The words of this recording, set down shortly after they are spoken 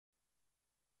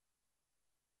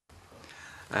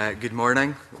Good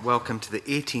morning. Welcome to the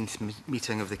 18th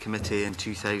meeting of the committee in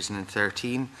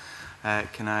 2013.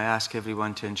 Can I ask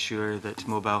everyone to ensure that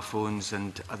mobile phones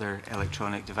and other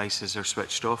electronic devices are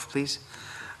switched off, please?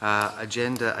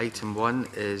 Agenda item 1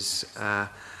 is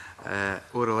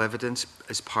oral evidence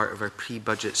as part of our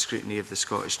pre-budget scrutiny of the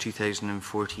Scottish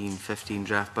 2014-15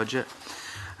 draft budget.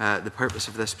 The purpose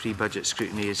of this pre-budget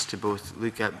scrutiny is to both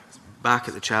look back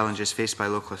at the challenges faced by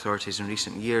local authorities in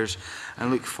recent years and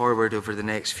look forward over the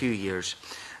next few years.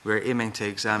 We're aiming to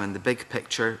examine the big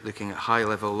picture, looking at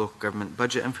high-level local government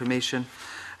budget information.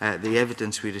 The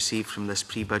evidence we receive from this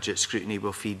pre-budget scrutiny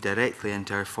will feed directly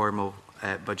into our formal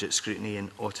budget scrutiny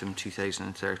in autumn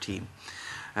 2013.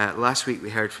 Last week we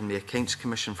heard from the Accounts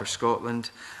Commission for Scotland,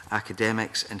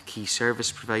 academics and key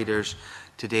service providers.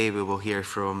 Today we will hear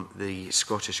from the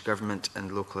Scottish Government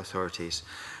and local authorities.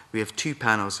 We have two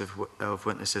panels of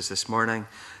witnesses this morning,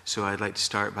 so I'd like to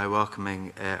start by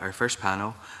welcoming our first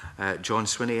panel, John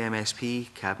Swinney,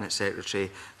 MSP, Cabinet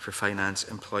Secretary for Finance,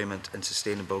 Employment and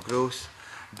Sustainable Growth,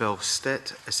 Bill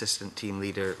Stitt, Assistant Team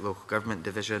Leader, Local Government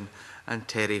Division, and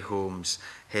Terry Holmes,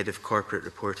 Head of Corporate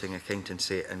Reporting,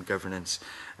 Accountancy and Governance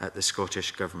at the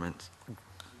Scottish Government.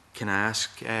 Can I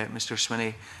ask Mr.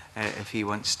 Swinney if he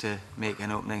wants to make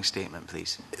an opening statement,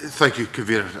 please? Thank you,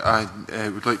 Convener. I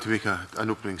would like to make an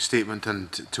opening statement and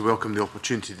to welcome the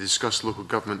opportunity to discuss local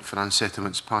government finance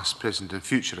settlements past, present and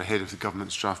future ahead of the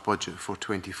Government's draft budget for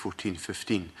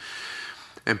 2014-15.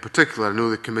 In particular, I know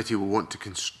the committee will want to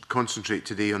concentrate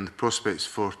today on the prospects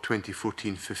for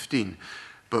 2014-15,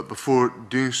 but before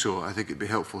doing so, I think it would be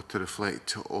helpful to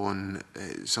reflect on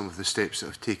some of the steps that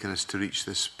have taken us to reach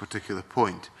this particular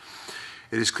point.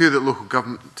 It is clear that local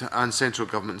government and central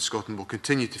government in Scotland will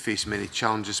continue to face many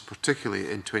challenges, particularly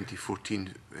in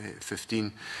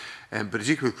 2014-15, but it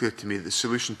is equally clear to me that the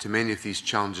solution to many of these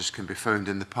challenges can be found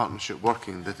in the partnership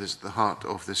working that is at the heart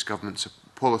of this government's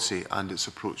policy and its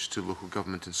approach to local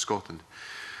government in Scotland.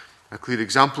 A clear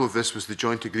example of this was the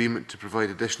joint agreement to provide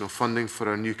additional funding for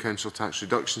our new council tax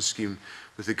reduction scheme,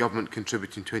 with the government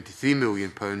contributing £23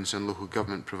 million and local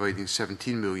government providing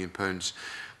 £17 million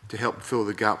to help fill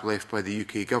the gap left by the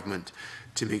UK government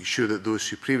to make sure that those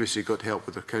who previously got help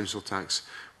with their council tax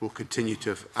will continue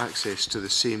to have access to the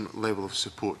same level of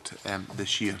support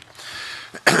this year.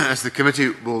 As the committee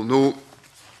will know,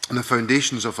 the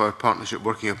foundations of our partnership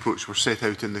working approach were set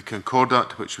out in the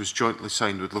Concordat, which was jointly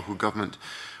signed with local government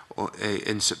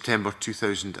in September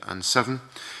 2007.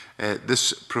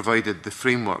 This provided the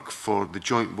framework for the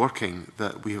joint working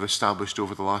that we have established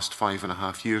over the last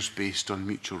 5.5 years based on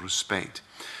mutual respect.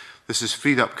 This has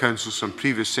freed up councils from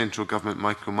previous central government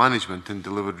micromanagement and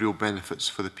delivered real benefits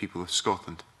for the people of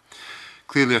Scotland.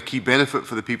 Clearly, a key benefit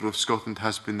for the people of Scotland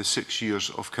has been the 6 years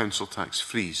of council tax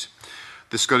freeze.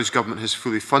 The Scottish Government has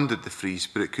fully funded the freeze,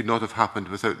 but it could not have happened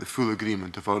without the full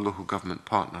agreement of our local government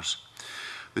partners.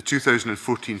 The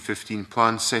 2014-15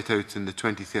 plans set out in the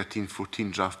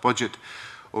 2013-14 draft budget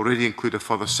already include a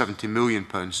further £70 million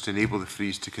to enable the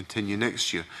freeze to continue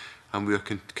next year, and we are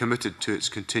committed to its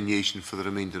continuation for the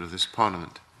remainder of this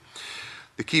Parliament.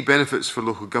 The key benefits for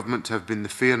local government have been the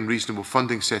fair and reasonable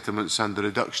funding settlements and the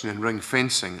reduction in ring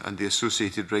fencing and the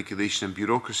associated regulation and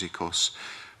bureaucracy costs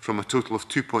from a total of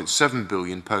 £2.7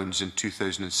 billion in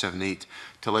 2007-8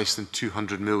 to less than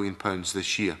 £200 million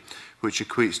this year, which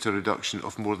equates to a reduction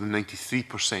of more than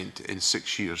 93% in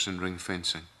 6 years in ring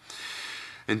fencing.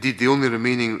 Indeed, the only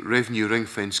remaining revenue ring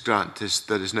fence grant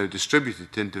that is now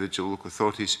distributed to individual local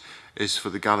authorities is for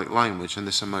the Gaelic language, and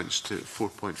this amounts to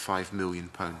 £4.5 million.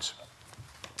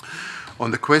 On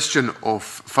the question of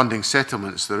funding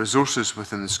settlements, the resources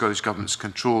within the Scottish Government's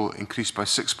control increased by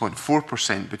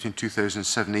 6.4% between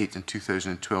 2007-8 and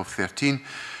 2012-13,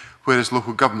 whereas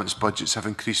local government's budgets have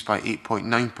increased by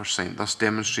 8.9%, thus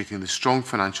demonstrating the strong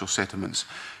financial settlements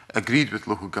agreed with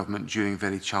local government during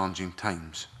very challenging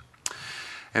times.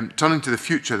 Turning to the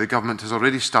future, the Government has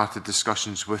already started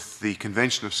discussions with the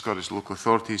Convention of Scottish Local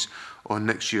Authorities on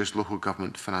next year's local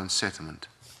government finance settlement.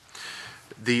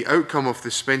 The outcome of the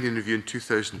spending review in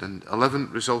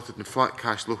 2011 resulted in flat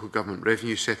cash local government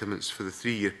revenue settlements for the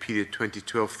 3-year period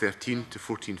 2012-13 to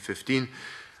 14-15,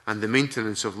 and the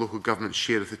maintenance of local government's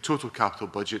share of the total capital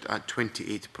budget at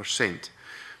 28%.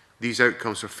 These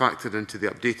outcomes are factored into the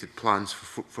updated plans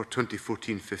for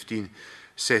 2014-15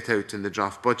 set out in the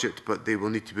draft budget, but they will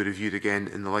need to be reviewed again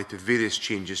in the light of various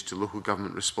changes to local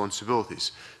government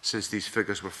responsibilities since these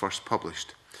figures were first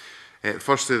published.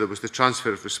 Firstly, there was the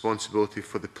transfer of responsibility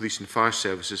for the police and fire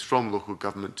services from local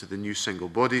government to the new single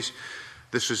bodies.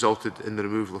 This resulted in the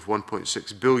removal of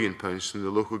 £1.6 billion from the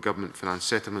local government finance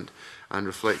settlement and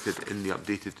reflected in the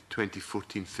updated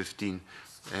 2014-15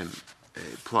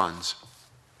 plans.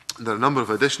 There are a number of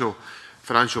additional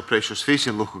financial pressures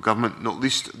facing local government, not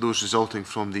least those resulting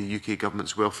from the UK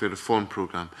Government's welfare reform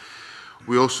programme.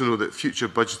 We also know that future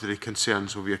budgetary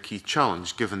concerns will be a key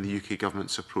challenge given the UK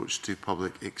Government's approach to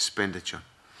public expenditure.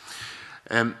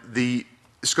 The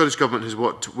Scottish Government has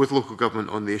worked with local government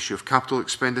on the issue of capital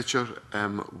expenditure.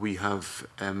 We have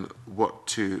worked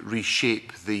to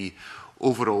reshape the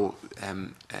overall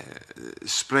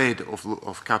spread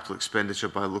of capital expenditure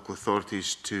by local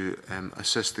authorities to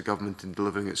assist the government in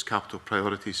delivering its capital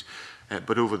priorities.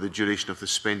 But over the duration of the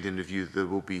spending review, there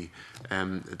will be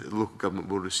the local government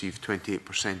will receive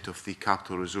 28% of the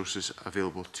capital resources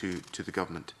available to the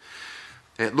government.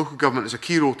 Local government has a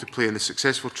key role to play in the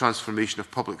successful transformation of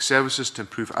public services to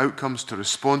improve outcomes, to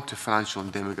respond to financial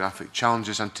and demographic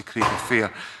challenges, and to create a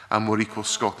fair and more equal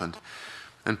Scotland.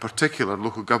 In particular,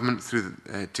 local government,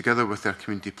 together with their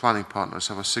community planning partners,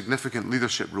 have a significant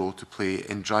leadership role to play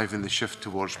in driving the shift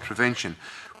towards prevention,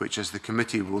 which, as the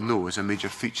committee will know, is a major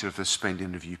feature of this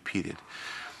spending review period.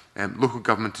 Local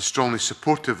government is strongly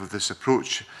supportive of this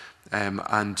approach,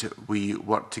 and we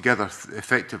work together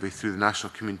effectively through the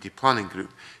National Community Planning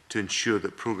Group to ensure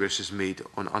that progress is made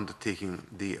on undertaking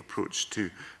the approach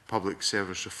to public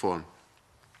service reform.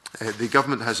 The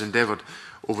Government has endeavoured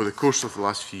over the course of the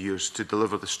last few years to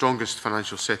deliver the strongest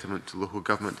financial settlement to local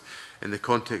government in the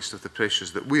context of the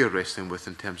pressures that we are wrestling with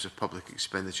in terms of public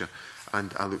expenditure,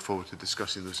 and I look forward to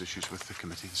discussing those issues with the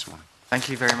committee this morning. Thank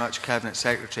you very much, Cabinet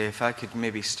Secretary. If I could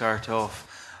maybe start off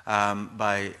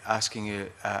by asking you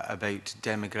about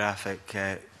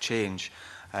demographic change.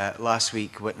 Last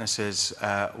week, witnesses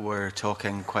were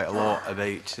talking quite a lot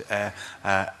about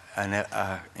an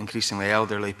increasingly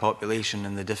elderly population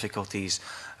and the difficulties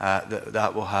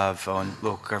that will have on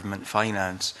local government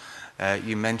finance.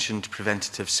 You mentioned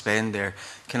preventative spend there.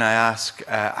 Can I ask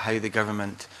how the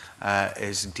government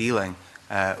is dealing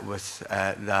with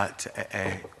that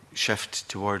shift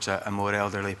towards a more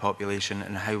elderly population,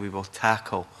 and how we will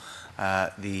tackle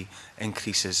the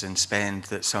increases in spend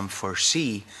that some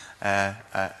foresee,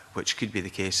 which could be the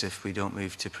case if we don't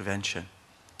move to prevention?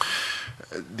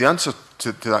 The answer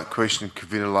to that question,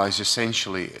 Convener, lies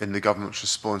essentially in the Government's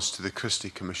response to the Christie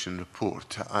Commission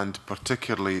report, and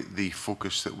particularly the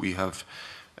focus that we have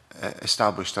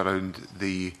established around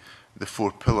the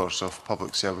four pillars of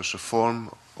public service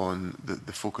reform, on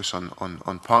the focus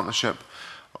on partnership,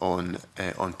 on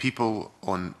people,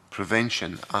 on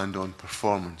prevention, and on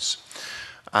performance.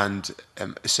 And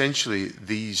essentially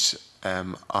these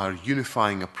are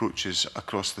unifying approaches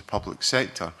across the public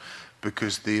sector,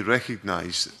 because they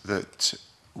recognise that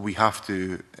we have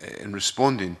to, in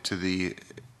responding to the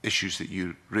issues that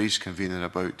you raised, Convener,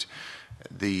 about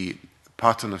the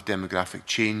pattern of demographic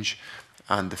change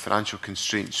and the financial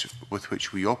constraints with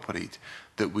which we operate,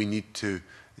 that we need to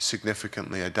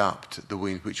significantly adapt the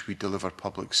way in which we deliver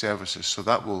public services. So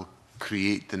that will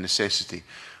create the necessity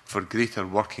for greater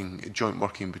joint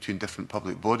working between different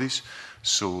public bodies.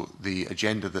 So the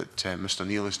agenda that Mr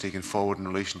Neil has taken forward in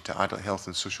relation to adult health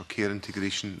and social care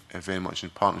integration, very much in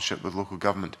partnership with local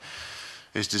government,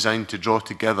 is designed to draw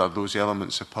together those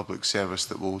elements of public service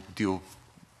that will deal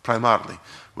primarily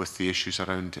with the issues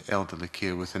around elderly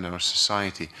care within our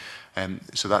society.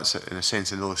 So that's, in a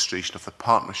sense, an illustration of the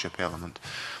partnership element.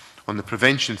 On the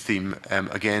prevention theme,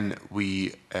 again,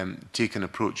 we take an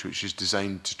approach which is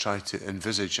designed to try to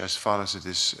envisage, as far as it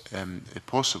is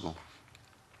possible,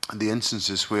 the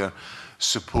instances where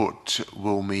support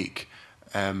will make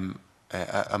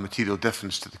a material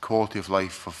difference to the quality of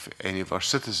life of any of our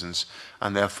citizens,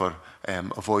 and therefore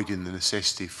avoiding the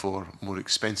necessity for more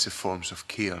expensive forms of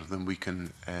care than we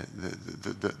can,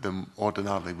 than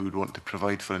ordinarily we would want to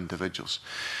provide for individuals.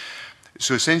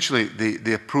 So essentially,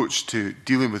 the approach to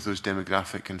dealing with those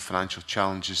demographic and financial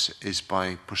challenges is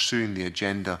by pursuing the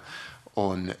agenda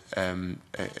on,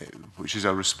 which is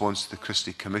our response to the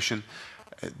Christie Commission.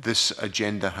 This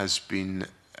agenda has been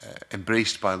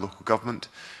embraced by local government.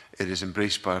 It is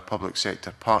embraced by our public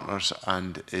sector partners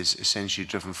and is essentially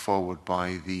driven forward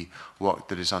by the work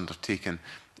that is undertaken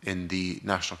in the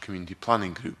National Community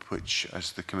Planning Group, which,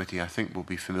 as the committee I think will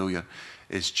be familiar,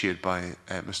 is chaired by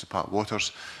Mr Pat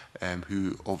Waters,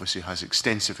 who obviously has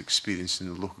extensive experience in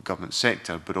the local government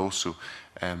sector, but also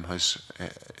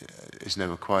is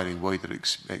now acquiring wider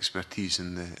expertise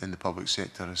in the public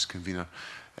sector as convener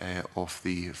of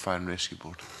the Fire and Rescue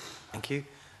Board. Thank you.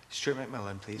 Stuart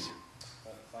McMillan, please.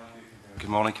 Good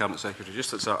morning, Cabinet Secretary.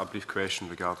 Just as a brief question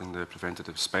regarding the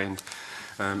preventative spend.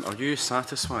 Are you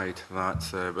satisfied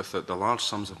that with the large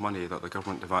sums of money that the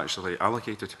government have actually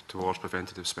allocated towards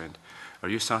preventative spend, are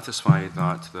you satisfied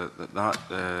that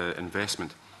that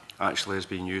investment actually is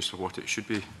being used for what it should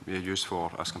be used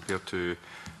for, as compared to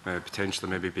potentially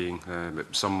maybe being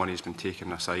some money has been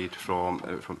taken aside from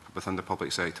within the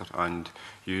public sector and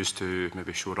used to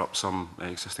maybe shore up some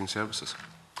existing services?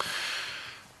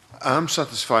 I'm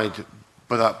satisfied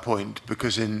by that point,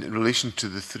 because in relation to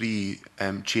the three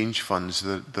change funds,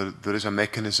 there is a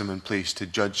mechanism in place to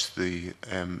judge the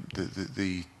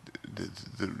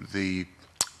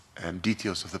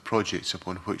details of the projects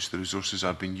upon which the resources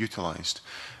are being utilised.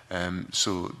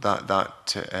 So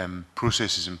that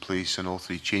process is in place in all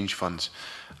three change funds,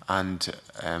 and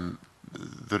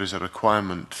there is a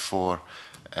requirement for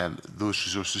those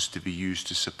resources to be used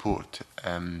to support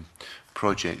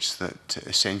projects that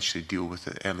essentially deal with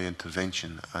the early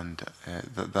intervention, and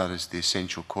that is the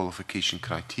essential qualification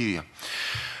criteria.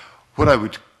 What I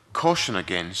would caution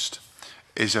against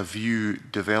is a view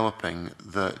developing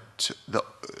that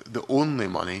the only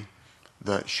money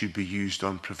that should be used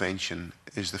on prevention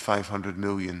is the 500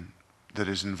 million that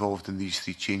is involved in these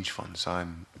three change funds.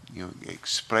 I'm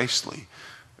expressly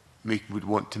would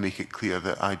want to make it clear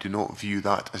that I do not view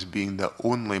that as being the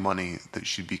only money that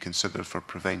should be considered for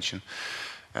prevention.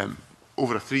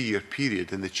 Over a 3-year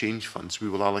period in the change funds, we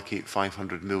will allocate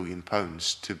 £500 million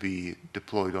to be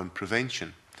deployed on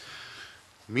prevention.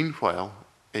 Meanwhile,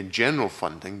 in general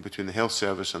funding between the Health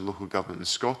Service and local government in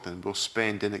Scotland, we'll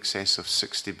spend in excess of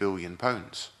 £60 billion.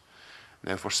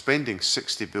 Now, if we're spending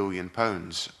 £60 billion,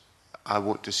 I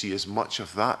want to see as much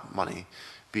of that money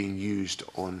being used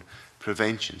on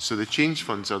prevention. So the change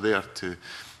funds are there to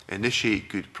initiate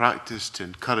good practice, to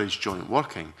encourage joint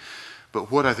working.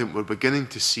 But what I think we're beginning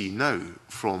to see now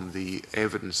from the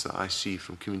evidence that I see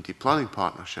from community planning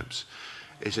partnerships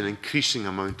is an increasing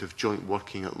amount of joint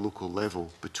working at local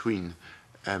level between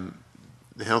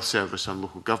the health service and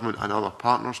local government and other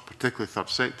partners, particularly third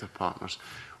sector partners,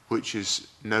 which is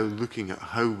now looking at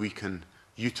how we can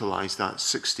utilise that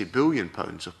 £60 billion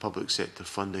of public sector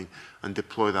funding and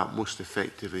deploy that most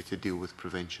effectively to deal with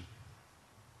prevention.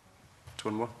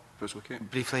 One more, if it's okay.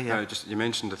 Briefly, yeah. You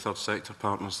mentioned the third sector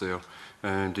partners there.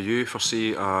 Do you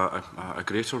foresee a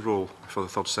greater role for the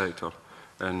third sector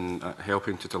in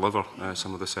helping to deliver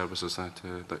some of the services that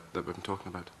we've been talking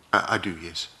about? I do,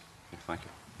 yes. Okay, thank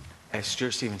you.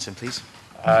 Stuart Stevenson, please.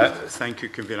 Thank you,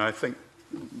 Convener. I think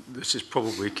this is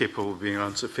probably capable of being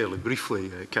answered fairly briefly,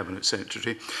 Cabinet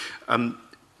Secretary.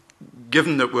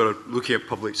 Given that we're looking at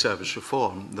public service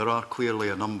reform, there are clearly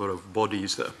a number of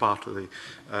bodies that are part of the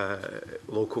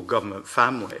local government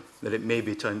family that it may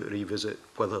be time to revisit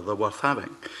whether they're worth having,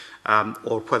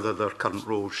 or whether their current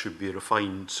roles should be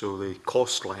refined so they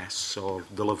cost less or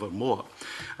deliver more.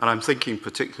 And I'm thinking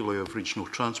particularly of regional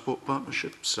transport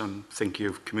partnerships. I'm thinking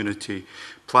of community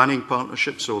planning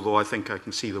partnerships, although I think I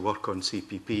can see the work on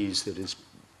CPPs that is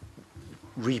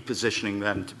repositioning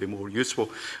them to be more useful.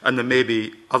 And there may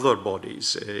be other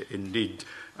bodies, indeed,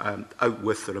 out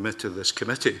with the remit of this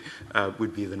committee,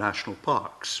 would be the national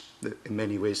parks, that in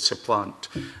many ways supplant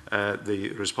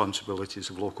the responsibilities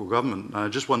of local government. And I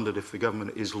just wondered if the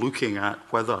government is looking at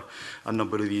whether a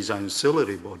number of these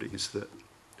ancillary bodies that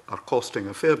are costing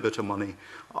a fair bit of money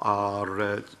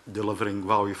are delivering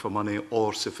value for money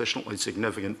or sufficiently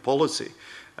significant policy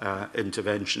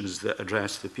interventions that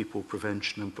address the people,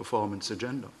 prevention and performance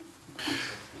agenda.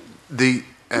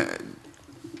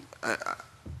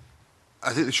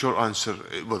 I think the short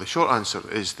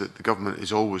answer is that the government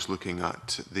is always looking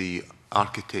at the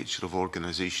architecture of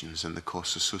organisations and the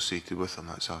costs associated with them.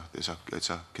 It's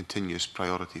a continuous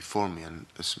priority for me, and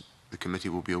as the committee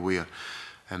will be aware,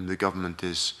 the government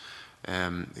is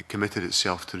committed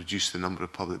itself to reduce the number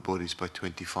of public bodies by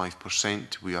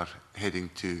 25%. We are heading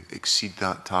to exceed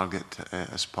that target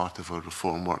as part of our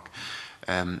reform work.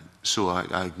 So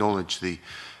I acknowledge the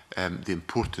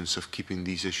importance of keeping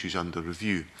these issues under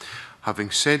review.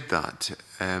 Having said that,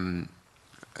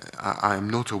 I am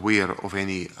not aware of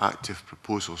any active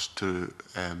proposals to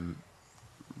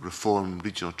reform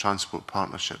regional transport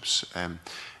partnerships.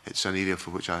 It's an area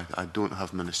for which I don't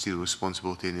have ministerial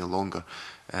responsibility any longer,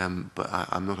 but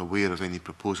I'm not aware of any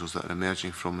proposals that are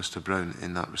emerging from Mr Brown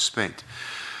in that respect.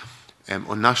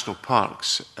 On national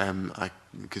parks, I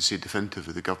can say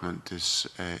definitively the government is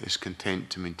content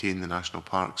to maintain the national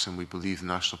parks, and we believe the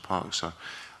national parks are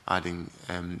adding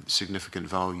significant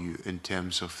value in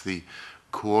terms of the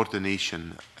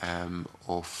coordination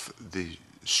of the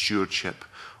stewardship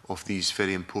of these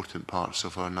very important parts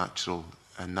of our natural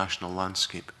and national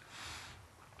landscape.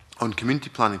 On community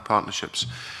planning partnerships,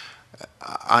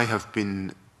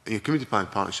 community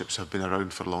planning partnerships have been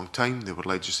around for a long time. They were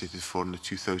legislated for in the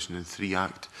 2003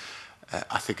 Act.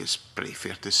 I think it's pretty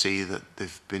fair to say that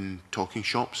they've been talking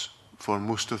shops for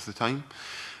most of the time.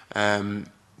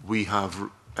 we have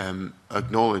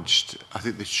acknowledged, I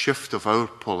think, the shift of our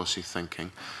policy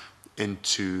thinking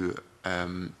into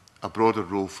a broader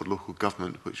role for local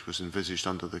government, which was envisaged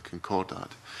under the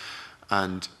Concordat.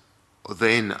 And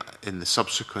then, in the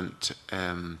subsequent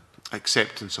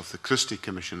acceptance of the Christie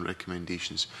Commission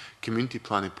recommendations, community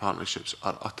planning partnerships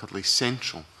are utterly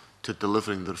central to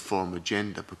delivering the reform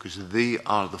agenda, because they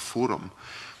are the forum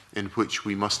in which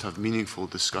we must have meaningful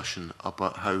discussion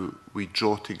about how we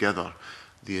draw together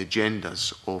the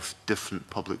agendas of different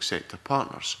public sector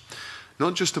partners.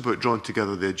 Not just about drawing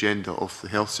together the agenda of the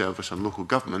health service and local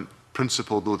government,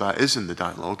 principle though that is in the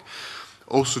dialogue,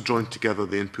 also drawing together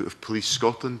the input of Police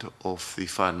Scotland, of the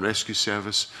Fire and Rescue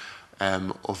Service,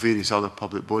 of various other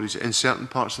public bodies. In certain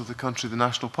parts of the country, the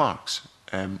national parks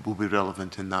will be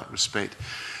relevant in that respect.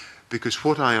 Because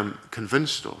what I am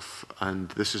convinced of, and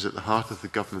this is at the heart of the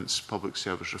government's public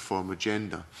service reform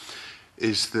agenda,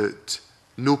 is that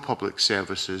no public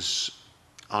services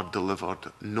are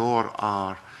delivered, nor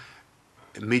are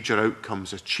major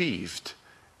outcomes achieved,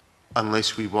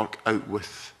 unless we work out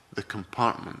with the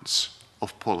compartments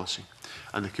of policy.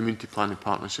 And the community planning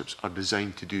partnerships are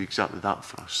designed to do exactly that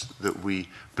for us, that we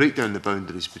break down the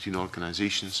boundaries between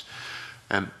organisations.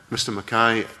 Mr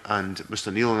Mackay and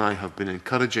Mr Neil and I have been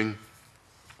encouraging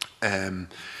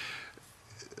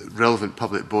relevant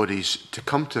public bodies to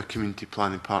come to a community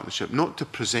planning partnership, not to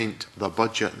present the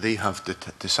budget they have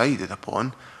decided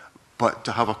upon, but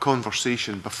to have a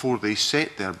conversation before they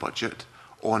set their budget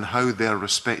on how their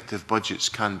respective budgets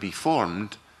can be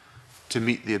formed to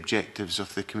meet the objectives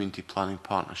of the community planning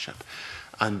partnership.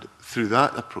 And through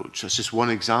that approach, that's just one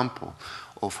example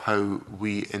of how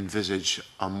we envisage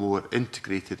a more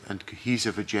integrated and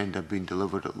cohesive agenda being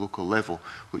delivered at local level,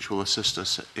 which will assist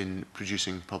us in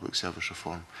producing public service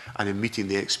reform and in meeting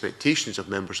the expectations of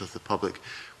members of the public,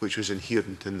 which was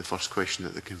inherent in the first question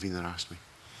that the convener asked me.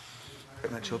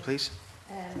 Mitchell, please.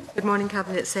 Good morning,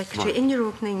 Cabinet Secretary. In your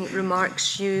opening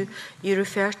remarks, you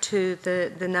refer to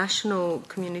the National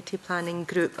Community Planning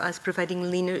Group as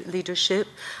providing leadership,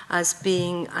 as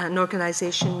being an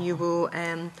organisation you will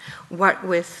work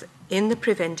with in the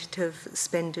preventative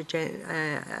spend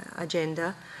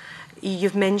agenda.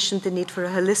 You've mentioned the need for a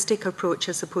holistic approach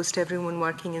as opposed to everyone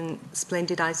working in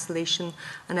splendid isolation,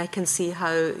 and I can see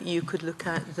how you could look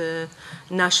at the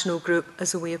national group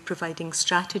as a way of providing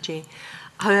strategy.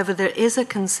 However, there is a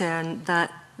concern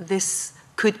that this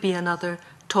could be another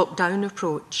top-down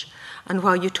approach. And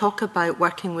while you talk about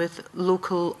working with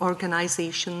local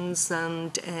organisations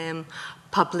and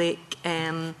public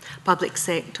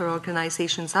sector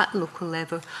organisations at local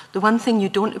level, the one thing you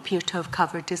don't appear to have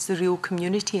covered is the real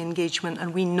community engagement.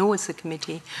 And we know as a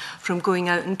committee, from going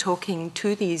out and talking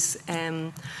to these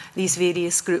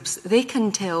various groups, they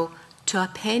can tell to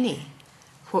a penny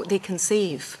what they can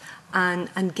save.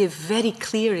 And give very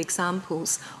clear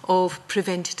examples of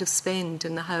preventative spend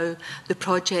and how the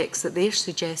projects that they're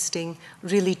suggesting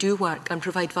really do work and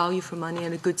provide value for money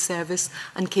and a good service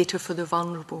and cater for the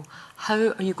vulnerable. How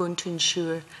are you going to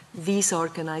ensure these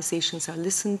organisations are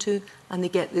listened to and they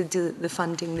get the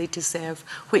funding they deserve,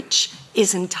 which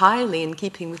is entirely in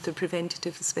keeping with the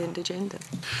preventative spend agenda?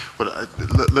 Well,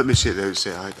 let me say at the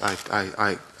outset,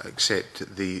 I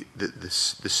accept the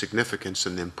significance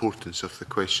and the importance of the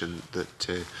question that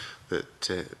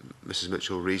Mrs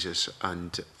Mitchell raises,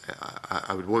 and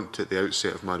I would want to, at the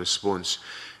outset of my response,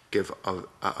 give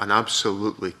an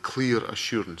absolutely clear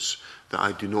assurance that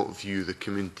I do not view the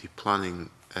community planning,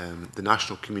 the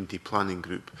National Community Planning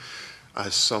Group,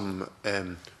 as some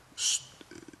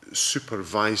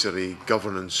supervisory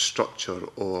governance structure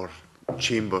or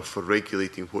chamber for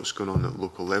regulating what's going on at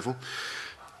local level.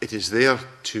 It is there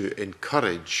to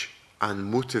encourage and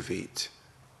motivate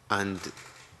and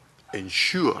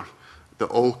ensure that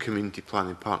all community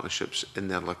planning partnerships in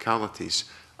their localities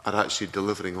are actually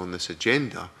delivering on this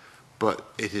agenda, but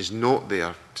it is not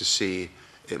there to say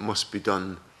it must be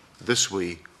done this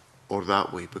way or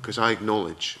that way, because I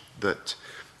acknowledge that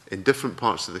in different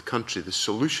parts of the country the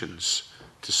solutions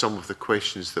to some of the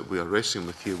questions that we are wrestling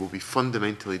with here will be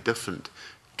fundamentally different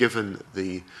given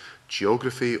the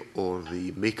geography or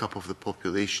the makeup of the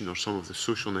population or some of the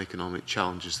social and economic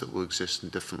challenges that will exist in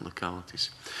different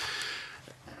localities.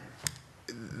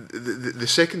 The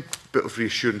second bit of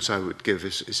reassurance I would give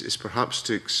is perhaps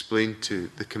to explain to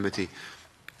the committee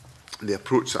the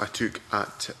approach that I took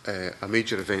at a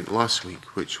major event last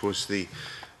week, which was the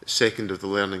second of the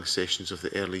learning sessions of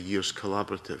the Early Years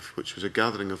Collaborative, which was a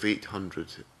gathering of 800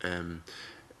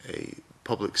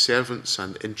 public servants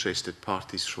and interested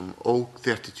parties from all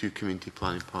 32 community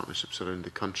planning partnerships around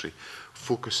the country,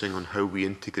 focusing on how we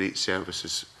integrate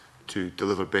services to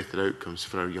deliver better outcomes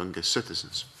for our youngest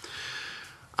citizens.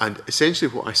 And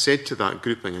essentially what I said to that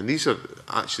grouping, and these are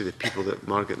actually the people that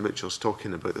Margaret Mitchell's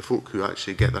talking about, the folk who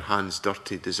actually get their hands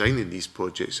dirty designing these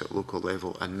projects at local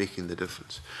level and making the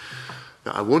difference,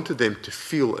 that I wanted them to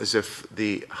feel as if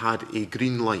they had a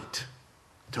green light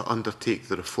to undertake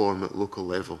the reform at local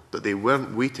level, that they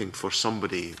weren't waiting for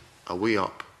somebody away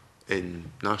up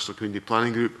in National Community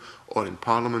Planning Group or in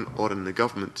Parliament or in the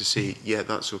government to say, yeah,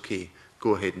 that's okay,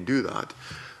 go ahead and do that.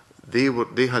 They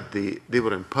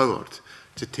were empowered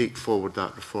to take forward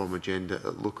that reform agenda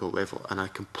at local level. And I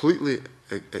completely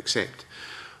accept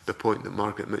the point that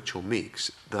Margaret Mitchell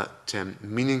makes, that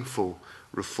meaningful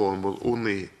reform will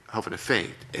only have an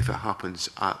effect if it happens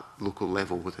at local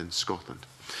level within Scotland.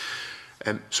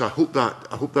 So I hope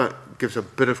that gives a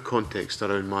bit of context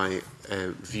around my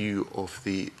view of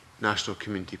the National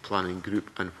Community Planning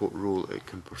Group and what role it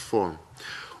can perform.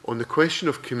 On the question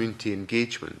of community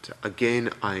engagement, again,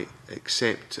 I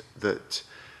accept that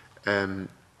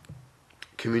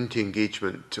community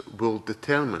engagement will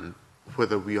determine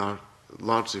whether we are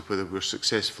whether we're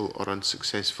successful or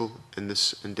unsuccessful in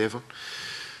this endeavour.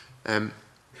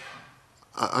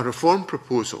 A reform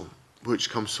proposal which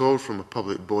comes forward from a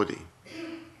public body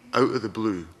out of the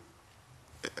blue,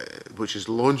 which is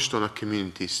launched on a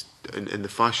community in the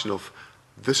fashion of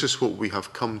this is what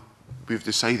we've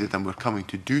decided and we're coming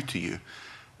to do to you,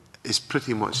 is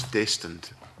pretty much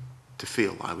destined to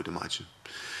fail, I would imagine.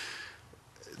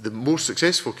 The more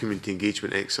successful community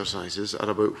engagement exercises are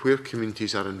about where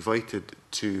communities are invited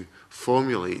to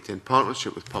formulate, in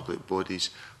partnership with public bodies,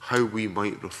 how we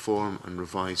might reform and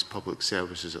revise public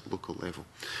services at local level.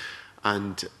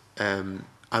 And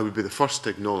I would be the first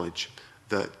to acknowledge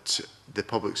that the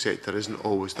public sector isn't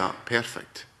always that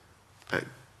perfect at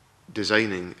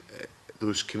designing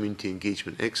those community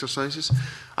engagement exercises.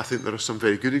 I think there are some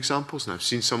very good examples, and I've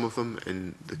seen some of them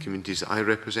in the communities that I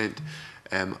represent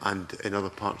and in other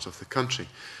parts of the country.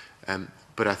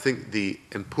 But I think the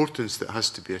importance that has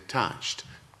to be attached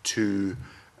to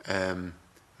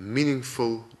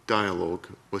meaningful dialogue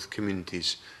with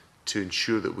communities to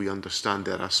ensure that we understand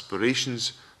their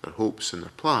aspirations, their hopes and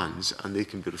their plans, and they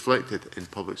can be reflected in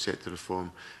public sector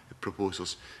reform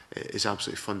proposals, is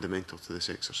absolutely fundamental to this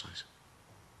exercise.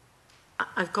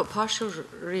 I've got partial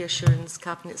reassurance,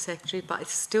 Cabinet Secretary, but I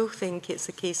still think it's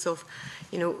a case of,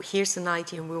 you know, here's an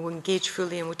idea and we'll engage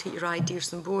fully and we'll take your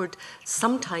ideas on board.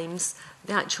 Sometimes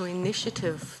the actual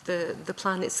initiative, the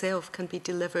plan itself can be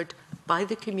delivered by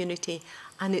the community,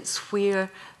 and it's where,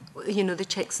 you know, the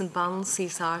checks and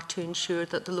balances are to ensure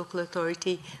that the local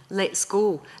authority lets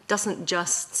go, doesn't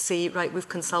just say, right, we've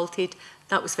consulted,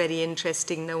 that was very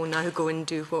interesting, now we'll now go and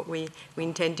do what we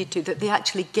intended to, that they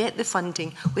actually get the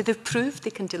funding where they've proved they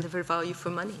can deliver value for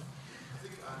money.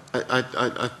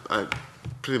 I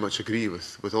pretty much agree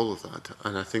with all of that,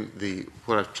 and I think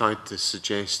what I've tried to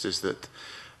suggest is that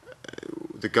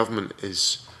the government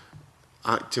is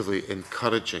actively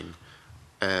encouraging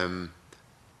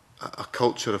a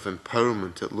culture of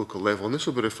empowerment at local level, and this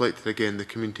will be reflected again in the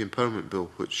Community Empowerment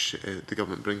Bill, which the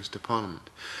government brings to Parliament.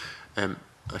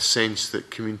 A sense that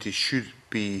communities should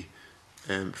be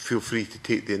feel free to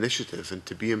take the initiative and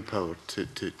to be empowered to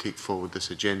take forward this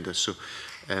agenda. So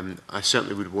I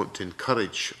certainly would want to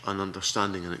encourage an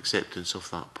understanding and acceptance of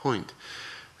that point.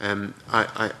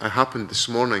 I happened this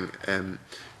morning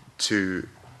to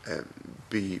I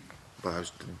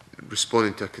was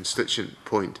responding to a constituent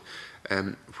point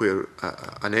where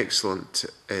an excellent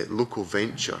local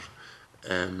venture,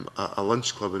 a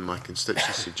lunch club in my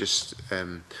constituency just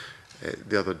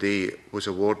the other day was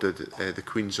awarded the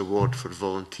Queen's Award for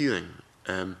volunteering.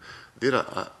 They're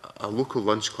a local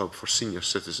lunch club for senior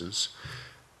citizens.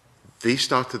 They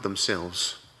started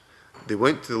themselves. They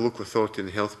went to the local authority and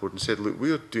the health board and said, look,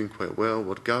 we are doing quite well.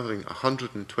 We're gathering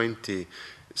 120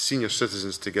 senior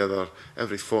citizens together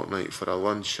every fortnight for a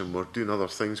lunch, and we're doing other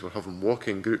things. We're having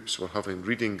walking groups, we're having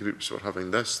reading groups, we're having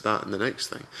this, that and the next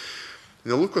thing.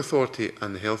 And the local authority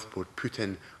and the health board put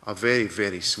in a very,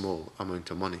 very small amount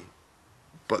of money.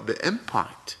 But the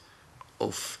impact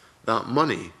of that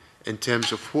money in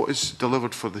terms of what is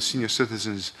delivered for the senior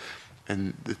citizens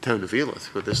in the town of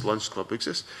Ayrshire, where this lunch club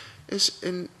exists, is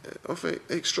of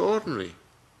extraordinary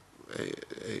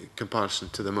comparison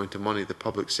to the amount of money the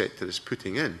public sector is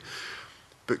putting in.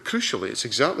 But crucially, it's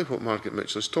exactly what Margaret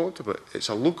Mitchell has talked about. It's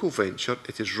a local venture.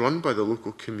 It is run by the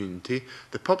local community.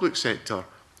 The public sector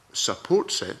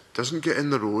supports it, doesn't get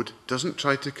in the road, doesn't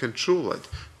try to control it,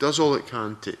 does all it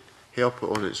can to help it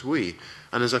on its way.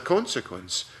 And as a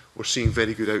consequence, we're seeing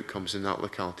very good outcomes in that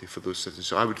locality for those citizens.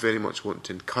 So I would very much want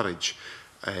to encourage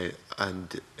a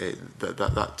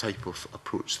that type of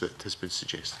approach that has been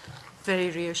suggested.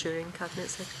 Very reassuring, Cabinet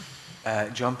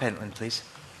Secretary. John Pentland, please.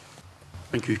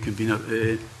 Thank you,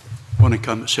 Convener. Morning,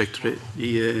 Cabinet Secretary.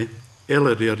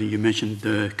 Earlier you mentioned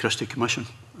the Christie Commission,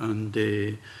 and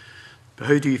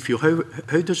how do you feel?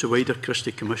 How does the wider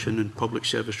Christie Commission and public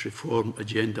service reform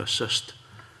agenda assist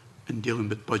in dealing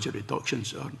with budget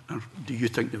reductions? Or do you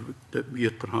think that we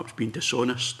are perhaps being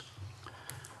dishonest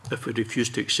if we refuse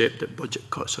to accept that budget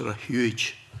cuts are a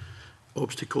huge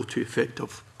obstacle to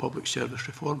effective public service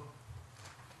reform?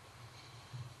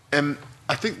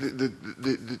 I think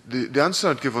the answer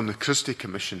I'd give on the Christie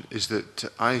Commission is that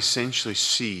I essentially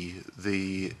see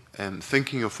the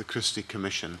thinking of the Christie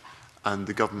Commission and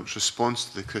the government's response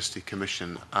to the Christie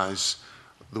Commission as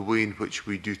the way in which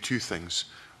we do two things.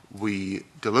 We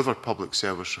deliver public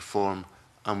service reform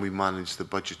and we manage the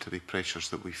budgetary pressures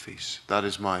that we face.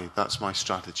 That's my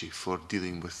strategy for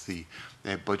dealing with the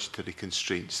budgetary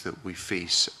constraints that we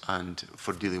face and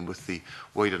for dealing with the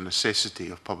wider necessity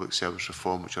of public service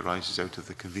reform which arises out of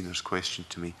the convener's question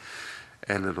to me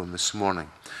earlier on this morning.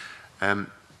 And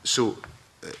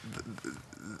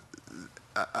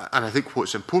I think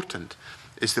what's important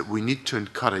is that we need to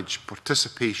encourage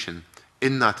participation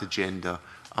in that agenda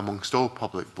amongst all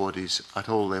public bodies at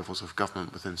all levels of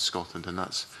government within Scotland, and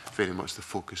that's very much the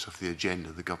focus of the agenda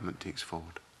the government takes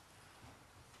forward.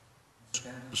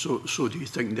 So do you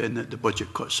think then that the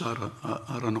budget cuts are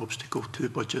an obstacle to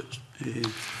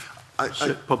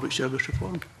public service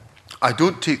reform? I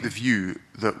don't take the view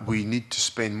that we need to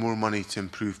spend more money to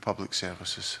improve public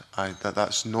services.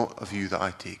 That's not a view that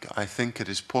I take. I think it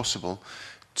is possible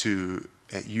to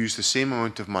use the same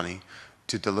amount of money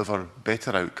to deliver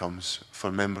better outcomes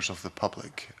for members of the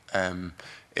public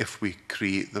if we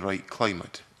create the right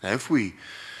climate. Now, if we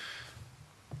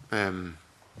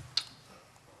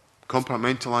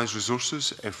compartmentalise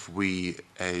resources, if we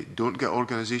don't get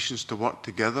organisations to work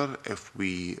together, if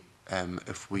we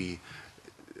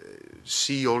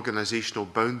see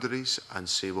organisational boundaries and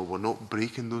say, well, we're not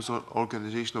breaking those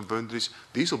organisational boundaries,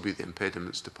 these will be the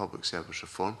impediments to public service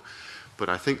reform. But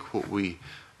I think what we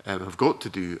have got to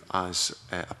do as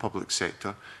a public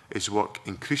sector is work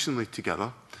increasingly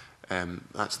together.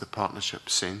 That's the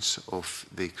partnership sense of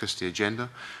the Christie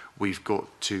agenda. We've got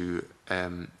to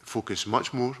focus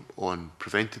much more on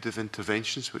preventative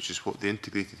interventions, which is what the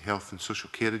integrated health and social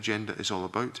care agenda is all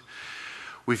about.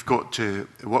 We've got to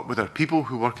work with our people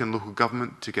who work in local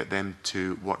government to get them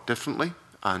to work differently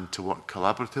and to work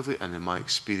collaboratively. And in my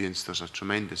experience, there's a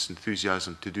tremendous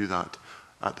enthusiasm to do that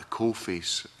at the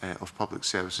coalface of public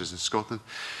services in Scotland.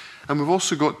 And we've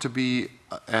also got to be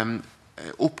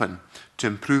open to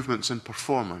improvements in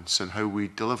performance and how we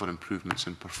deliver improvements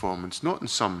in performance, not in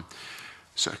some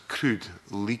sort of crude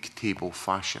league table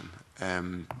fashion.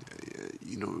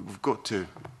 We've got to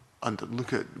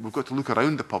look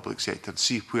around the public sector and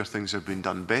see where things have been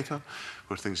done better,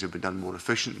 where things have been done more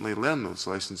efficiently, learn those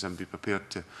lessons and be prepared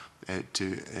to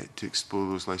explore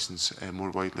those lessons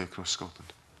more widely across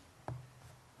Scotland.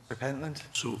 Mr. Pentland.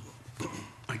 So,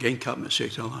 again, Cabinet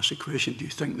Secretary, I'll ask the question, do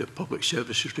you think that public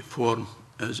services reform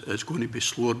is going to be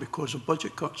slower because of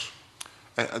budget cuts?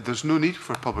 There's no need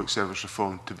for public service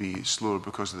reform to be slower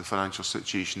because of the financial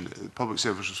situation. Public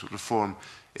service reform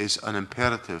is an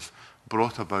imperative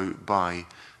brought about by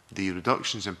the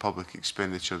reductions in public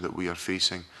expenditure that we are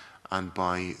facing and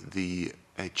by the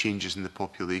changes in the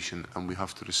population, and we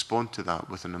have to respond to that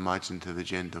with an imaginative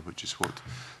agenda, which is what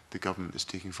the government is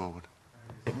taking forward.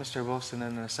 Mr Wilson,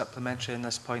 and a supplementary on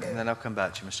this point, and then I'll come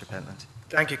back to you, Mr Pentland.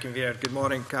 Thank you, Convener. Good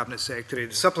morning, Cabinet Secretary.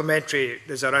 The supplementary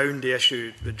is around the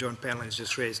issue that John Pentland has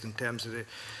just raised in terms of the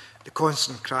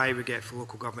constant cry we get for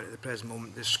local government at the present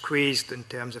moment. They're squeezed in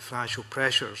terms of financial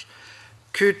pressures.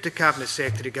 Could the Cabinet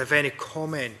Secretary give any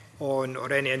comment on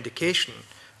or any indication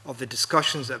of the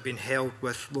discussions that have been held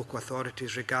with local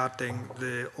authorities regarding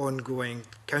the ongoing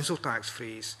council tax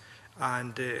freeze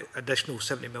and the additional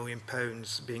 £70 million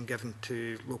being given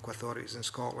to local authorities in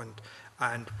Scotland,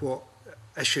 and what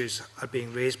issues are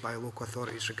being raised by local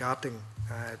authorities regarding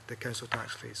the council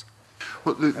tax freeze?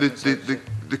 Well,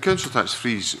 the council tax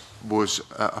freeze was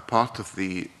a part of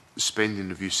the spending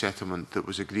review settlement that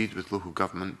was agreed with local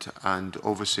government, and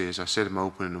obviously, as I said in my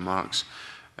opening remarks,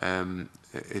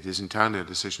 it is entirely a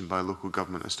decision by local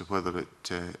government as to whether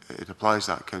it applies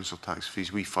that council tax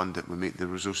fees. We fund it, we make the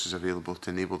resources available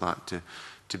to enable that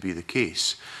to be the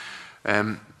case.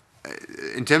 In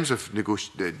terms of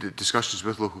discussions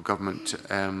with local government,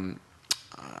 I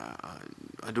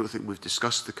don't think we've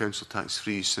discussed the council tax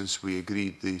freeze since we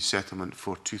agreed the settlement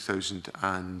for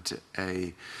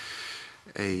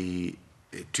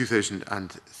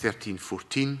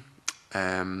 2013-14.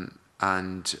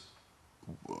 and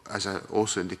as I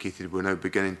also indicated, we're now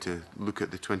beginning to look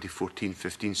at the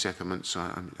 2014-15 settlements, so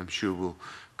I'm sure we'll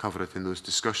cover it in those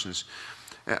discussions.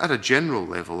 At a general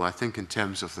level, I think in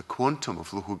terms of the quantum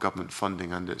of local government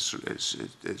funding and its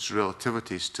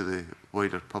relativities to the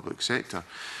wider public sector,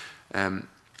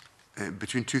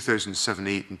 between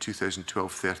 2007-8 and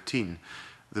 2012-13,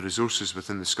 the resources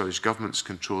within the Scottish Government's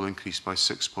control increased by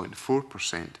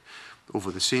 6.4%.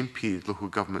 Over the same period, local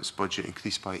government's budget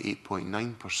increased by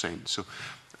 8.9%. So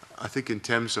I think in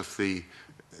terms of an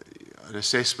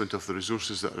assessment of the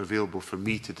resources that are available for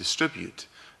me to distribute,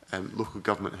 local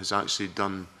government has actually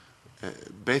done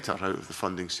better out of the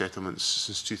funding settlements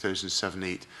since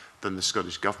 2007-8 than the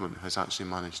Scottish Government has actually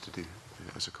managed to do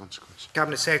as a consequence.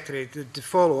 Cabinet Secretary, to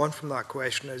follow on from that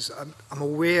question is, I'm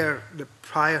aware that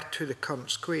prior to the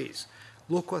current squeeze,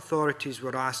 local authorities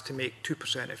were asked to make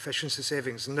 2% efficiency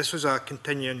savings, and this was a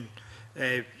continuing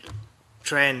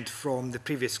trend from the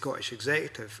previous Scottish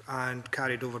Executive and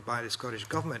carried over by the Scottish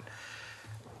Government.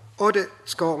 Audit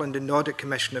Scotland and the Audit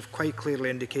Commission have quite clearly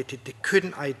indicated they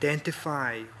couldn't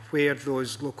identify where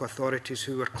those local authorities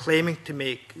who were claiming to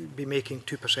be making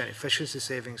 2% efficiency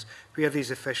savings, where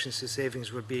these efficiency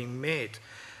savings were being made.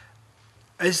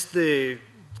 Is the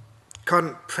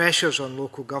current pressures on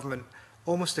local government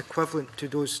almost equivalent to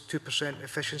those 2%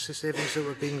 efficiency savings that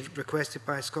were being requested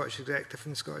by the Scottish Executive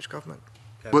and the Scottish Government?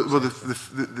 Well,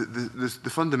 the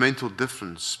fundamental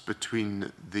difference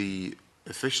between the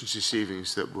efficiency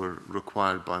savings that were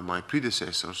required by my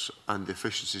predecessors and the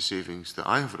efficiency savings that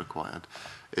I have required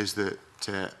is that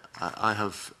I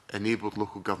have enabled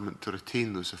local government to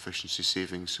retain those efficiency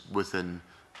savings within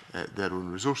their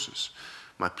own resources.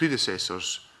 My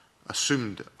predecessors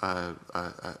assumed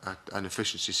an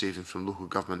efficiency saving from local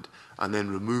government and then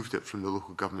removed it from the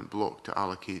local government block to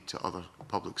allocate to other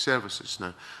public services.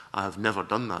 Now, I have never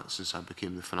done that since I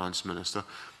became the Finance Minister,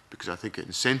 because I think it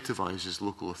incentivises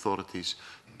local authorities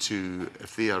to,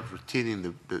 if they are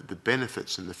retaining the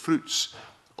benefits and the fruits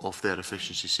of their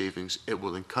efficiency savings, it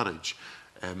will encourage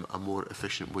a more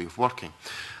efficient way of working.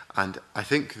 And I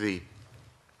think the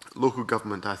local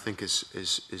government, I think,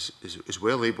 is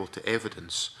well able to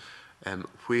evidence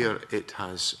where it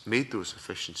has made those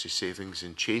efficiency savings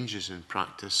and changes in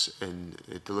practice in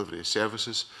delivery of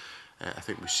services. I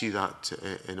think we see that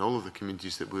in all of the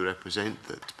communities that we represent,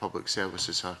 that public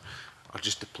services are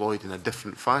just deployed in a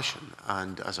different fashion,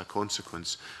 and as a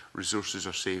consequence, resources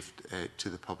are saved to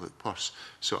the public purse.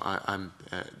 So and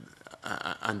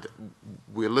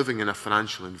we're living in a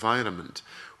financial environment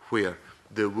where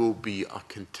there will be a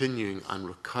continuing and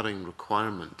recurring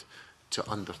requirement to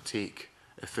undertake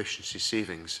efficiency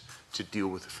savings to deal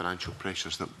with the financial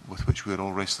pressures with which we're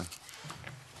all wrestling.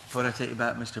 Before I take you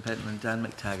back, Mr Pentland, Dan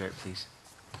McTaggart, please.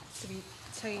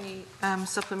 Tiny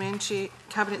supplementary.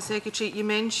 Cabinet Secretary, you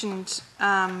mentioned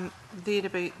there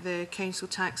about the council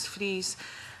tax freeze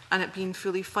and it being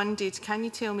fully funded. Can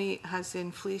you tell me, has the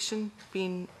inflation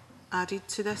been added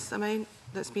to this amount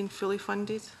that's been fully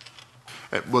funded?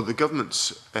 Well, the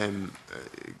government's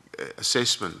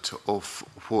assessment of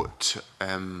what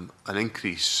an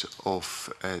increase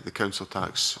of the council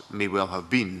tax may well have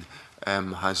been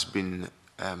has been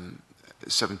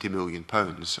 £70 million,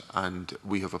 and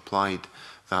we have applied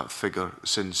that figure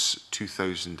since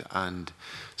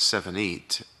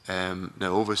 2007-8.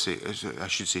 Now, obviously, I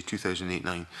should say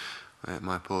 2008-9.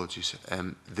 My apologies.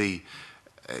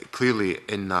 Clearly,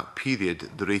 in that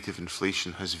period, the rate of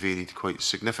inflation has varied quite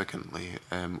significantly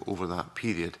over that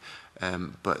period.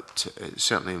 But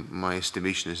certainly, my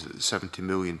estimation is that £70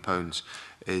 million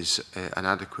is an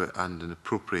adequate and an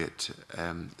appropriate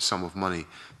sum of money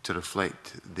to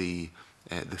reflect the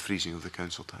freezing of the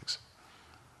council tax.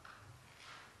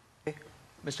 Okay.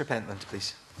 Mr Pentland,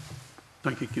 please.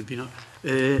 Thank you, Convener.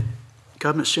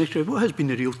 Cabinet Secretary, what has been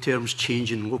the real terms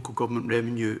change in local government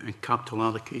revenue and capital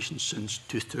allocations since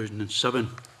 2007?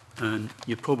 And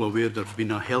you're probably aware there has been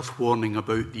a health warning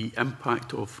about the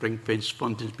impact of ring-fence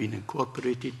funding being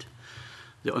incorporated,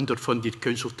 the underfunded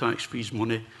council tax freeze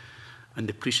money, and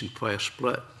the police and fire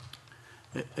split.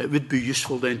 It would be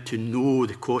useful then to know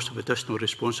the cost of additional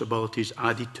responsibilities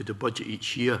added to the budget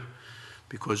each year,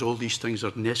 because all these things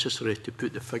are necessary to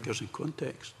put the figures in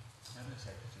context.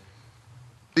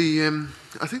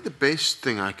 I think the best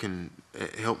thing I can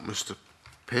help Mr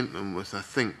Pentland with, I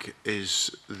think, is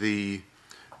the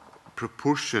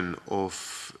proportion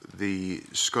of the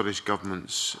Scottish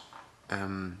Government's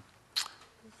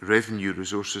revenue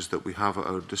resources that we have at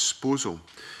our disposal,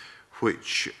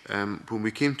 which, when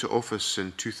we came to office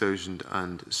in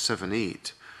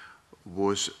 2007-8,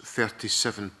 was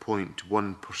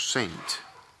 37.1%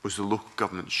 was the local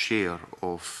government share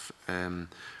of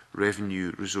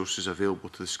revenue resources available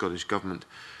to the Scottish Government.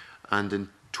 And in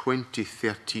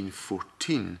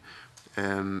 2013-14,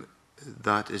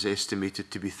 that is estimated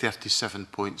to be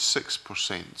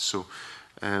 37.6%. So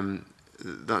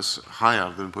that's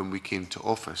higher than when we came to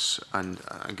office. And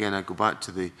again, I go back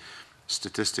to the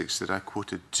statistics that I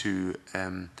quoted to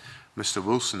Mr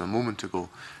Wilson a moment ago.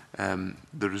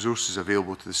 The resources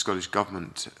available to the Scottish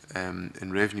Government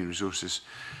in revenue resources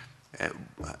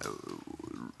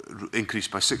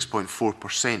increased by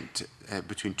 6.4%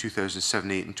 between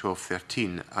 2007-8 and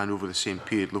 12-13, and over the same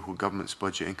period, local government's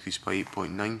budget increased by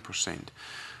 8.9%.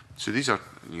 So these are,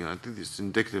 I think it's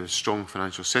indicative of strong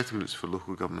financial settlements for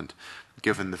local government,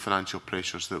 given the financial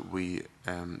pressures that we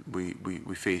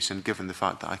face, and given the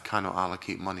fact that I cannot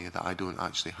allocate money that I don't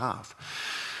actually have.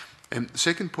 The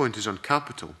second point is on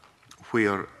capital,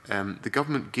 where the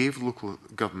government gave local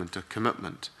government a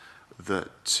commitment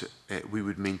that we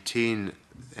would maintain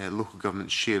local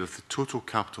government's share of the total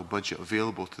capital budget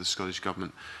available to the Scottish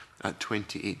Government at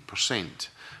 28%,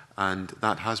 and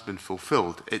that has been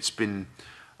fulfilled. It's been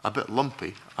a bit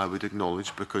lumpy, I would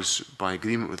acknowledge, because by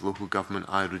agreement with local government,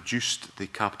 I reduced the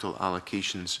capital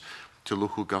allocations to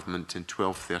local government in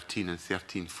 12-13 and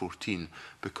 13-14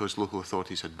 because local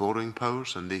authorities had borrowing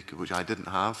powers, and which I didn't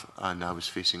have, and I was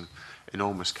facing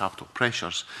enormous capital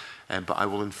pressures. But I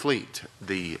will inflate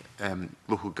the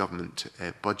local government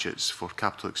budgets for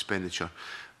capital expenditure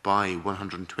by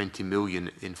 120 million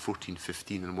in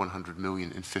 14-15 and 100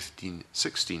 million in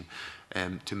 15-16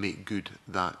 to make good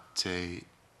that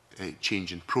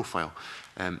change in profile.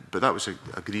 But that was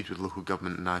agreed with local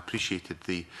government, and I appreciated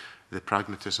the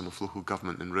pragmatism of local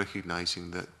government in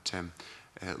recognising that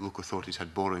local authorities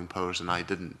had borrowing powers and I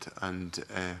didn't, and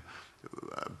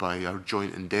by our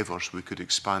joint endeavours we could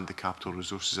expand the capital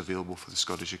resources available for the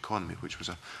Scottish economy, which was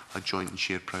a joint and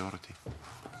shared priority.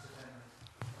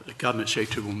 The Cabinet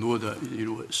Secretary will know that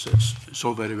it's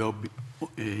all very well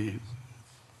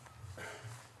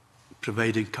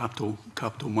providing capital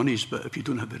monies, but if you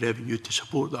don't have the revenue to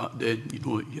support that, then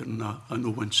you're in a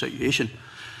no-win situation.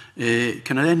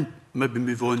 Can I then maybe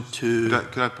move on to?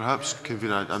 Could I perhaps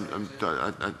convene? I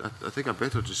think I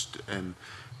better just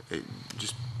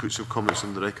put some comments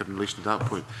on the record in relation to that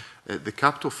point. The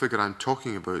capital figure I'm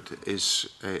talking about is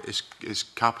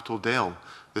capital DEL.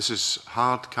 This is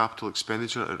hard capital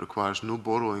expenditure. It requires no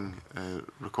borrowing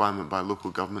requirement by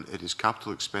local government. It is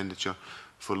capital expenditure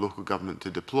for local government to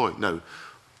deploy. Now,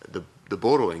 the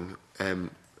borrowing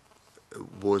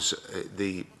was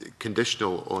the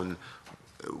conditional on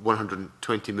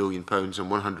 £120 million and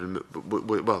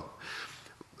 100. Well,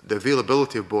 the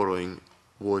availability of borrowing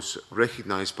was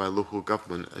recognised by local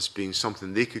government as being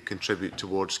something they could contribute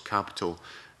towards capital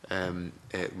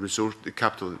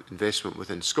capital investment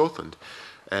within Scotland.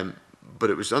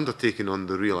 But it was undertaken on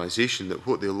the realisation that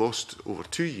what they lost over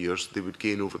 2 years, they would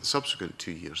gain over the subsequent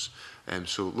 2 years.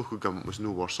 So local government was no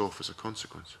worse off as a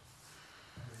consequence.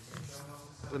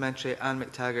 Supplementary, Anne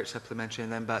McTaggart supplementary,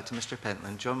 and then back to Mr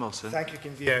Pentland. John Wilson. Thank you,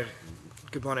 Convener.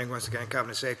 Good morning once again,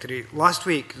 Cabinet Secretary. Last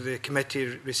week, the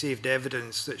committee received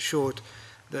evidence that showed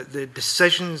that the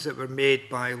decisions that were made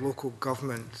by local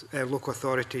government, local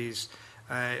authorities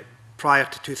prior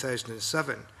to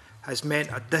 2007 has meant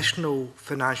additional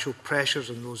financial pressures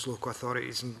on those local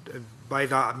authorities. And by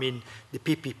that I mean the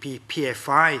PPP,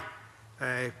 PFI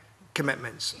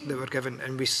commitments that were given.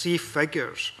 And we see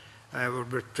figures,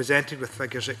 we're presented with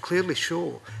figures that clearly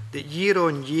show that year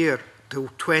on year till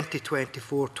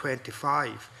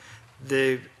 2024-25,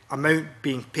 the amount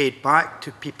being paid back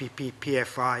to PPP,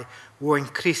 PFI will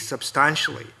increase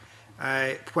substantially,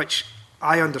 which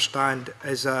I understand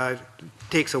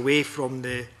takes away from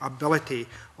the ability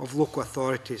of local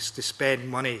authorities to spend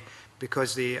money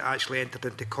because they actually entered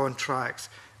into contracts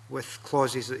with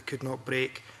clauses that could not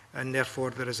break, and therefore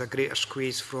there is a greater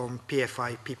squeeze from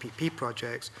PFI, PPP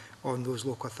projects on those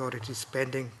local authorities'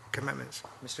 spending commitments.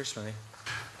 Mr Swinney.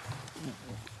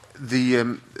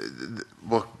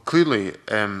 Well, clearly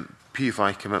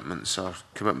PFI commitments are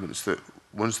commitments that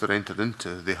once they're entered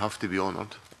into, they have to be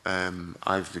honoured.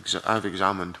 I've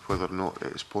examined whether or not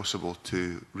it is possible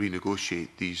to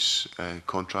renegotiate these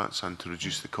contracts and to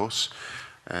reduce the costs.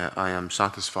 I am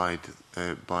satisfied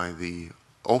by the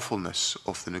awfulness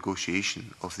of the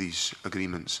negotiation of these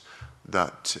agreements,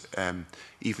 that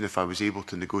even if I was able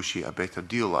to negotiate a better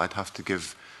deal, I'd have to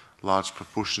give large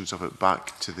proportions of it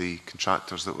back to the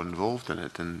contractors that were involved in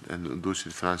it and those who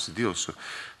financed the deal. So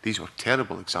these were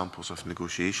terrible examples of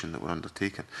negotiation that were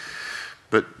undertaken.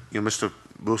 But Mr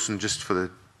Wilson, just for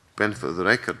the benefit of the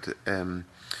record,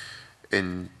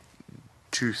 in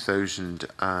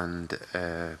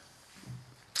 2012,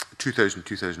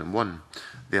 2000-2001,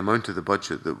 the amount of the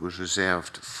budget that was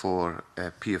reserved for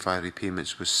PFI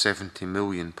repayments was £70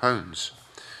 million.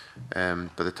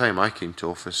 By the time I came to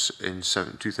office in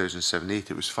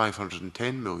 2007-8, it was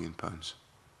 £510 million.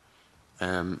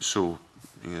 So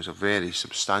there's a very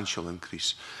substantial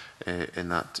increase in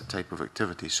that type of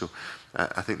activity. So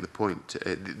I think the point,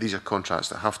 these are contracts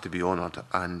that have to be honoured,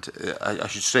 and I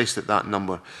should stress that that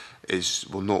number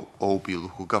will not all be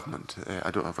local government. I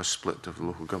don't have a split of the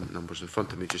local government numbers in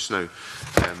front of me just now,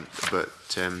 but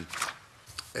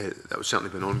that would certainly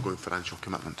be an ongoing financial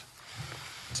commitment.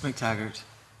 Ms McTaggart.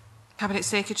 Cabinet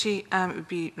Secretary, it would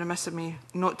be remiss of me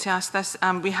not to ask this.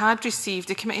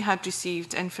 The committee had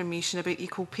received information about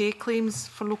equal pay claims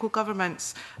for local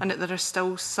governments, and that there are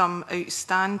still some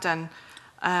outstanding.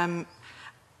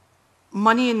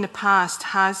 Money in the past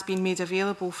has been made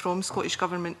available from Scottish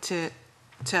Government to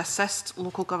assist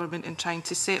local government in trying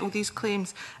to settle these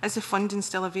claims. Is the funding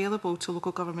still available to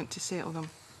local government to settle them?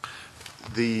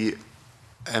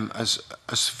 As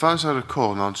far as I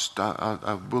recall, and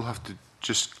I will have to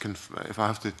just if I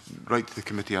have to write to the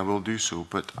committee, I will do so.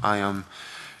 But I am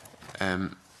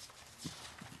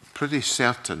pretty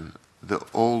certain that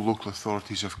all local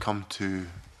authorities have come to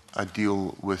a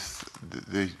deal with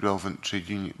the relevant trade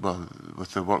union, well,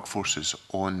 with the workforces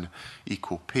on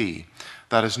equal pay.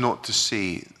 That is not to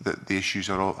say that the issues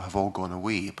have all gone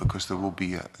away, because there will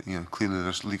be, clearly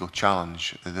there's legal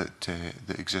challenge that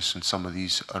exists in some of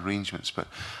these arrangements. But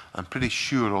I'm pretty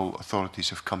sure all authorities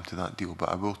have come to that deal. But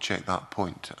I will check that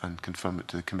point and confirm it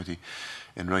to the committee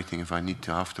in writing if I need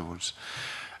to afterwards.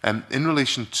 In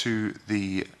relation to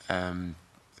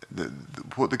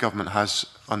what the government has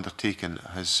undertaken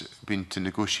has been to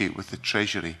negotiate with the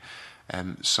Treasury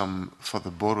some further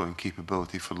borrowing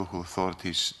capability for local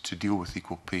authorities to deal with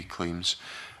equal pay claims.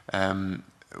 When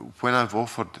I've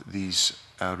offered these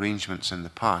arrangements in the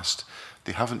past,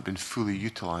 they haven't been fully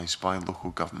utilised by local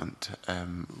government.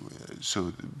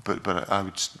 But I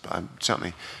would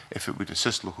certainly, if it would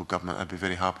assist local government, I'd be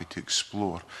very happy to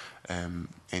explore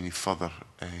any further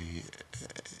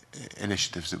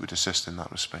initiatives that would assist in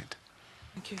that respect.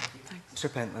 Thank you. Thanks. Mr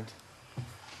Pentland.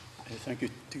 Thank you.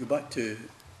 To go back to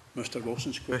Mr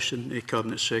Wilson's question, the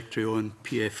Cabinet Secretary, on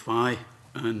PFI,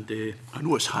 and I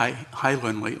know it's highly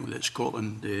unlikely that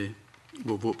Scotland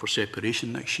will vote for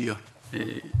separation next year.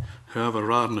 However,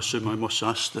 rather than assume, I must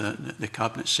ask the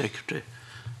Cabinet Secretary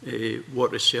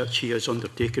what research he has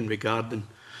undertaken regarding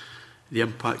the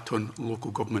impact on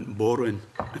local government borrowing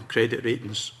and credit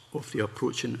ratings of the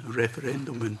approaching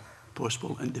referendum and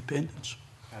possible independence.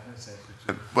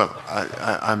 Well,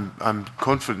 I'm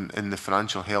confident in the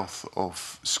financial health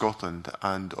of Scotland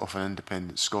and of an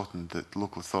independent Scotland that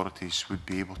local authorities would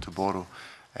be able to borrow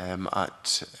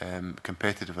at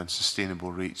competitive and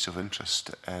sustainable rates of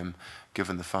interest,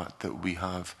 given the fact that we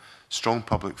have strong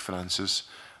public finances,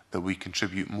 that we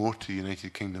contribute more to the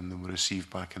United Kingdom than we receive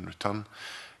back in return,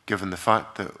 given the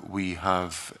fact that we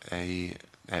have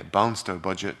balanced our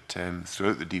budget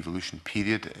throughout the devolution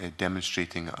period,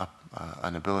 demonstrating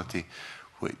an ability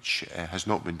which has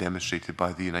not been demonstrated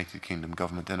by the United Kingdom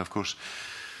government. And of course,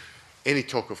 any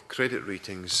talk of credit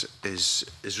ratings is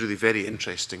really very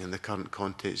interesting in the current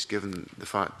context, given the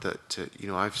fact that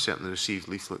I've certainly received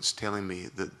leaflets telling me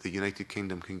that the United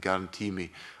Kingdom can guarantee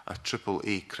me a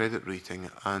AAA credit rating,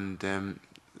 and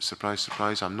surprise,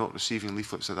 surprise, I'm not receiving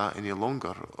leaflets of that any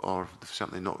longer, or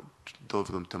certainly not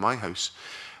deliver them to my house,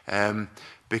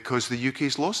 because the UK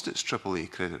has lost its AAA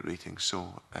credit rating.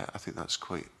 So I think that's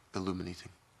quite illuminating.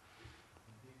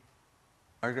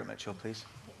 Margaret Mitchell, please.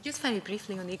 Just very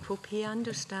briefly on equal pay, I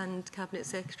understand Cabinet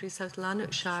Secretary South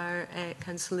Lanarkshire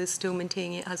Council is still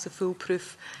maintaining it has a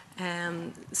foolproof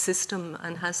system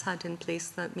and has had in place.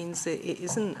 That means that it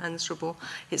isn't answerable.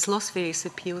 It's lost various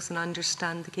appeals, and I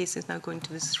understand the case is now going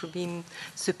to the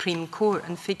Supreme Court,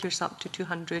 and figures up to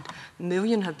 200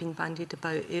 million have been bandied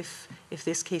about if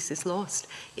this case is lost.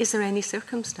 Is there any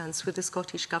circumstance where the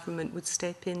Scottish Government would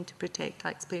step in to protect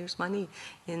taxpayers' money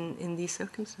in these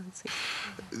circumstances?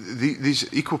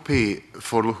 These equal pay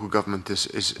for local government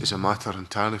is a matter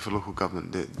entirely for local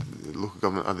government. The local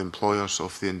government are the employers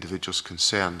of the individuals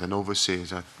concerned, and obviously,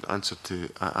 as I answered to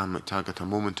Anne McTaggart a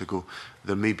moment ago,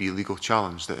 there may be a legal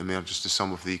challenge that emerges to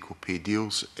some of the equal pay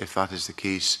deals. If that is the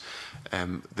case,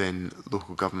 then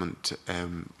local government,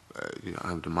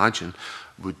 I would imagine,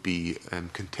 would be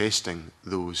contesting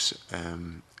those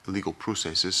legal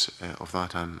processes. Of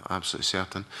that, I'm absolutely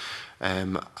certain.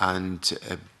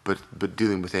 But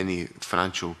dealing with any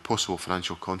possible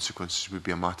financial consequences would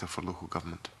be a matter for local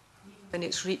government. And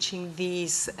it's reaching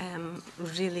these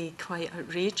really quite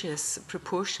outrageous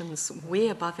proportions, way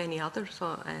above any other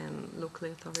local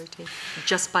authority,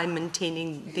 just by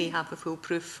maintaining they have a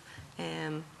foolproof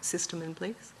system in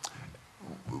place?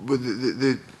 Well,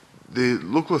 the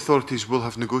local authorities will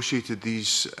have negotiated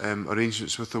these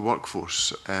arrangements with the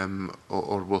workforce,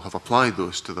 or will have applied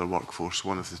those to their workforce,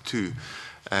 one of the two.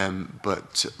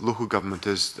 But local government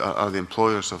are the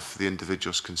employers of the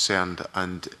individuals concerned,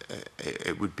 and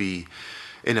it would be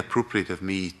inappropriate of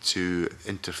me to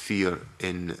interfere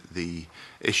in the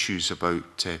issues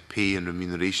about pay and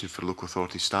remuneration for local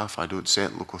authority staff. I don't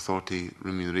set local authority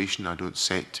remuneration. I don't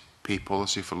set pay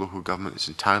policy for local government. It's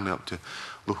entirely up to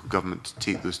local government to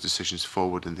take those decisions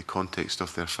forward in the context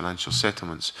of their financial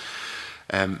settlements.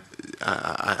 And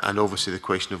obviously the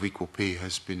question of equal pay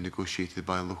has been negotiated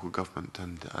by a local government,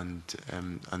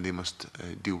 and they must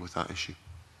deal with that issue.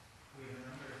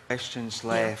 Questions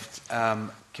left.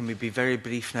 Can we be very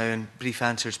brief now, and brief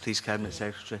answers, please, Cabinet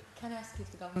Secretary? Can I ask if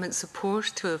the government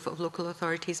support of local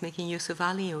authorities making use of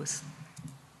ALIOs?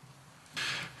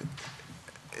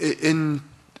 In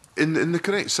the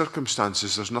correct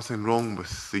circumstances, there's nothing wrong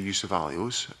with the use of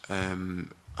ALIOs.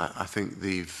 I think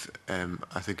they've.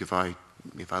 I think if I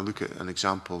look at an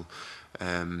example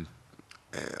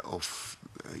of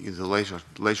the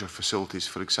leisure facilities,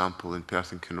 for example, in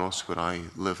Perth and Kinross, where I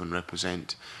live and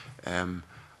represent,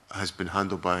 has been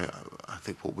handled by, I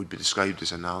think, what would be described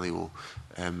as an ALIO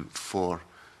for,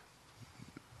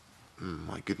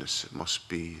 my goodness, it must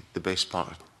be the best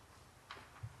part of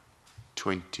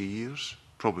 20 years,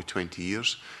 probably 20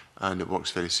 years, and it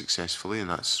works very successfully, and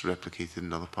that's replicated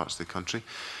in other parts of the country.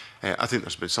 I think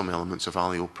there's been some elements of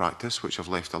ALIO practice which have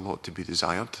left a lot to be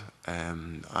desired,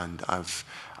 and I've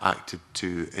acted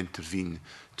to intervene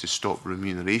to stop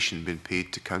remuneration being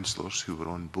paid to councillors who were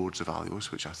on boards of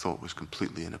ALIOs, which I thought was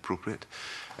completely inappropriate.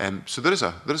 So there is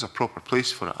a proper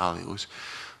place for ALIOs.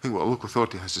 I think what a local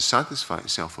authority has to satisfy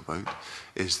itself about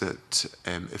is that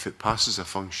if it passes a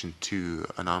function to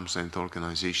an arm's length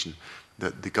organisation,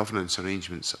 that the governance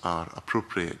arrangements are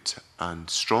appropriate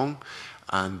and strong,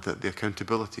 and that the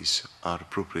accountabilities are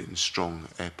appropriate and strong,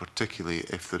 particularly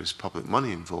if there is public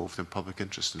money involved and public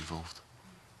interest involved.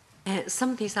 Some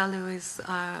of these ALIOs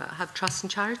have trust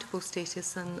and charitable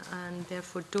status and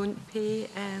therefore don't pay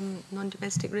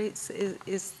non-domestic rates.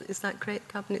 Is that correct,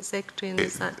 Cabinet Secretary, and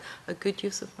is that a good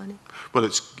use of money? Well,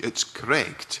 it's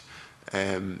correct.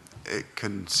 It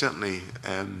can certainly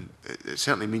it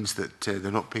certainly means that they're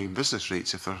not paying business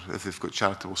rates if they've got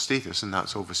charitable status, and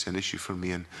that's obviously an issue for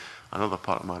me and another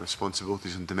part of my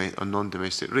responsibilities on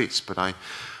non-domestic rates. But I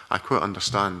quite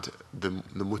understand the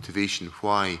motivation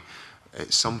why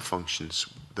some functions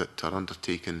that are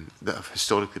undertaken, that have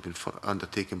historically been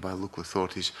undertaken by local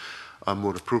authorities, are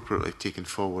more appropriately taken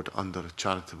forward under a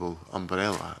charitable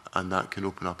umbrella, and that can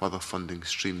open up other funding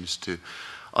streams to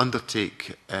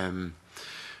undertake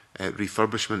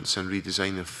refurbishments and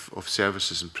redesign of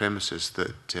services and premises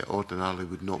that ordinarily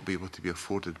would not be able to be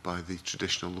afforded by the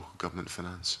traditional local government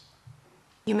finance.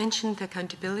 You mentioned the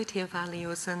accountability of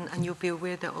ALIOs, and you'll be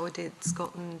aware that Audit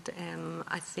Scotland,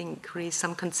 I think, raised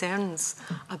some concerns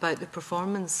about the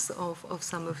performance of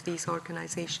some of these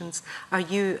organisations. Are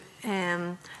you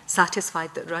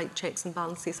satisfied that right checks and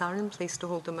balances are in place to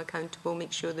hold them accountable,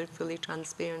 make sure they're fully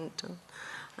transparent,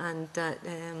 and that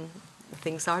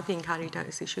things are being carried out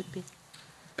as they should be?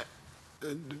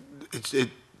 The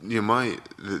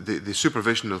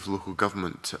supervision of local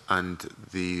government and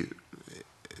the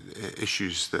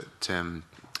issues that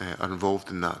are involved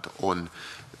in that on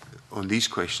these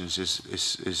questions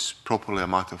is properly a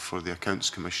matter for the Accounts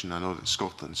Commission and Audit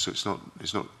Scotland. So it's not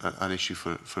an issue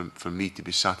for me to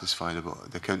be satisfied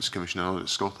about. The Accounts Commission and Audit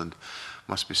Scotland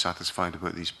must be satisfied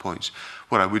about these points.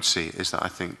 What I would say is that I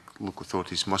think local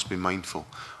authorities must be mindful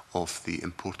of the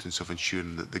importance of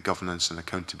ensuring that the governance and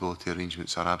accountability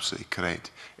arrangements are absolutely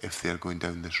correct if they are going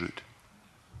down this route.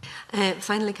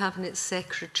 Finally, Cabinet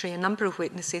Secretary, a number of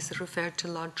witnesses have referred to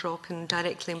large drop in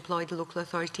directly employed local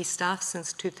authority staff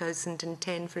since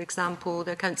 2010. For example,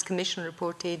 the Accounts Commission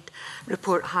report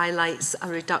highlights a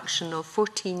reduction of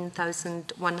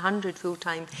 14,100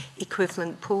 full-time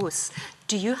equivalent posts.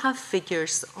 Do you have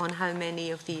figures on how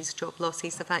many of these job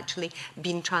losses have actually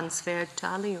been transferred to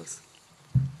ALIOs?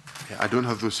 I don't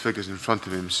have those figures in front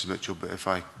of me, Mrs Mitchell, but if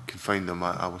I can find them,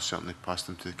 I will certainly pass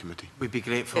them to the committee. We'd be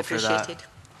grateful for that,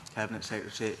 Cabinet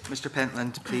Secretary. Mr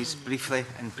Pentland, please, briefly,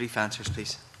 and brief answers,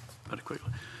 please. Very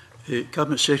quickly.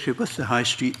 Cabinet Secretary, with the high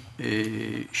street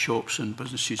shops and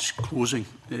businesses closing,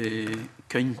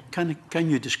 can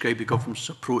you describe the government's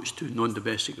approach to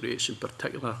non-domestic rates, in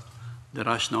particular the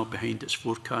rationale behind its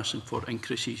forecasting for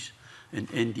increases in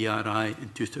NDRI in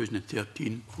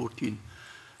 2013-14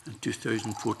 and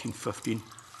 2014-15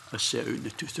 as set out in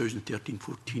the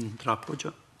 2013-14 draft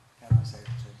budget?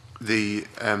 The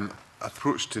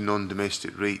approach to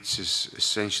non-domestic rates is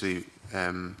essentially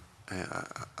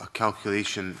a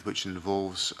calculation which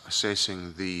involves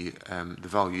assessing the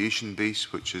valuation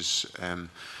base, which is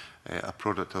a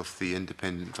product of the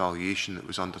independent valuation that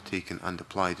was undertaken and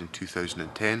applied in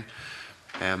 2010.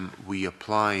 We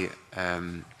apply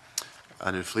an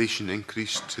inflation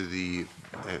increase to the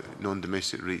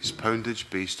non-domestic rates poundage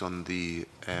based on the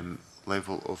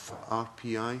level of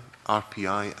RPI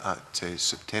at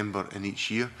September in each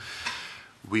year.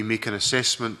 We make an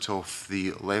assessment of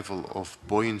the level of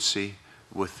buoyancy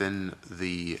within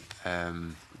the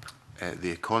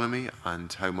economy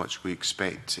and how much we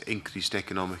expect increased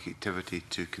economic activity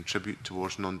to contribute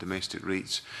towards non-domestic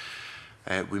rates.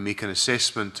 We make an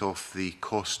assessment of the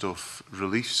cost of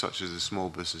relief, such as the small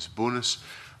business bonus,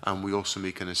 and we also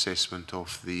make an assessment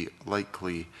of the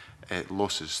likely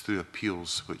losses through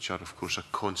appeals, which are of course a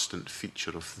constant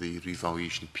feature of the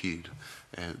revaluation period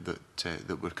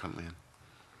that we're currently in.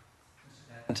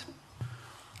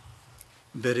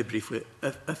 Very briefly,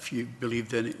 if you believe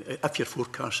then, if your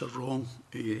forecasts are wrong,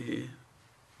 do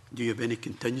you have any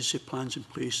contingency plans in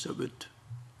place that would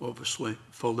obviously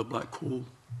fill the black hole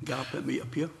gap that might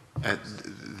appear?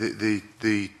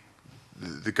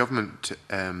 The government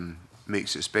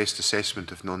makes its best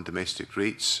assessment of non-domestic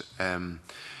rates.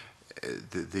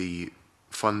 The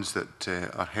funds that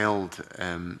are held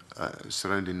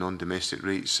surrounding non-domestic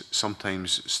rates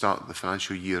sometimes start the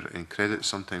financial year in credit,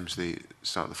 sometimes they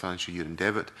start the financial year in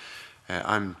debit.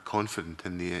 I'm confident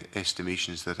in the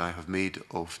estimations that I have made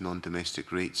of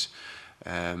non-domestic rates,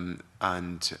 and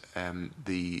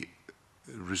the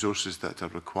resources that are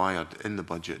required in the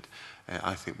budget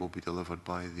I think will be delivered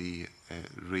by the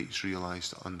rates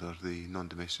realised under the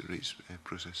non-domestic rates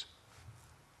process.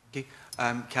 Okay.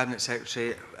 Cabinet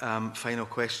Secretary, final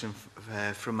question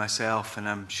from myself, and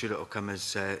I'm sure it will come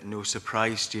as no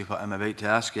surprise to you what I'm about to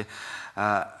ask you.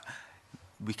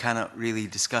 We cannot really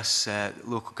discuss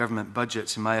local government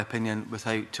budgets, in my opinion,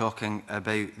 without talking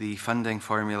about the funding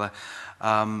formula.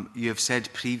 You have said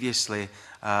previously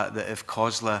that if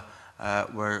COSLA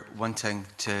were wanting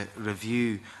to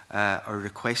review or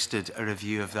requested a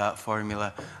review of that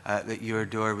formula, that your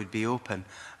door would be open.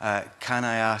 Can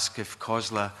I ask if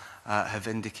COSLA have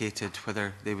indicated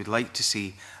whether they would like to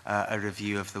see a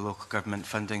review of the local government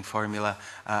funding formula,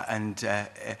 and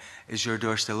is your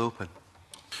door still open?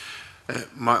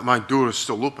 My door is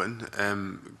still open.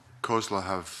 COSLA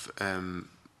have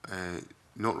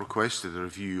not requested a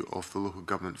review of the local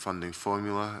government funding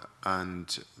formula,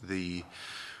 and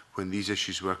when these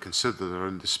issues were considered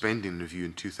around the spending review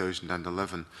in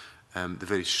 2011, the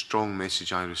very strong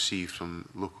message I received from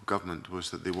local government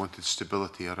was that they wanted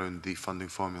stability around the funding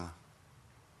formula.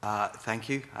 Thank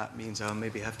you. That means I'll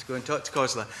maybe have to go and talk to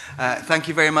COSLA. Thank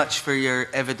you very much for your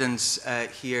evidence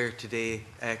here today,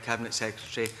 Cabinet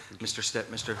Secretary, Mr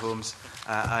Stitt, Mr Holmes.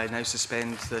 I now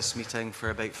suspend this meeting for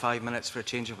about 5 minutes for a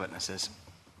change of witnesses.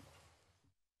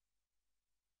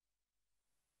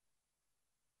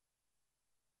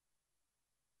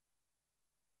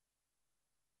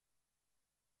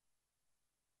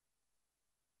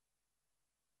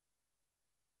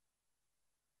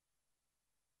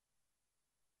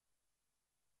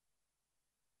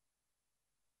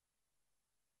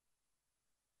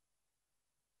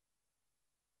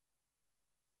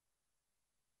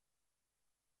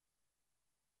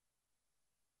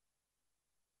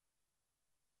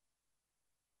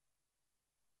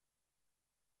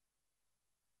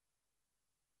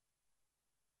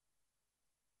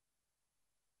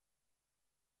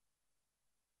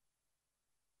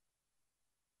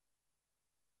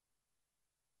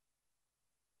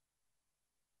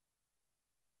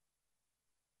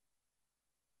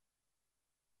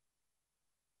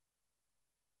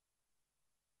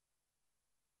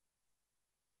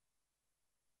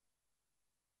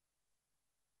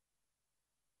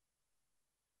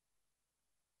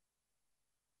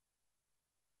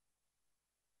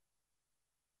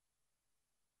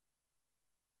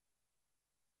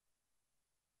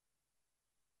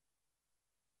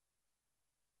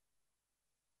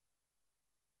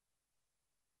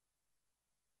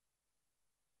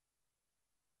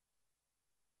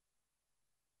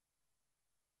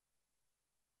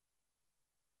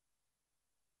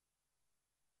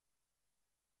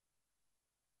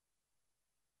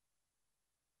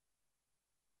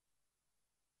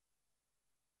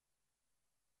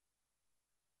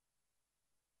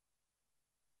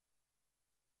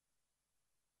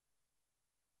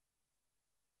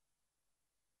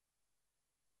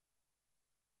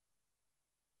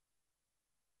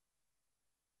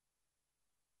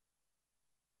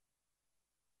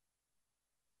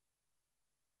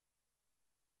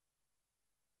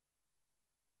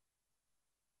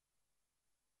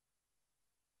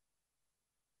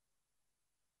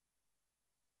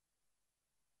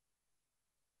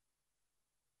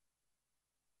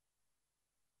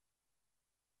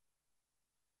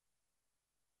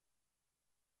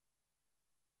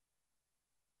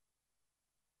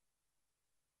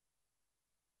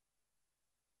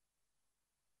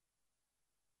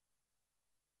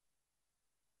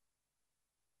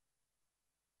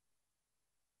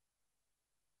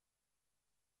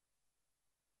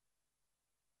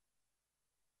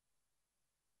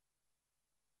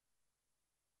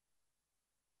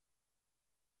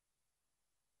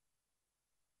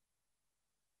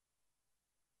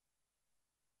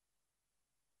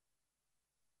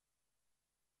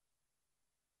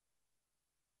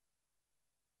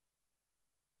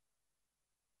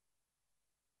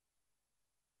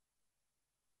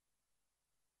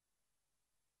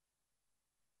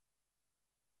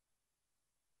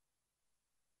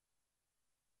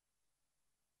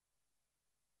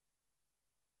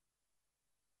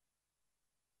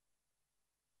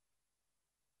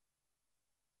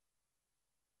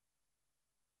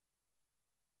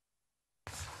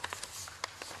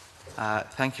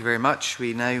 Thank you very much.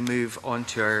 We now move on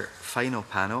to our final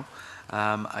panel.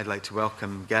 I'd like to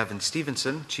welcome Gavin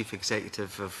Stevenson, Chief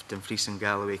Executive of Dumfries and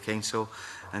Galloway Council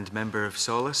and member of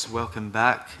SOLACE. Welcome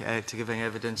back to giving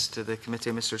evidence to the committee,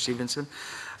 Mr. Stevenson.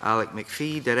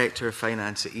 McPhee, Director of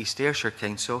Finance at East Ayrshire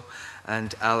Council,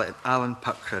 and Alan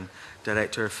Puckrin,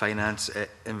 Director of Finance at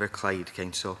Inverclyde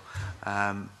Council.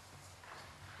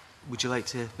 Would you like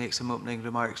to make some opening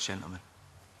remarks, gentlemen?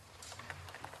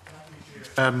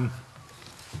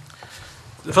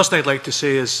 The first thing I'd like to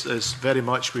say is very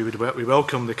much we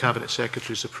welcome the Cabinet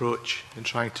Secretary's approach in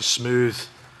trying to smooth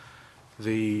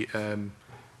the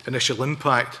initial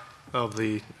impact of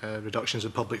the reductions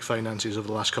in public finances over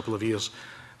the last couple of years.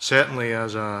 Certainly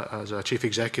as a Chief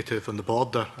Executive on the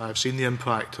border, I've seen the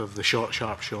impact of the short,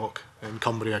 sharp shock in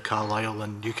Cumbria, Carlisle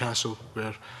and Newcastle,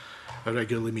 where I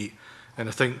regularly meet. And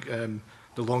I think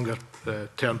the longer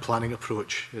term planning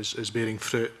approach is bearing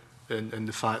fruit in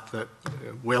the fact that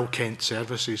well-kent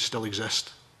services still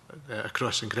exist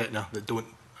across in Gretna that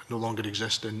no longer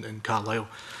exist in Carlisle.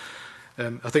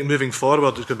 I think moving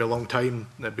forward, there's going to be a long time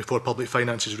before public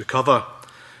finances recover.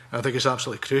 And I think it's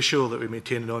absolutely crucial that we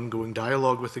maintain an ongoing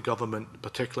dialogue with the government,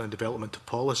 particularly in development of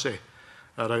policy,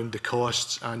 around the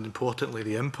costs and, importantly,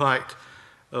 the impact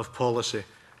of policy,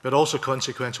 but also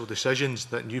consequential decisions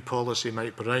that new policy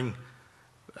might bring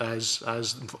as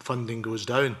funding goes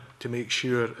down, to make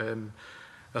sure,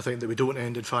 I think, that we don't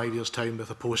end in 5 years' time with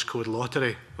a postcode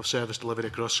lottery of service delivery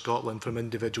across Scotland from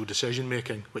individual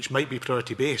decision-making, which might be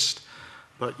priority-based,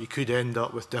 but you could end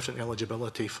up with different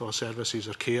eligibility for services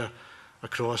or care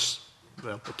across,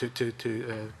 well,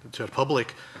 to our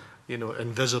public, you know,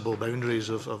 invisible boundaries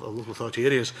of local authority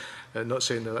areas. Not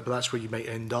saying that, but that's where you might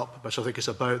end up. But so I think it's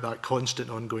about that constant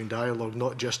ongoing dialogue,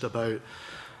 not just about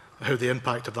how the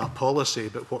impact of that policy,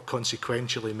 but what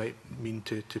consequentially might mean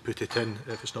to put it in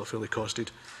if it's not fully costed.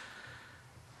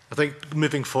 I think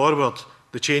moving forward,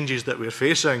 the changes that we're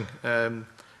facing and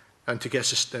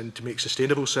to make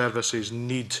sustainable services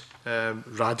need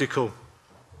radical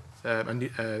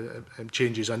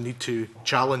changes and need to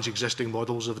challenge existing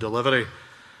models of delivery.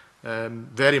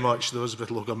 Very much those with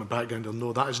local government background will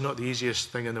know that is not the easiest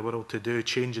thing in the world to do.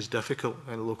 Change is difficult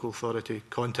in a local authority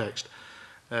context.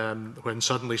 When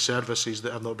suddenly services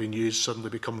that have not been used suddenly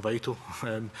become vital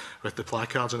with the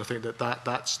placards, and I think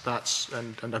that's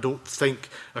and I don't think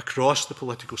across the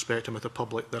political spectrum with the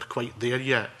public they're quite there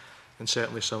yet, and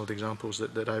certainly some of the examples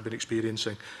that I've been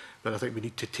experiencing, but I think we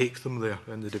need to take them there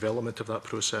in the development of that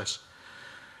process.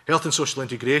 Health and social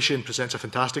integration presents a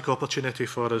fantastic opportunity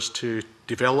for us to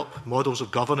develop models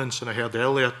of governance, and I heard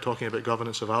earlier talking about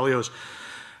governance of values.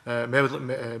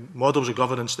 Models of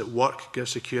governance that work, give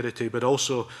security, but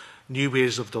also new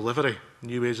ways of delivery,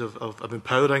 new ways of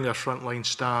empowering our frontline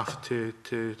staff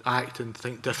to act and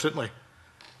think differently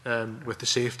with the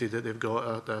safety that they've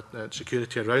got,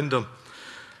 security around them.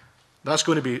 That's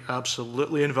going to be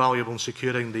absolutely invaluable in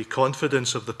securing the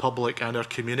confidence of the public and our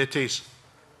communities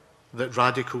that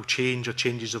radical change or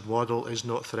changes of model is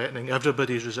not threatening.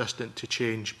 Everybody is resistant to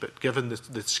change, but given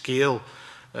the scale,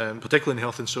 particularly in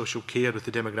health and social care with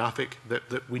the demographic,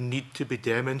 that we need to be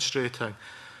demonstrating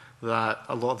that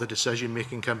a lot of the decision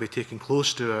making can be taken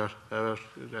close to our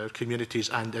communities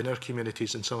and in our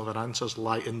communities, and some of our answers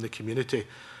lie in the community,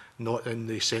 not in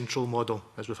the central model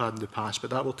as we've had in the past.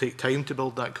 But that will take time to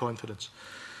build that confidence.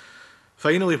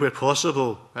 Finally, where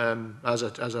possible, as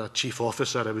a chief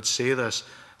officer, I would say this,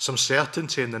 some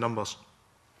certainty in the numbers.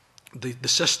 The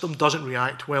system doesn't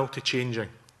react well to changing,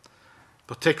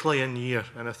 particularly in year,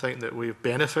 and I think that we've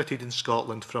benefited in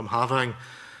Scotland from having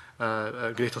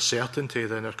a greater certainty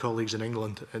than our colleagues in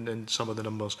England in some of the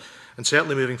numbers. And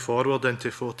certainly moving forward into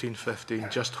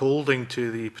 14-15, just holding to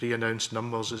the pre-announced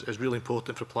numbers is really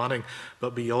important for planning,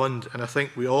 but beyond. And I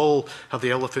think we all have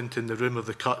the elephant in the room of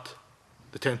the cut,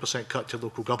 the 10% cut to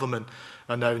local government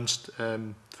announced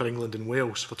for England and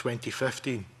Wales for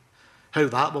 2015. How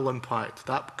that will impact,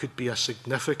 that could be a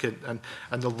significant,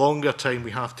 and the longer time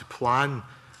we have to plan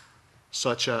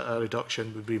such a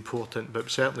reduction would be important. But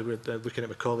certainly with looking at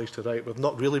my colleagues to the right, we've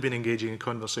not really been engaging in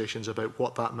conversations about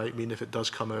what that might mean if it does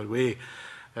come our way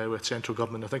with central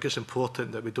government. I think it's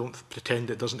important that we don't pretend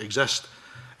it doesn't exist.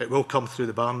 It will come through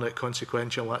the Barnett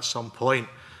consequential at some point.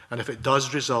 And if it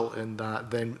does result in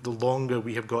that, then the longer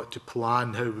we have got to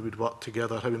plan how we would work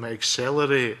together, how we might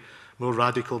accelerate more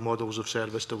radical models of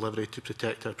service delivery to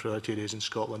protect our priority areas in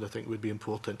Scotland, I think would be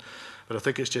important. But I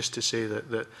think it's just to say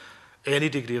that any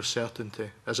degree of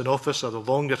certainty, as an officer, the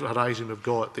longer horizon we've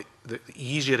got, the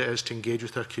easier it is to engage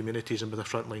with our communities and with our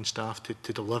frontline staff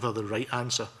to deliver the right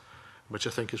answer, which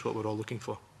I think is what we're all looking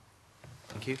for.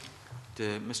 Thank you.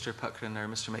 Mr Puckrin or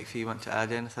Mr McPhee want to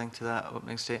add anything to that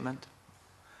opening statement?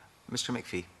 Mr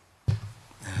McPhee.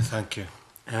 Thank you.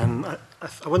 I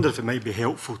wonder if it might be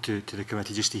helpful to the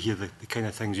committee just to hear the kind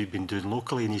of things we've been doing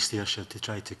locally in East Ayrshire to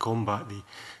try to combat the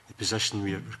position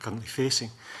we're currently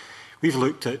facing. We've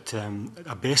looked at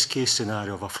a best case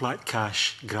scenario of a flat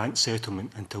cash grant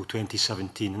settlement until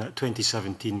 2017, and that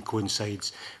 2017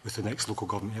 coincides with the next local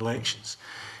government elections.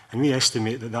 And we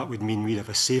estimate that that would mean we'd have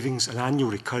a savings, an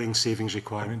annual recurring savings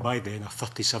requirement by then of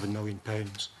 £37 million.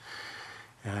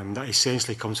 That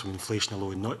essentially comes from inflation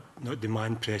alone, not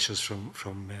demand pressures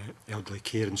from elderly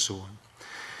care and so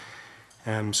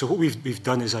on. So what we've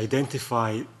done is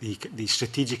identify the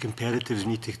strategic imperatives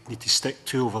we need to stick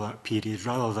to over that period,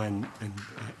 rather than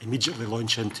immediately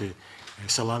launch into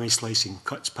salami slicing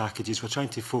cuts packages. We're trying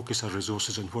to focus our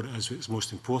resources on what it is that's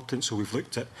most important. So we've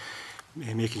looked at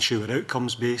making sure we're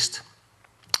outcomes based.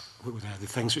 The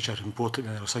things which are important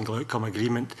in our single outcome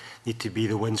agreement need to be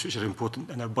the ones which are important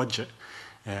in our budget.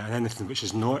 And anything which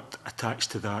is not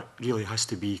attached to that really has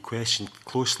to be questioned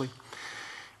closely.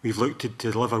 We've looked to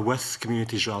deliver with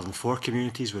communities rather than for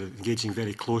communities. We're engaging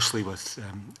very closely with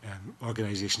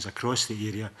organisations across the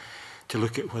area to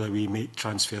look at whether we may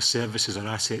transfer services or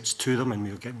assets to them, and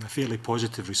we're getting a fairly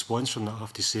positive response from that, I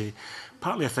have to say.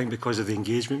 Partly, I think, because of the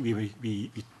engagement we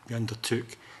undertook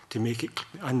to make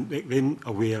them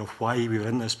aware of why we were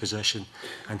in this position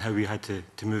and how we had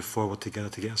to move forward together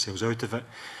to get ourselves out of it.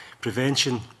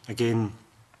 Prevention, again,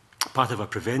 part of our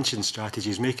prevention strategy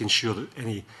is making sure that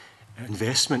any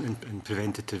investment in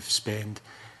preventative spend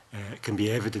can be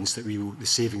evidence that the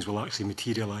savings will actually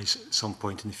materialise at some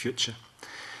point in the future.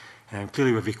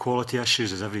 Clearly, we have equality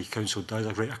issues, as every council does,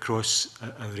 right across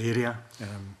our area.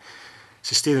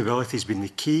 Sustainability has been the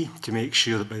key to make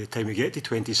sure that by the time we get to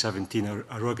 2017,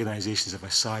 our organisations have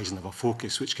a size and have a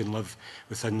focus which can live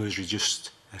within those reduced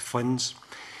funds.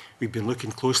 We've been looking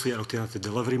closely at alternative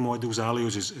delivery models.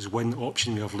 ALIOS is one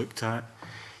option we have looked at.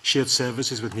 Shared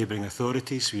services with neighbouring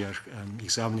authorities. We are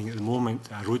examining at the moment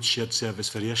a road shared service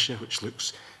for Ayrshire, which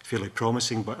looks fairly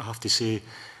promising, but I have to say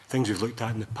things we've looked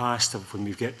at in the past, when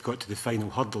we've got to the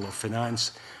final hurdle of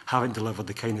finance, haven't delivered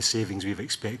the kind of savings we've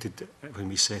expected when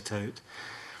we set out.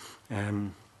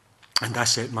 And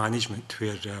asset management,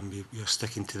 where we are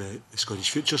sticking to the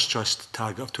Scottish Futures Trust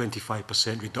target of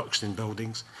 25% reduction in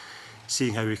buildings,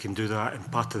 seeing how we can do that,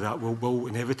 and part of that will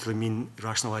inevitably mean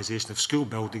rationalisation of school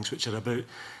buildings, which are about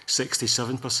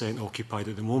 67% occupied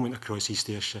at the moment across East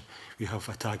Ayrshire. We have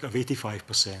a target of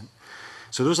 85%.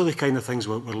 So those are the kind of things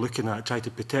we're looking at, trying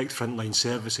to protect frontline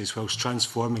services whilst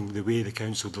transforming the way the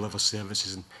council delivers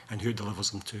services and who it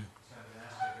delivers them to.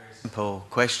 Simple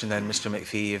question then, Mr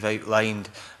McPhee. You've outlined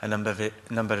a number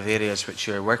of areas which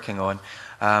you're working on.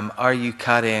 Are you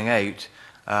carrying out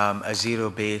a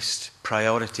zero-based,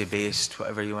 priority-based,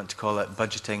 whatever you want to call it,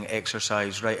 budgeting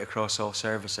exercise right across all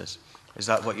services? Is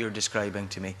that what you're describing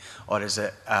to me? Or is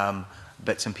it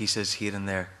bits and pieces here and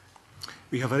there?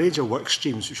 We have a range of work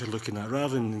streams which we're looking at,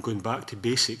 rather than going back to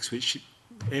basics, which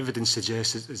evidence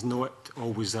suggests is not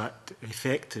always that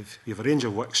effective. We have a range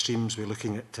of work streams. We're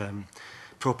looking at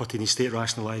property and estate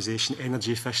rationalisation,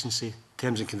 energy efficiency,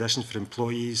 terms and conditions for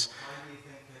employees.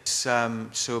 It's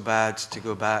so bad to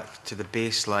go back to the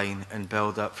baseline and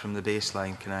build up from the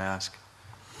baseline, can I ask?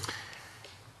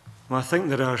 Well, I think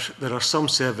there are some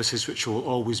services which will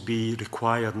always be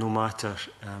required, no matter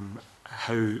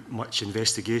how much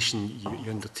investigation you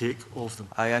undertake of them.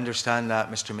 I understand that,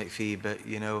 Mr McPhee, but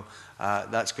you know,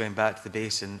 that's going back to the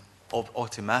base and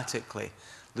automatically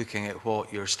looking at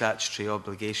what your statutory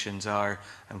obligations are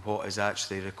and what is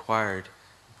actually required.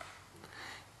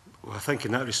 Well, I think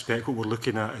in that respect, what we're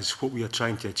looking at is what we are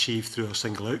trying to achieve through our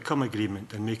single outcome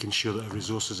agreement, and making sure that our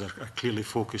resources are clearly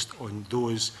focused on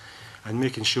those, and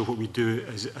making sure what we do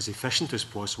is as efficient as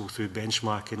possible through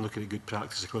benchmarking, looking at good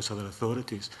practice across other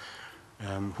authorities.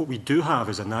 What we do have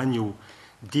is an annual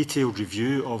detailed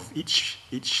review of each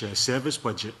service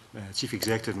budget. Chief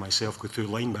Executive and myself go through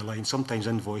line by line, sometimes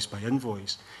invoice by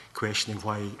invoice, questioning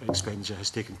why expenditure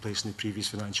has taken place in the previous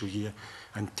financial year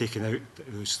and taking out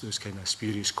those kind of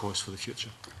spurious costs for the future.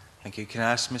 Thank you. Can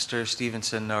I ask Mr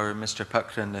Stevenson or Mr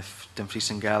Puckrin if Dumfries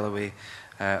and Galloway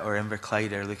or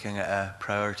Inverclyde are looking at a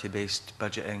priority-based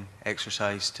budgeting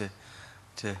exercise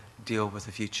to deal with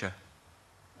the future?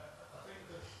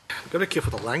 I've got to be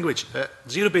careful with the language.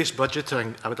 Zero-based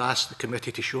budgeting, I would ask the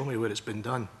committee to show me where it's been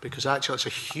done, because actually it's a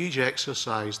huge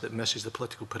exercise that misses the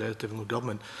political prerogative in the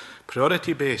government.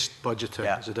 Priority-based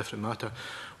budgeting is a different matter.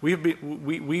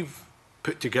 We've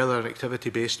put together an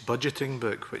activity-based budgeting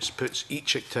book which puts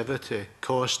each activity,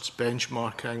 costs,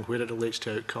 benchmarking, where it relates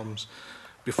to outcomes,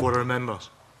 before our members.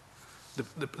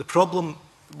 The problem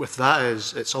with that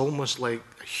is it's almost like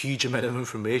a huge amount of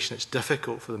information. It's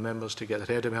difficult for the members to get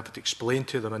their head around. We have to explain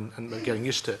to them, and we're getting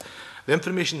used to it. The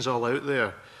information's all out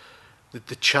there.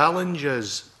 The challenge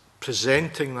is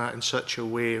presenting that in such a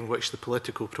way in which the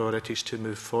political priorities to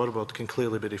move forward can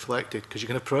clearly be reflected, because you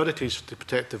can have priorities to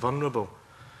protect the vulnerable.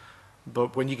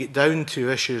 But when you get down to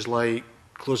issues like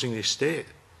closing the estate,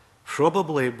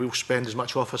 probably we'll spend as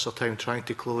much officer time trying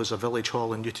to close a village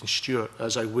hall in Newton Stewart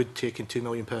as I would taking £2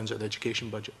 million out of the education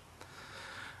budget.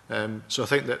 So I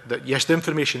think that yes, the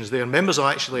information is there. Members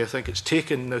are actually, I think it's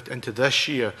taken into this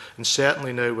year, and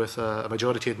certainly now with a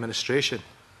majority administration.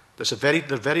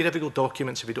 They're very difficult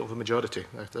documents if you don't have a majority.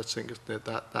 I think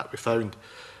that we found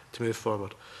to move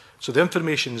forward. So the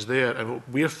information's there, and what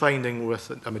we're finding with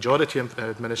a majority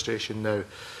administration now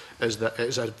is that it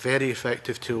is a very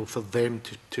effective tool for them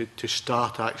to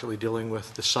start actually dealing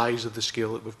with the size of the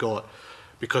scale that we've got,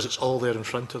 because it's all there in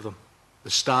front of them.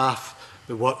 The staff,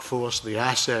 the workforce, the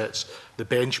assets, the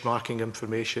benchmarking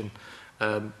information,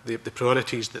 the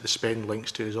priorities that the spend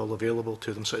links to is all available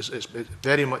to them. So it's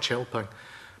very much helping.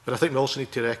 But I think we also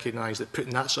need to recognise that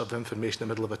putting that sort of information in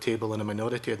the middle of a table in a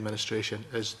minority administration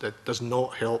does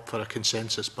not help for a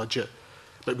consensus budget.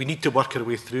 But we need to work our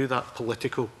way through that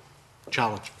political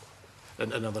challenge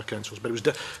in other councils. But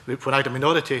when I had a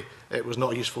minority, it was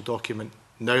not a useful document.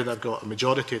 Now that I've got a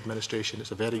majority administration, it's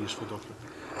a very useful document.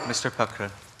 Mr Puckrin.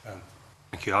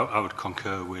 Thank you. I would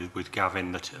concur with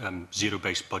Gavin that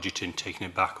zero-based budgeting, taking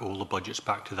it back, all the budgets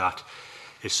back to that,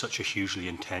 is such a hugely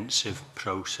intensive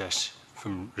process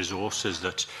from resources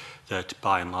that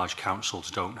by and large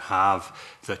councils don't have,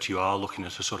 that you are looking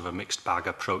at a sort of a mixed bag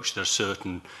approach. There are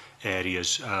certain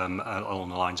areas along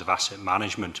the lines of asset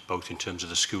management, both in terms of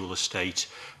the school estate,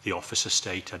 the office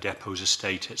estate, a depot's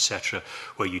estate, etc.,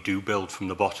 where you do build from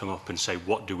the bottom up and say,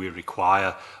 what do we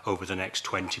require over the next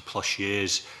 20 plus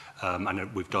years?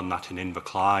 And we've done that in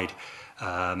Inverclyde.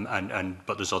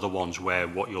 But there's other ones where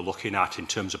what you're looking at in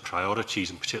terms of priorities,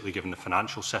 and particularly given the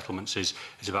financial settlements, is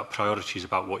about priorities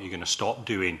about what you're going to stop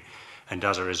doing. And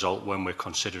as a result, when we're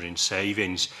considering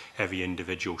savings, every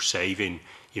individual saving,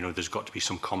 there's got to be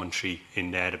some commentary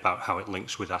in there about how it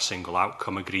links with our single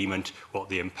outcome agreement, what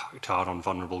the impact are on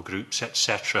vulnerable groups,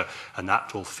 etc. And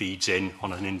that all feeds in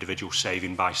on an individual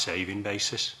saving by saving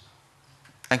basis.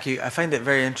 Thank you. I find it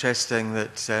very interesting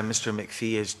that Mr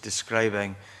McPhee is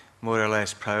describing more or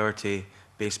less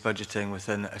priority-based budgeting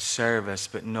within a service,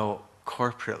 but not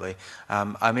corporately.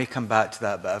 I may come back to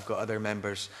that, but I've got other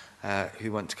members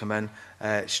who want to come in.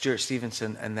 Stuart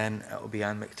Stevenson, and then it will be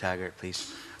Anne McTaggart,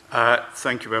 please.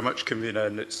 Thank you very much, Convener,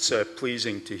 and it's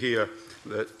pleasing to hear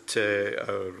that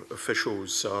our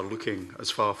officials are looking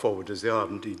as far forward as they are.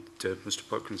 Indeed, Mr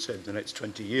Puckrin said the next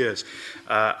 20 years,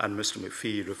 and Mr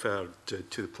McPhee referred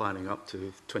to the planning up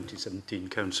to 2017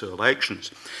 council elections.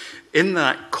 In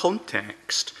that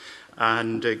context,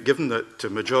 and given that a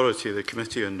majority of the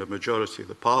committee and a majority of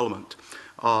the Parliament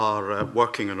are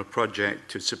working on a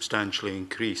project to substantially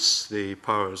increase the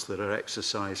powers that are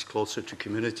exercised closer to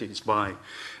communities by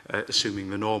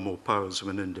assuming the normal powers of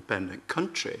an independent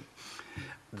country,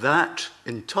 that,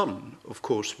 in turn, of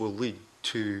course, will lead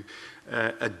to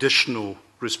additional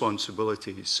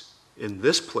responsibilities in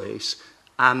this place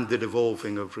and the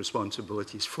devolving of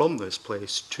responsibilities from this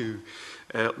place to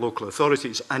local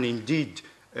authorities, and indeed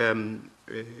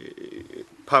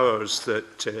powers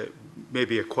that may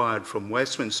be acquired from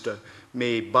Westminster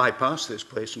may bypass this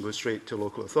place and go straight to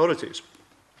local authorities.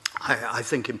 I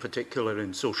think in particular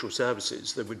in social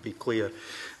services there would be clear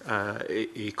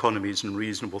economies and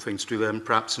reasonable things to do there, and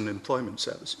perhaps in employment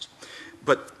services.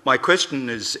 But my question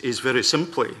is very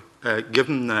simply,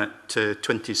 given that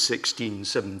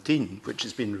 2016-17, which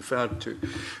has been referred to,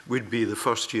 would be the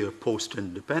first year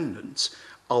post-independence,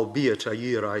 albeit a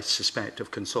year, I suspect, of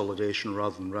consolidation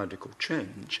rather than radical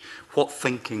change, what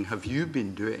thinking have you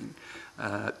been doing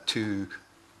to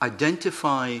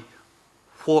identify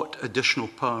what additional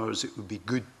powers it would be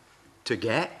good to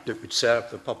get that would serve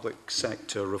the public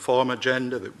sector reform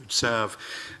agenda, that would serve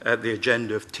the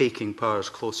agenda of taking powers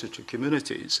closer to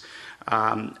communities,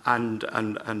 and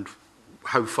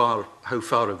how far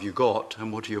have you got,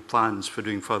 and what are your plans for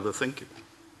doing further thinking?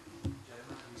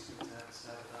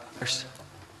 First.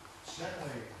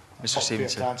 Mr.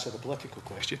 Stevenson. To answer the political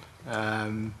question,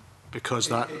 because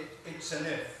that it's an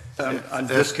if. And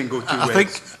this can go two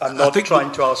ways. I'm not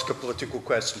trying to ask a political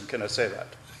question. Can I say that?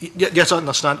 Yes, I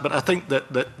understand. But I think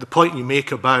that the point you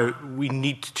make about we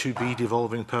need to be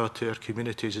devolving power to our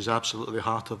communities is absolutely the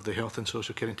heart of the health and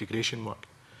social care integration work.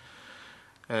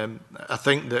 I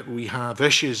think that we have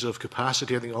issues of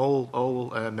capacity. I think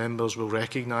all members will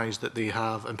recognise that they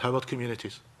have empowered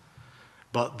communities.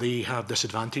 but they have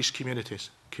disadvantaged communities,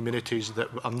 communities that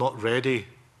are not ready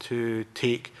to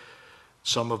take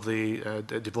some of the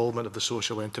development of the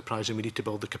social enterprise, and we need to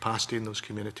build the capacity in those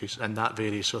communities, and that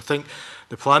varies. So I think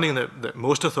the planning that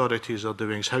most authorities are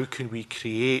doing is how can we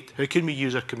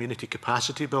use our community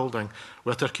capacity building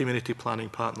with our community planning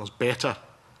partners better?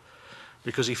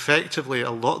 Because effectively a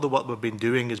lot of the work we've been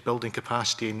doing is building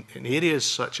capacity in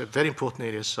areas very important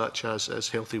areas such as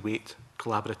healthy weight,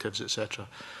 collaboratives, etc.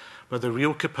 But the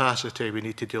real capacity we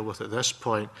need to deal with at this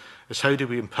point is how do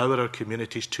we empower our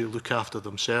communities to look after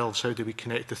themselves? How do we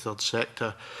connect the third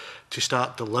sector to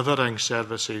start delivering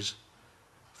services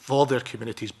for their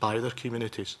communities, by their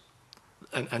communities,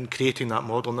 and creating that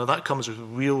model? Now that comes with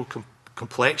real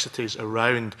complexities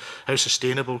around how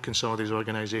sustainable can some of these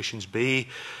organisations be?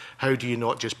 How do you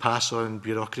not just pass on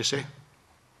bureaucracy?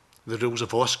 The rules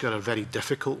of Oscar are very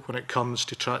difficult when it comes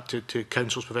to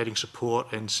councils providing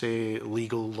support in, say,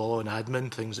 legal, law and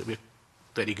admin, things that we're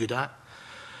very good at.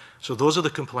 So those are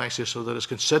the complexities, so there is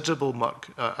considerable work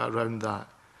around that.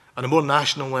 On a more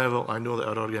national level, I know that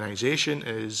our organisation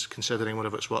is considering one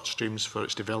of its work streams for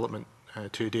its development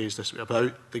 2 days this week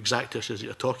about the exact issues that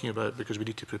you're talking about, because we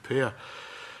need to prepare.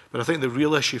 But I think the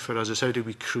real issue for us is how do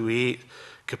we create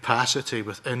capacity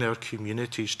within our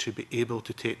communities to be able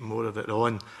to take more of it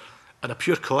on. In a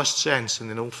pure cost sense, and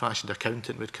an old-fashioned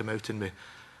accountant would come out in me,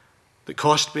 the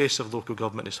cost base of local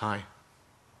government is high.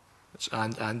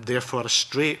 And therefore a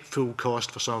straight full cost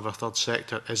for some of our third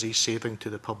sector is a saving to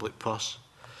the public purse.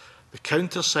 The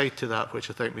counter side to that, which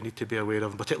I think we need to be aware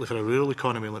of, particularly for a rural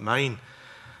economy like mine,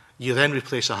 you then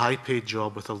replace a high-paid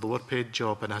job with a lower-paid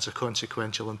job, and it has a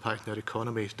consequential impact on our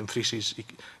economy. Dumfries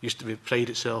used to pride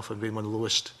itself on being one of the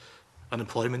lowest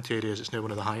unemployment areas. It's now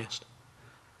one of the highest.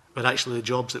 But actually the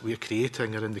jobs that we're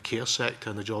creating are in the care sector,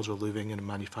 and the jobs we're leaving in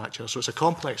manufacture. So it's a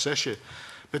complex issue.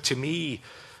 But to me,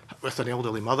 with an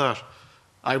elderly mother,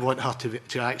 I want her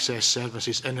to access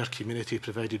services in her community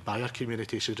provided by her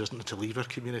community, so she doesn't have to leave her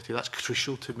community. That's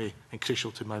crucial to me and crucial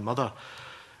to my mother.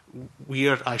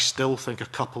 I still think, a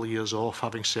couple of years off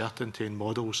having certainty in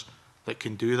models that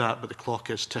can do that, but the clock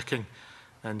is ticking.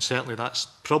 And certainly that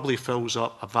probably fills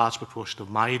up a vast proportion of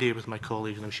my day with my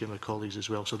colleagues, and I'm sure my colleagues as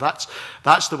well. So that's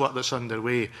the work that's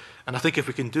underway. And I think if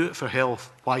we can do it for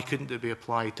health, why couldn't it be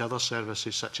applied to other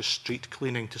services such as street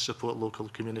cleaning to support local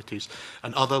communities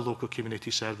and other local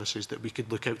community services that we could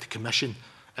look out to commission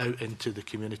out into the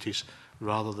communities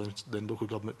rather than local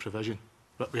government provision.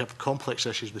 But we have complex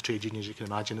issues with trade unions, you can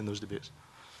imagine, in those debates.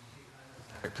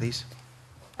 Please.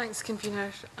 Thanks,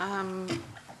 Convener.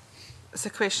 It's a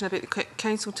question about the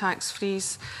council tax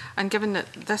freeze, and given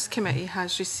that this committee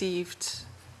has received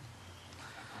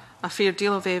a fair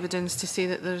deal of evidence to say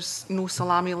that there's no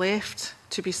salami left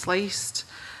to be sliced,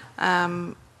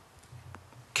 could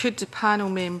the panel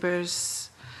members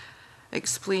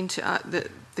explain to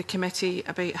the committee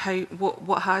about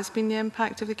what has been the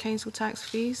impact of the council tax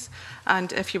freeze?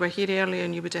 And if you were here earlier,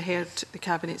 and you would have heard the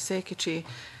Cabinet Secretary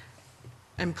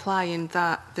implying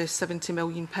that the £70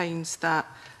 million that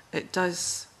it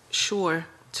does show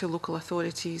to local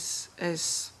authorities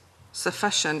is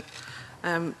sufficient.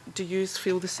 Do you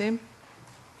feel the same?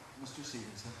 Mr.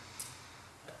 Stevenson.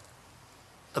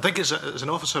 I think as an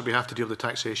officer we have to deal with the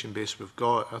taxation base we've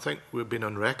got. I think we've been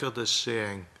on record as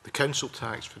saying the council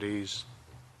tax freeze,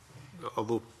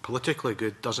 although politically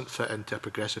good, doesn't fit into a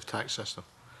progressive tax system.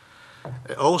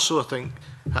 It also, I think,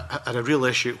 had a real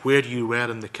issue where you were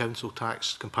in the council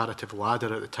tax comparative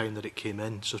ladder at the time that it came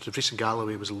in. So Dumfries and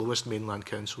Galloway was the lowest mainland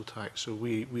council tax, so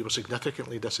we were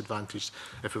significantly disadvantaged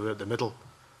if we were at the middle.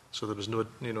 So there was no,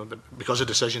 because of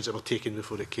decisions that were taken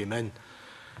before it came in.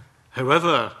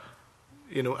 However,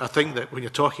 I think that when you're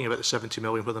talking about the 70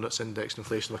 million, whether or not it's indexed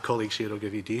inflation, my colleagues here will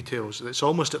give you details, it's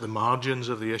almost at the margins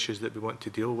of the issues that we want to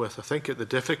deal with. I think the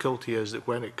difficulty is that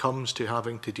when it comes to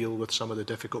having to deal with some of the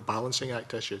difficult balancing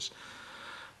act issues,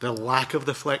 the lack of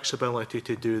the flexibility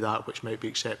to do that, which might be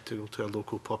acceptable to a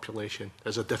local population,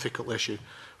 is a difficult issue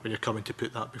when you're coming to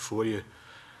put that before you.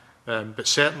 But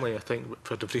certainly, I think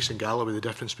for Dumfries and Galloway, the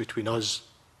difference between us,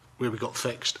 where we got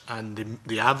fixed, and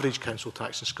the average council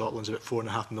tax in Scotland is about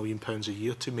 £4.5 million a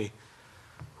year to me,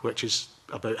 which is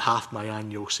about half my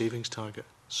annual savings target.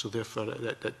 So therefore,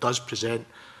 it does present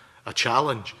a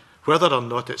challenge. Whether or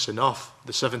not it's enough,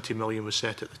 the 70 million was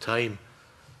set at the time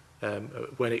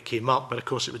when it came up, but of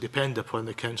course it would depend upon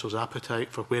the council's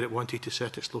appetite for where it wanted to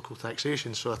set its local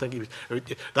taxation. So I think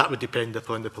that would depend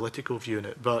upon the political view in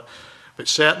it. But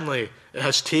certainly, it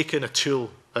has taken a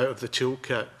tool out of the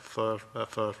toolkit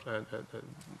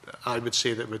I would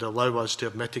say that would allow us to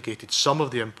have mitigated some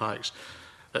of the impacts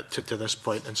to this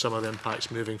point and some of the impacts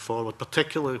moving forward,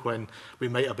 particularly when we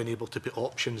might have been able to put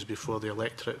options before the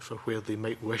electorate for where they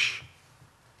might wish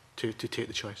to take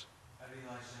the choice.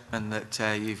 And that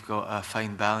you've got a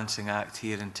fine balancing act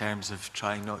here in terms of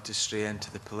trying not to stray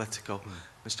into the political.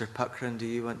 Mr. Puckrin, do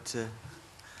you want to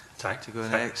go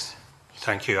next?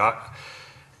 Thank you.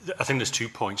 I think there's 2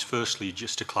 points. Firstly,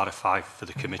 just to clarify for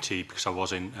the committee, because I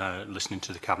was listening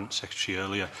to the Cabinet Secretary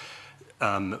earlier,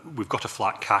 we've got a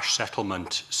flat cash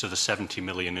settlement, so the 70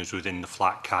 million is within the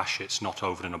flat cash. It's not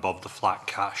over and above the flat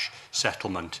cash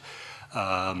settlement.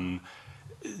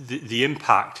 The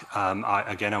impact,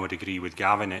 again, I would agree with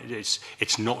Gavin.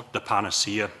 It's not the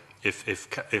panacea.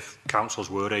 If councils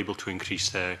were able to increase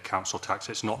their council tax,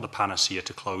 it's not the panacea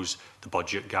to close the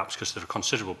budget gaps, because there are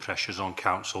considerable pressures on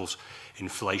councils,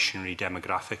 inflationary,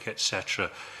 demographic,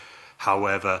 etc.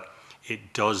 However,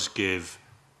 it does give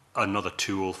another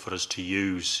tool for us to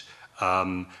use.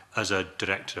 As a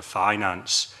Director of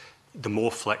Finance, the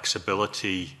more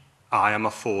flexibility I am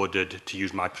afforded to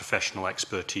use my professional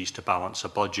expertise to balance a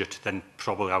budget, then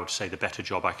probably I would say the better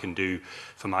job I can do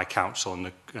for my council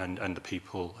and the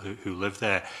people who live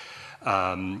there.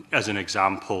 As an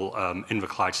example,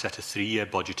 Inverclyde set a 3-year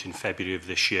budget in February of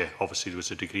this year. Obviously, there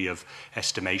was a degree of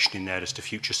estimation in there as to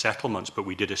future settlements, but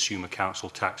we did assume a council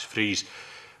tax freeze.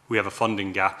 We have a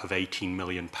funding gap of £18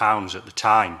 million at the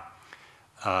time.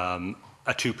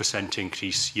 A 2%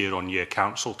 increase year-on-year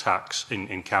council tax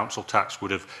in council tax would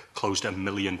have closed £1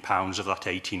 million of that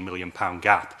 £18 million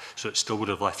gap. So it still would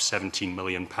have left £17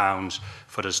 million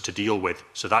for us to deal with.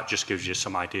 So that just gives you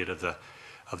some idea of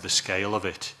the scale of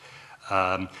it.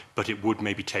 But it would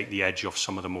maybe take the edge off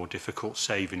some of the more difficult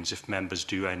savings if members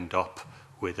do end up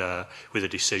with a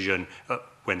decision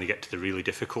when they get to the really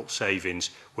difficult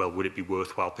savings. Well, would it be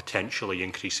worthwhile potentially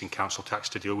increasing council tax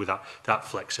to deal with that? That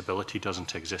flexibility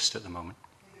doesn't exist at the moment.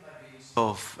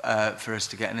 For us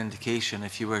to get an indication,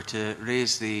 if you were to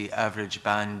raise the average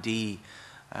Band D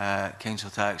council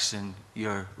tax in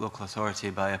your local authority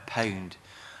by £1,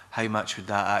 how much would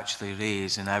that actually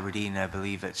raise? In Aberdeen, I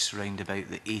believe it's round about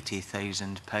the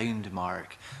 £80,000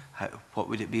 mark. What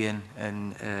would it be in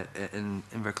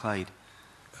Inverclyde?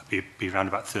 Be around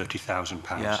about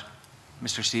 £30,000. Yeah.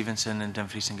 Mr. Stevenson and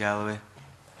Dumfries and Galloway,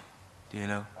 do you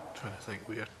know? I'm trying to think,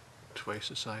 we are twice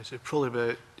the size. Probably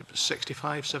about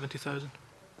 65, 70,000.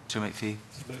 Mr. McPhee?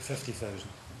 It's about 50,000.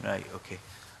 Right, okay.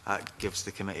 That gives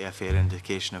the committee a fair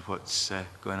indication of what's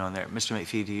going on there. Mr.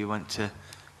 McPhee, do you want to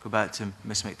go back to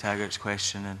Ms McTaggart's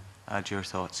question and add your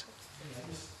thoughts?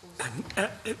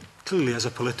 It clearly is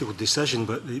a political decision,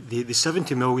 but the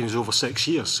 70 million is over 6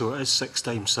 years, so it is 6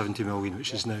 times 70 million,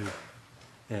 which is now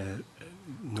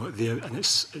not there. And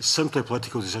it's simply a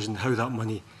political decision how that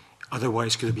money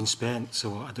otherwise could have been spent.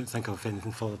 So I don't think I have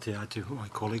anything further to add to what my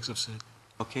colleagues have said.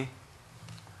 Okay.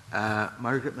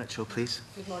 Margaret Mitchell, please.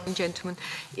 Good morning, gentlemen.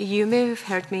 You may have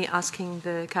heard me asking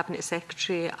the Cabinet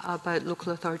Secretary about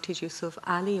local authorities' use of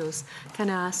ALIOs. Can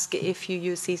I ask if you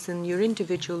use these in your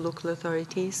individual local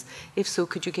authorities? If so,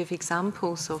 could you give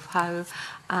examples of how?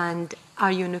 And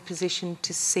are you in a position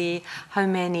to say how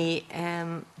many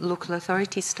local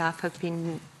authority staff have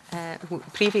been who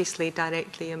previously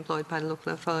directly employed by the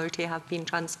local authority have been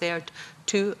transferred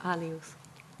to ALIOs?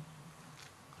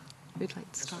 Who'd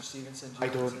like to start? I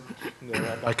don't.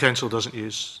 My council doesn't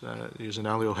use an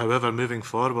ALIO. However, moving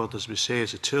forward, as we say,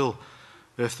 as a tool,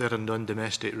 if there are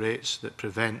non-domestic rates that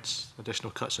prevents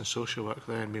additional cuts in social work,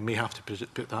 then we may have to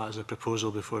put that as a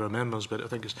proposal before our members. But I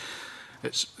think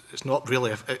it's not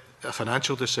really a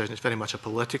financial decision. It's very much a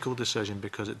political decision,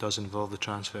 because it does involve the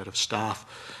transfer of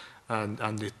staff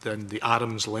and the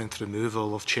arm's length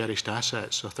removal of cherished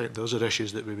assets. So I think those are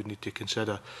issues that we would need to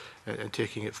consider in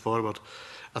taking it forward.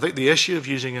 I think the issue of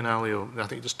using an ALIO, I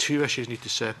think there's 2 issues need to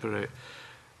separate.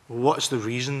 What's the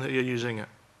reason that you're using it?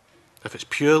 If it's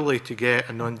purely to get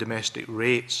a non-domestic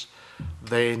rates,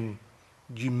 then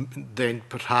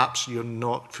perhaps you're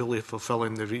not fully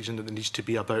fulfilling the reason that there needs to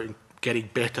be about getting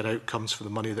better outcomes for the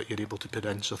money that you're able to put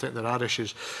in. So I think there are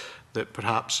issues that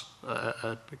perhaps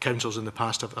councils in the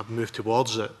past have moved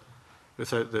towards it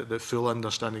without the full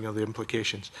understanding of the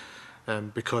implications,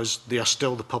 because they are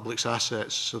still the public's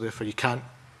assets, so therefore you can't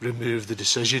remove the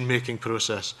decision-making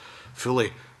process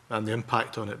fully and the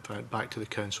impact on it back to the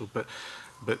council. But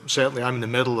certainly I'm in the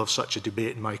middle of such a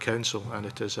debate in my council, and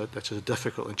it is a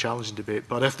difficult and challenging debate.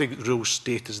 But if the rules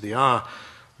state as they are,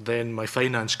 then my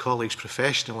finance colleagues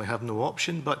professionally have no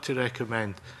option but to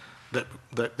recommend that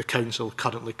the council,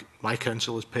 currently my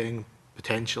council, is paying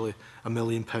potentially £1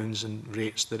 million in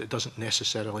rates that it doesn't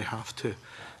necessarily have to.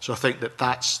 So I think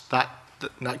that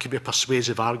that could be a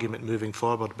persuasive argument moving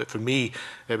forward. But for me,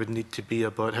 it would need to be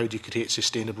about how do you create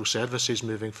sustainable services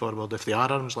moving forward if they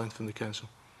are arm's length from the council.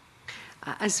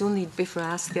 As only, before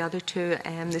I ask the other two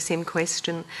the same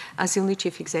question, as the only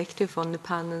Chief Executive on the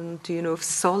panel, do you know if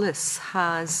SOLACE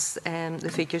has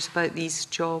the figures about these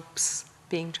jobs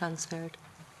being transferred?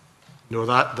 No,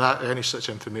 that any such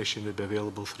information would be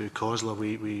available through COSLA.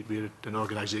 We're an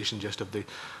organisation just of the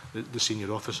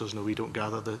senior officers. No, we don't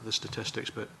gather the statistics,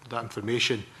 but that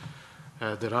information,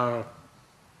 there are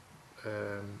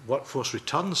workforce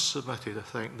returns submitted, I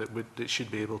think, that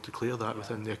should be able to clear that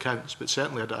within the accounts. But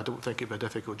certainly, I don't think it would be a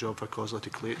difficult job for COSLA to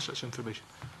collate such information.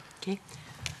 Okay,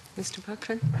 Mr.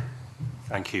 Puckrin.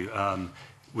 Thank you.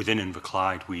 Within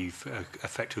Inverclyde, we've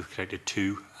effectively created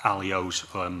two ALIOs.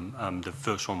 The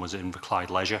first one was Inverclyde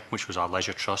Leisure, which was our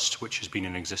leisure trust, which has been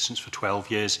in existence for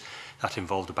 12 years. That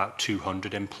involved about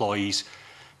 200 employees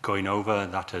going over.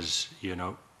 That has,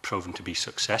 proven to be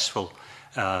successful.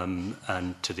 And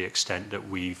to the extent that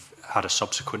we've had a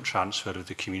subsequent transfer of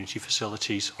the community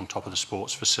facilities on top of the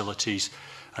sports facilities,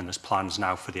 and there's plans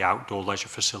now for the outdoor leisure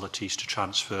facilities to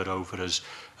transfer over as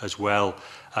well.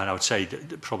 And I would say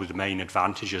that probably the main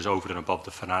advantage is over and above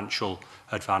the financial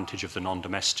advantage of the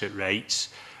non-domestic rates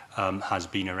has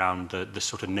been around the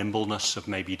sort of nimbleness of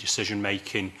maybe decision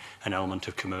making, an element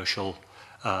of commercial,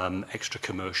 extra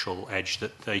commercial edge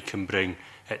that they can bring,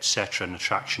 etc., and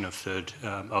attraction of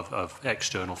of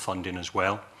external funding as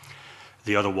well.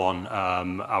 The other one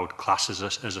I would class as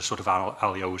a sort of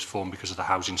ALIO's form because of the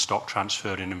housing stock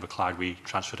transfer in Inverclyde. We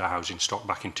transferred our housing stock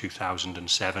back in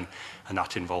 2007, and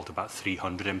that involved about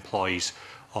 300 employees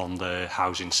on the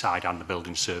housing side and the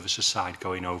building services side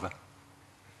going over.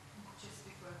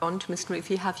 On to Mr.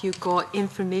 McPhee, have you got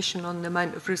information on the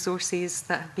amount of resources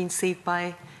that have been saved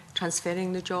by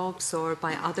transferring the jobs or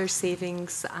by other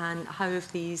savings, and how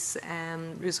have these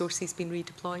resources been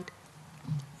redeployed?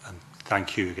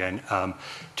 Thank you again.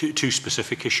 Two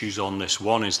specific issues on this.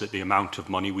 One is that the amount of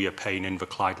money we are paying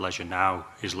Inverclyde Leisure now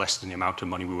is less than the amount of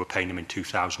money we were paying them in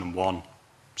 2001.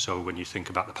 So when you think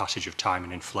about the passage of time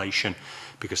and inflation,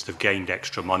 because they've gained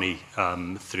extra money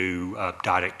through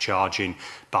direct charging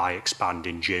by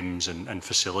expanding gyms and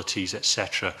facilities,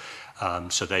 etc.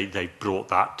 So they brought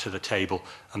that to the table,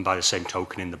 and by the same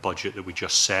token, in the budget that we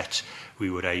just set, we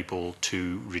were able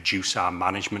to reduce our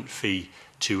management fee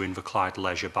to Inverclyde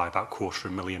Leisure by about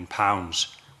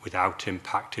 £250,000 without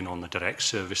impacting on the direct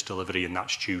service delivery, and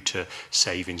that's due to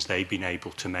savings they've been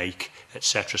able to make,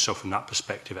 etc. So from that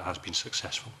perspective, it has been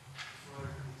successful.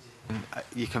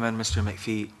 You come in, Mr.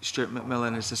 McPhee. Stuart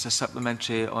McMillan, is this a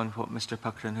supplementary on what Mr.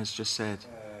 Puckrin has just said?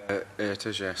 It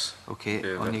is, yes.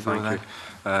 Okay, on you go then.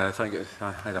 Thank you.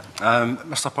 Hi there.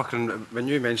 Mr. Puckrin, when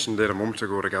you mentioned there a moment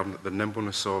ago regarding the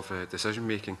nimbleness of decision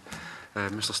making,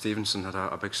 Mr. Stevenson had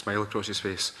a big smile across his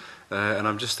face, and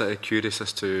I'm just curious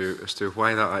as to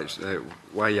why that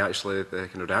why he actually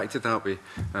kind of reacted that way.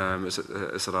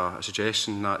 Is there a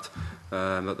suggestion that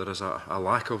that there is a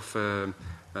lack of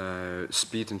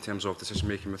speed in terms of decision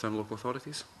making within local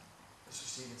authorities? Mr.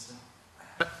 Stevenson.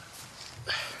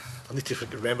 I need to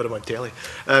remember him on telly.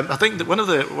 I think that one of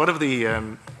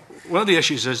the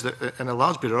issues is that in a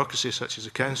large bureaucracy such as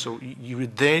the council, you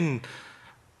would then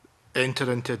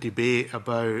enter into a debate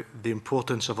about the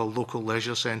importance of a local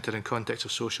leisure centre in context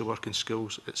of social work in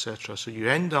schools, etc. So you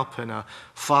end up in a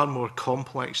far more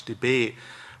complex debate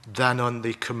than on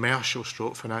the commercial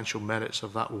stroke financial merits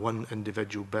of that one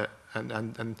individual bit.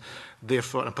 And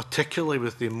therefore, and particularly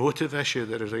with the emotive issue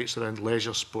that relates around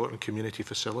leisure, sport and community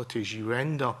facilities, you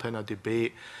end up in a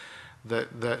debate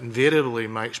that invariably,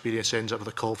 in my experience, ends up with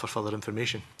a call for further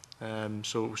information.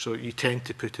 So you tend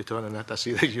to put it on, and I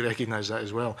see that you recognise that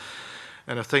as well.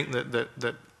 And I think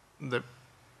that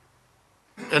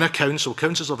in a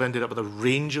councils have ended up with a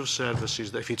range of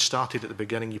services that if you'd started at the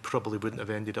beginning, you probably wouldn't have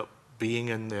ended up being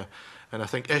in there. And I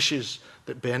think issues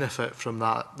that benefit from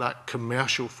that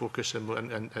commercial focus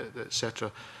and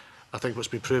etc. I think what's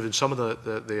been proven, some of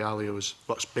the ALIOs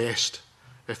works best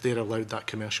if they're allowed that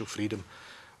commercial freedom.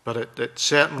 But it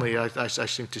certainly, I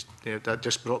seem to, that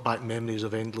just brought back memories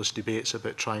of endless debates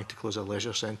about trying to close a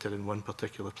leisure centre in one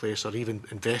particular place, or even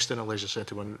invest in a leisure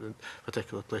centre in one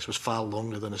particular place, was far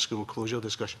longer than a school closure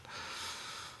discussion.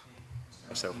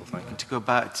 That's helpful, thank you. To go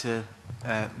back to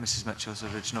Mrs. Mitchell's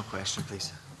original question,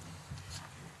 please.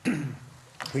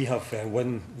 We have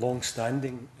one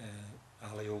long-standing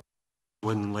ALIO,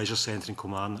 one leisure centre in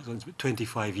Kilmarnock. It's about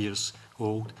 25 years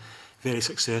old, very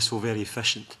successful, very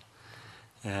efficient.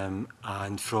 And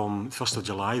from 1st of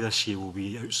July this year, we'll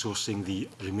be outsourcing the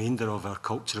remainder of our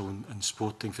cultural and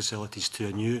sporting facilities to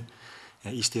a new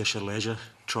East Ayrshire Leisure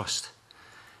Trust.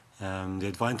 The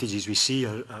advantages we see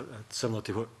are similar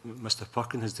to what Mr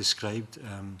Puckrin has described.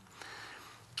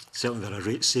 Certainly there are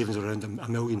rate savings around £1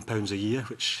 million a year,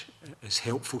 which is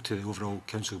helpful to the overall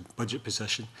council budget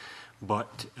position,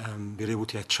 but we're able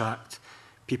to attract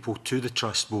people to the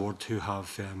trust board who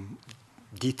have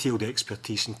detailed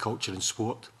expertise in culture and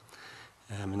sport.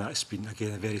 And that's been,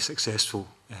 again, a very successful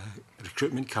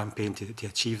recruitment campaign to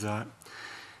achieve that.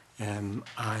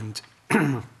 And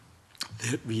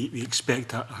we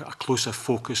expect a closer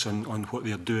focus on what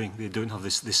they're doing. They don't have the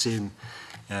same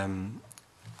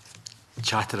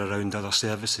chatter around other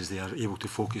services. They are able to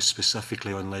focus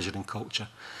specifically on leisure and culture.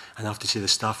 And I have to say the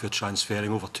staff who are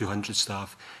transferring, over 200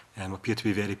 staff, appear to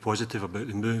be very positive about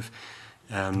the move.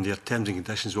 Their terms and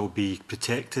conditions will be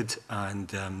protected, and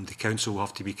the council will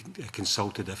have to be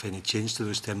consulted if any change to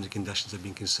those terms and conditions have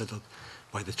been considered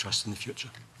by the trust in the future.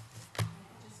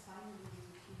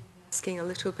 Asking a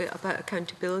little bit about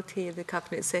accountability, the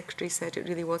Cabinet Secretary said it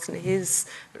really wasn't his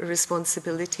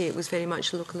responsibility, it was very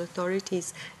much local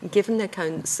authorities. Given the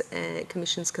Accounts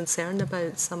Commission's concern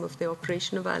about some of the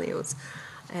operation of ALIOs,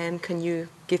 can you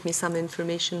give me some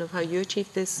information of how you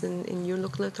achieved this in your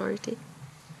local authority?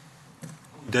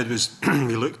 What we did was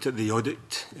we looked at the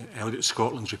Audit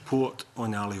Scotland's report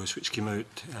on ALIOs, which came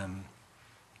out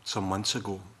some months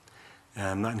ago.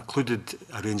 That included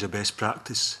a range of best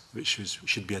practice which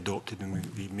should be adopted, and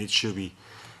we made sure we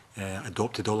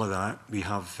adopted all of that. We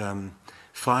have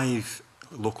 5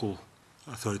 local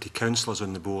authority councillors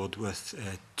on the board, with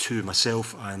 2,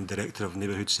 myself and Director of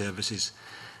Neighbourhood Services,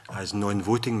 as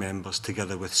non-voting members,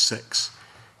 together with 6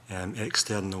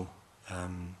 external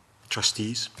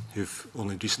trustees who've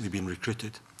only recently been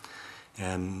recruited.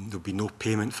 There'll be no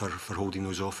payment for holding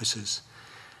those offices.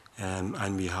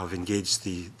 And we have engaged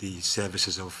the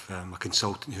services of a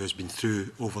consultant who has been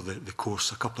through over the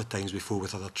course a couple of times before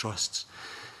with other trusts.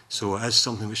 So it is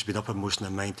something which has been uppermost in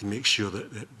our mind, to make sure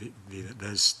that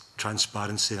there's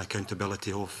transparency and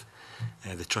accountability of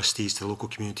the trustees to the local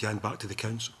community and back to the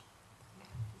council.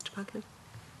 Mr. Puckrin.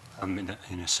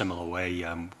 In a similar way,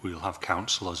 we'll have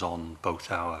councillors on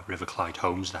both our Riverclyde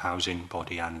Homes, the housing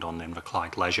body, and on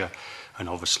Inverclyde Leisure, and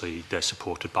obviously they're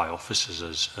supported by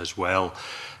officers as well.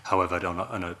 However,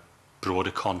 on a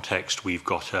broader context, we've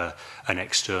got an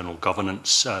external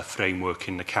governance framework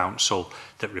in the council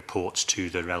that reports to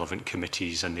the relevant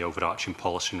committees and the overarching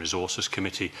Policy and Resources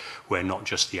Committee, where not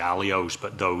just the ALIOs,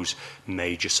 but those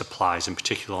major suppliers, in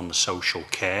particular on the social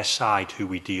care side, who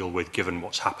we deal with, given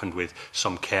what's happened with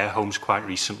some care homes quite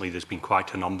recently. There's been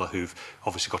quite a number who've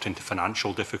obviously got into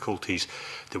financial difficulties,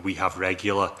 that we have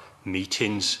regular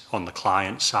meetings on the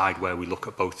client side where we look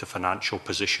at both the financial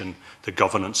position, the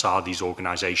governance. Are these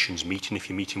organisations meeting? If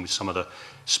you're meeting with some of the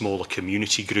smaller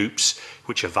community groups,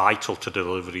 which are vital to the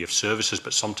delivery of services,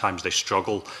 but sometimes they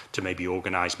struggle to maybe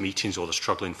organise meetings, or they're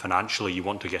struggling financially, you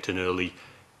want to get an early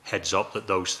heads up that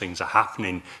those things are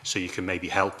happening, so you can maybe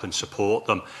help and support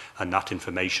them, and that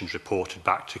information is reported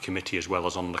back to committee as well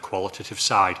as on the qualitative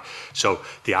side. So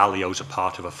the ALIOs are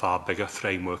part of a far bigger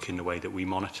framework in the way that we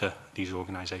monitor these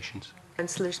organisations.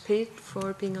 Councillors paid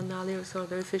for being on the ALIOs, or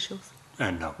their officials?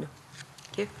 No. No.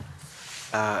 Thank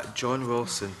you. John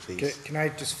Wilson, please. Can I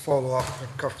just follow up a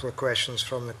couple of questions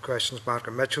from the questions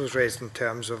Margaret Mitchell's raised in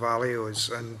terms of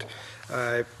ALIOs? And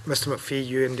Mr McPhee,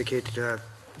 you indicated a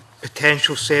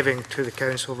potential saving to the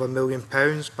council of £1 million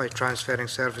by transferring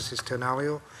services to an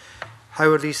ALIO.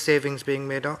 How are these savings being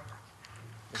made up?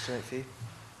 Mr McPhee.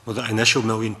 Well, that initial £1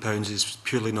 million is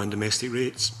purely non-domestic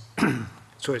rates.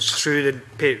 So it's through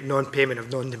the non-payment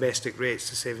of non-domestic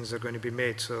rates the savings are going to be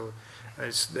made. So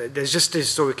there's just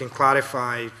so we can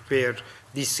clarify where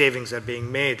these savings are being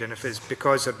made, and if it's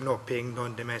because they're not paying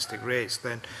non-domestic rates,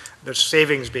 then there's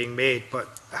savings being made,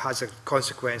 but it has a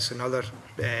consequence in other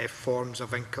forms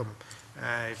of income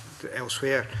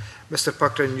elsewhere. Mr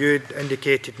Puckrin, you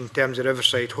indicated in terms of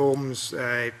Riverside Homes,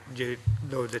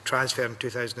 the transfer in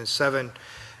 2007,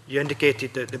 you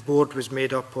indicated that the board was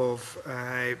made up of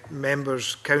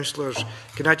members, councillors.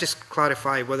 Can I just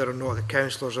clarify whether or not the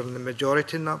councillors are in the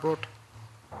majority in that board?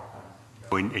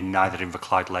 In neither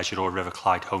Inverclyde Leisure or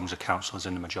Riverclyde Homes are councillors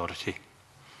in the majority.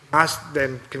 Ask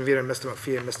then, convener Mr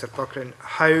McPhee and Mr Puckrin,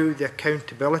 how the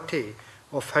accountability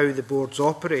of how the boards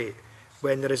operate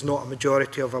when there is not a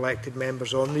majority of elected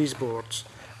members on these boards,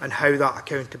 and how that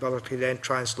accountability then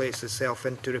translates itself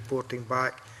into reporting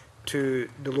back to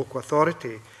the local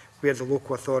authority, where the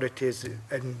local authority is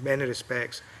in many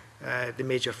respects the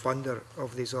major funder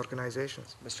of these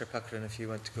organisations. Mr Puckrin, if you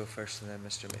want to go first, and then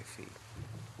Mr McPhee.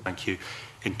 Thank you.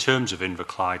 In terms of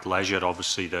Inverclyde Leisure,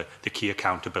 obviously the key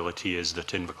accountability is that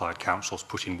Inverclyde Council's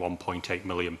putting £1.8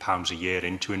 million a year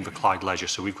into Inverclyde Leisure,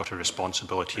 so we've got a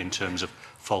responsibility in terms of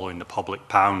following the public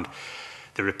pound.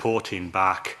 The reporting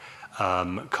back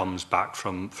comes back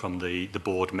from the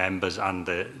board members and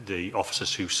the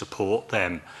officers who support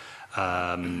them.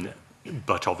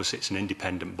 But obviously it's an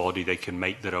independent body, they can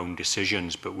make their own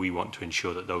decisions, but we want to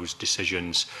ensure that those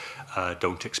decisions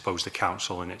don't expose the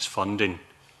council and its funding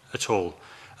at all.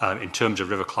 In terms of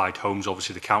Riverclyde Homes,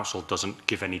 obviously the council doesn't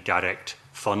give any direct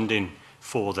funding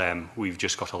for them. We've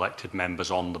just got elected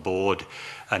members on the board,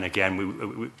 and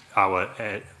again,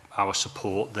 our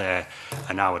support there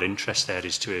and our interest there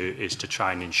is to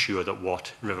try and ensure that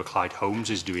what Riverclyde Homes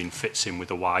is doing fits in with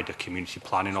the wider community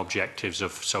planning objectives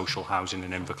of social housing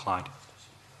in Inverclyde.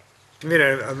 I'm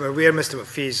aware Mr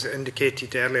McPhee's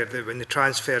indicated earlier that when the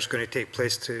transfer is going to take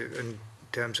place in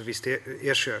terms of East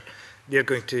Ayrshire, they're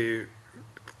going to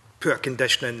put a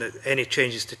condition in that any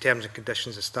changes to terms and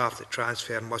conditions of staff that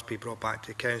transfer must be brought back to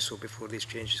the council before these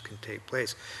changes can take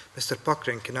place. Mr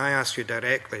Puckrin, can I ask you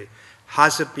directly,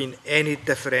 has there been any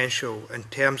differential in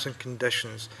terms and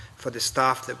conditions for the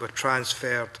staff that were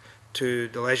transferred to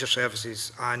the leisure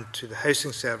services and to the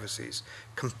housing services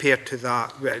compared to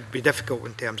that? Well, it would be difficult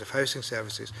in terms of housing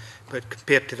services, but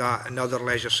compared to that in other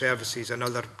leisure services and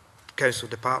other council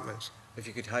departments? If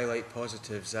you could highlight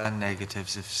positives and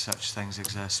negatives if such things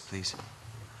exist, please.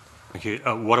 Thank you.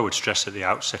 What I would stress at the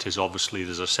outset is obviously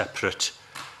there's a separate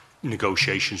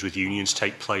negotiations with unions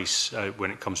take place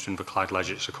when it comes to Inverclyde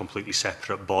Leisure. It's a completely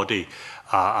separate body.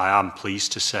 I am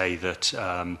pleased to say that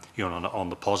on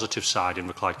the positive side,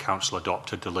 Inverclyde Council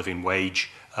adopted the living wage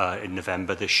in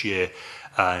November this year,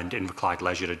 and Inverclyde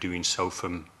Leisure are doing so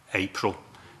from April.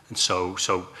 And so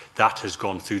that has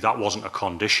gone through. That wasn't a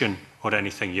condition or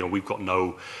anything. We've got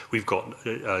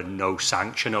no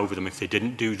sanction over them if they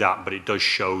didn't do that. But it does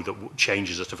show that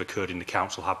changes that have occurred in the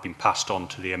council have been passed on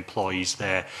to the employees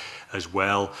there as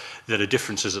well. There are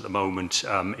differences at the moment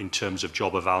in terms of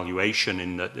job evaluation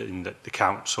in that the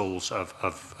councils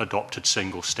have adopted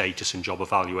single status in job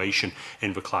evaluation.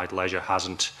 Inverclyde Leisure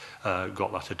hasn't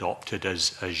got that adopted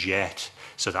as yet.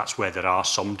 So that's where there are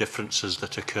some differences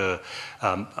that occur.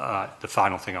 The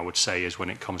final thing I would say is when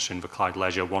it comes to Inverclyde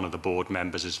Leisure, one of the board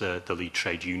members is the lead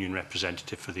trade union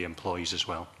representative for the employees as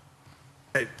well.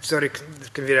 Sorry,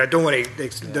 Convener, I don't want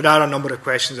to. There are a number of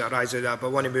questions that arise out of that, but I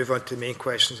want to move on to the main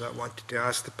questions that I wanted to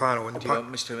ask the panel. Do you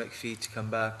want Mr McPhee to come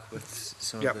back with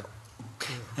some of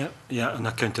the... Yeah, on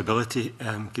accountability,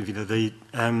 Convener, the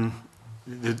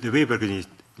way we're going to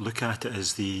look at it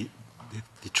is the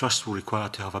trust will require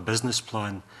to have a business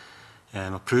plan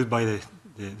approved by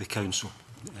the council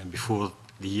before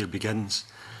the year begins,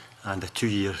 and a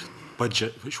 2-year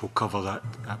budget which will cover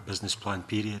that business plan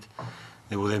period.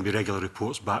 There will then be regular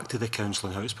reports back to the council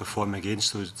on how it's performing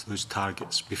against those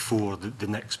targets before the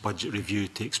next budget review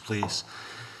takes place.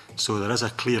 So there is a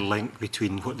clear link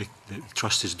between what the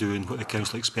trust is doing, what the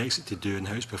council expects it to do, and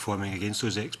how it's performing against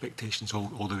those expectations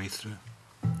all the way through.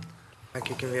 Thank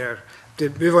you, Convener. To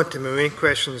move on to my main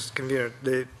questions, Convener,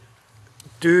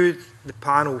 do the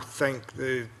panel think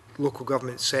the local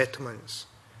government settlements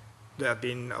that have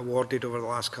been awarded over the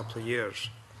last couple of years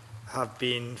have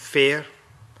been fair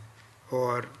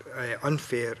or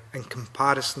unfair in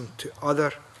comparison to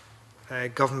other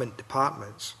government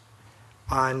departments?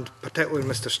 And particularly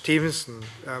Mr Stevenson,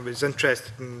 I was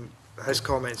interested in his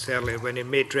comments earlier when he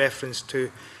made reference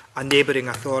to a neighbouring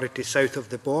authority south of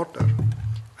the border,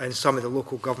 and some of the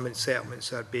local government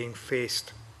settlements are being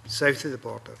faced south of the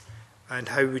border. And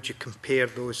how would you compare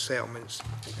those settlements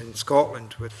in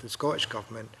Scotland with the Scottish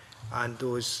Government and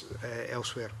those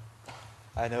elsewhere?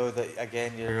 I know that,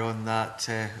 again, you're on that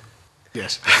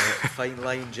yes. Fine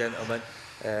line, gentlemen.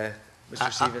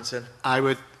 Mr Stevenson? I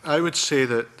would say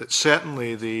that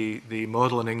certainly the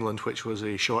model in England, which was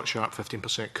a short, sharp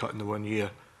 15% cut in the 1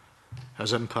 year,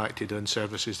 has impacted on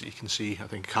services that you can see. I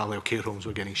think Galloway care homes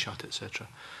were getting shut, etc.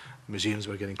 Museums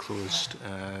were getting closed.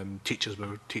 Teachers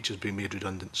being made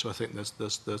redundant. So I think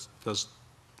there's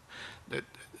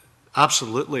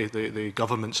absolutely the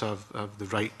governments have the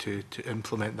right to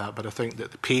implement that. But I think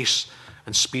that the pace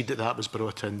and speed that was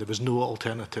brought in, there was no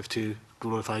alternative to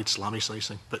glorified salami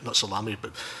slicing, but not salami,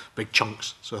 but big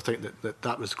chunks. So I think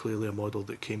that was clearly a model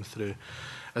that came through.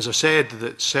 As I said,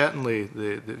 that certainly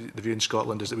the view in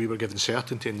Scotland is that we were given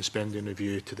certainty in the spending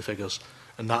review to the figures,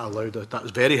 and that that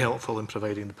was very helpful in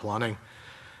providing the planning.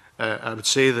 I would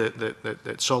say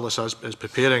that SOLACE is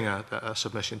preparing a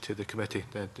submission to the committee,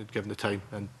 given the time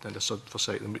and the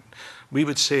foresight. And we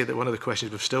would say that one of the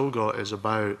questions we've still got is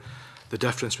about the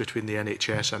difference between the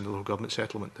NHS and the local government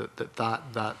settlement,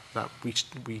 that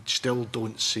we still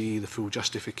don't see the full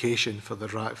justification for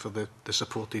the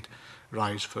supported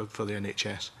rise for the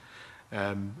NHS.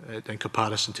 In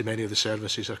comparison to many of the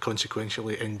services are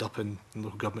consequentially end up in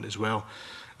local government as well.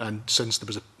 And since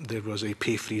there was a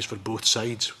pay freeze for both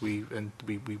sides, we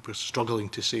were struggling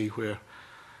to see where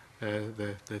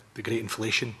the great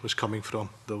inflation was coming from,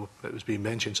 though it was being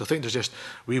mentioned. So I think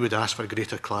we would ask for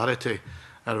greater clarity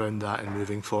around that and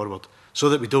moving forward, so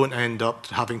that we don't end up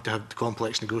having to have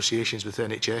complex negotiations with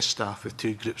NHS staff, with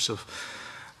two groups of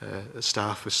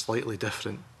staff with slightly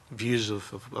different views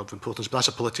of importance. But that's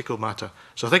a political matter.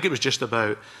 So I think it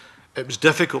was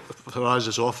difficult for us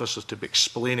as officers to be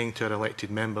explaining to our elected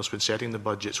members when setting the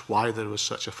budgets why there was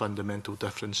such a fundamental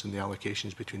difference in the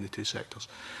allocations between the two sectors,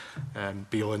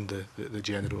 beyond the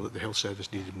general that the health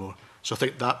service needed more. So I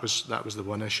think that was the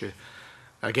one issue.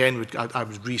 Again, I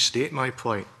would restate my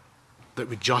point that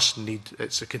we just need,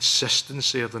 it's a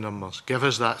consistency of the numbers. Give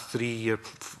us that 3-year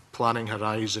planning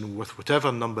horizon with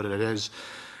whatever number it is,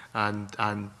 and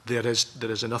there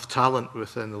is enough talent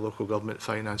within the local government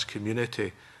finance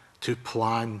community to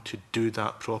plan to do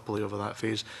that properly over that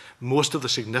phase. Most of the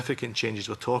significant changes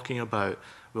we're talking about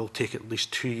will take at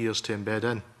least 2 years to embed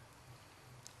in,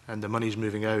 and the money's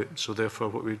moving out. So therefore,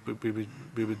 what we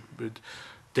would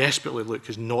desperately look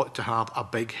is not to have a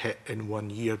big hit in 1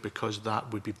 year, because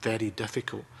that would be very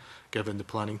difficult given the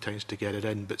planning times to get it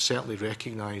in, but certainly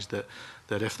recognise that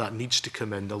if that needs to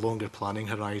come in, the longer planning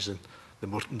horizon, the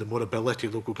more ability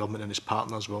local government and its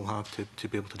partners will have to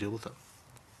be able to deal with it.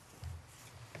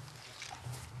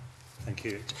 Thank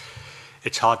you.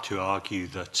 It's hard to argue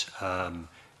that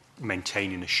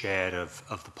maintaining a share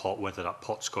of the pot, whether that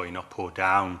pot's going up or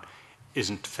down,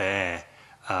 isn't fair.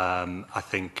 I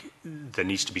think there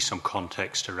needs to be some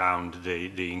context around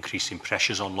the increasing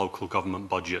pressures on local government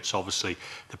budgets. Obviously,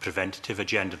 the preventative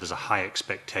agenda, there's a high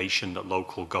expectation that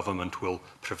local government will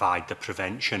provide the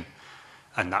prevention,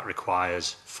 and that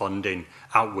requires funding.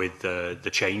 Out with the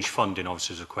change funding,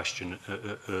 obviously there's a question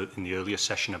in the earlier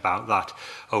session about that.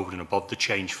 Over and above the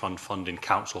change fund funding,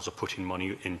 councils are putting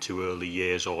money into early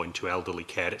years or into elderly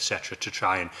care, etc., to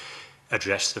try and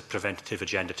address the preventative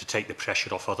agenda, to take the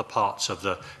pressure off other parts of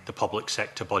the public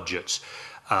sector budgets,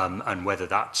 and whether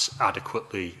that's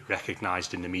adequately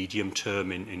recognised in the medium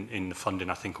term in the funding,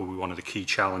 I think will be one of the key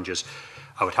challenges.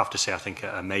 I would have to say I think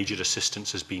a major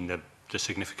assistance has been the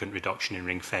significant reduction in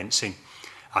ring fencing.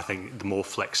 I think the more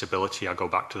flexibility, I go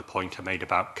back to the point I made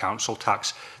about council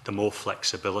tax, the more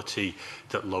flexibility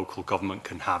that local government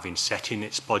can have in setting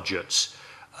its budgets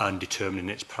and determining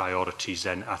its priorities,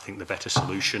 then I think the better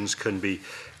solutions can be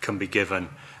given.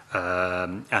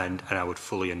 And I would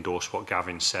fully endorse what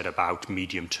Gavin said about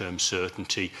medium-term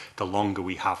certainty. The longer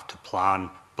we have to plan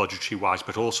budgetary-wise,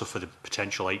 but also for the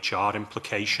potential HR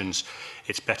implications,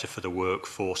 it's better for the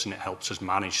workforce and it helps us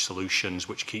manage solutions,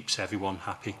 which keeps everyone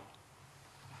happy.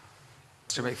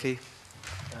 Mr McPhee.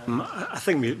 I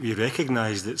think we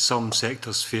recognise that some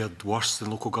sectors fared worse than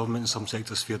local government and some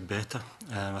sectors fared better.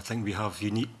 I think we have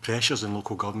unique pressures in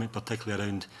local government, particularly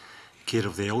around care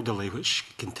of the elderly,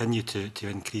 which continue to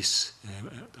increase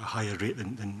at a higher rate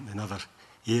than other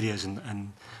areas,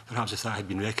 and perhaps if that had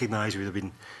been recognised, would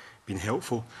have been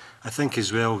helpful. I think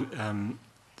as well,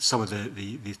 some of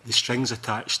the strings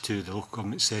attached to the local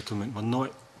government settlement were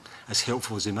not as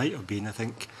helpful as they might have been. I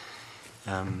think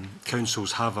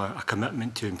councils have a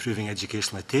commitment to improving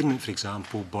educational attainment, for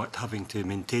example, but having to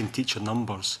maintain teacher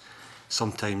numbers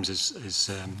sometimes is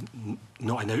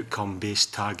not an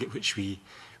outcome-based target which we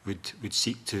would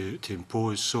seek to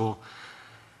impose. So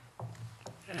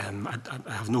I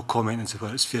have no comment on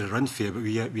whether it's fair or unfair, but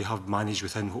we have managed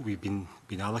within what we've been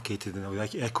allocated, and I would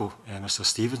like to echo Mr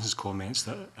Stevenson's comments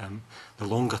that the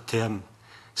longer-term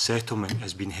settlement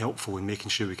has been helpful in making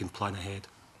sure we can plan ahead.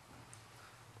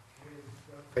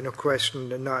 Final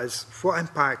question, and that is, what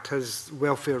impact has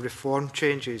welfare reform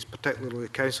changes, particularly the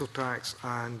council tax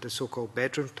and the so-called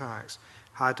bedroom tax,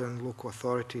 had on local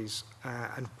authorities,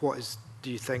 and what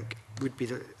do you think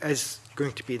is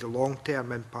going to be the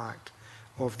long-term impact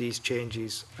of these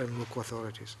changes in local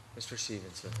authorities? Mr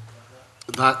Stevenson.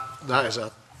 That is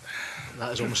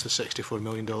almost the $64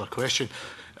 million question,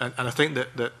 and I think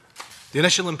that the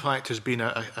initial impact has been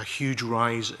a huge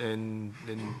rise in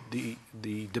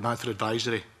the demand for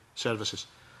advisory services.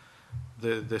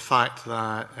 The fact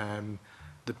that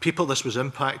the people this was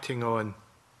impacting on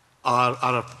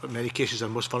are in many cases, are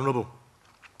most vulnerable.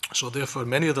 So therefore,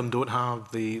 many of them don't have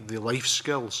the life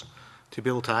skills to be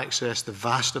able to access the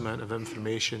vast amount of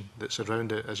information that's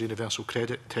around it as universal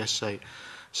credit test site.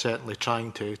 Certainly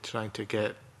trying to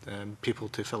get people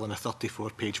to fill in a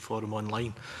 34-page form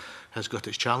online has got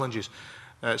its challenges.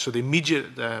 So the immediate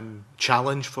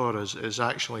challenge for us is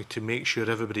actually to make sure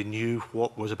everybody knew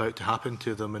what was about to happen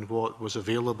to them and what was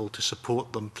available to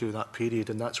support them through that period.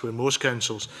 And that's where most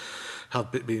councils have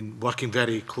been working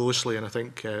very closely, and I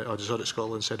think Audit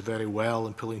Scotland said very well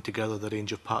in pulling together the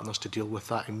range of partners to deal with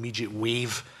that immediate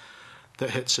wave that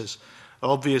hits us.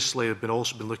 Obviously, we've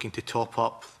also been looking to top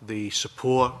up the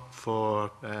support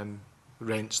for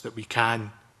rents that we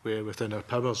can within our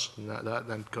powers, and that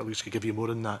then colleagues could give you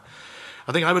more on that.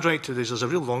 I think I would write to this as a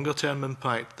real longer term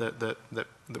impact that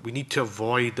we need to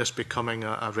avoid this becoming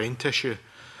a rent issue.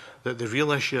 That the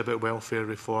real issue about welfare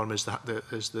reform is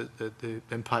the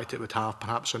impact it would have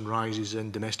perhaps on rises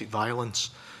in domestic violence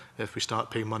if we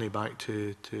start paying money back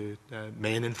to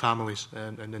men in families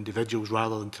and individuals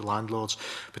rather than to landlords,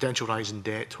 potential rise in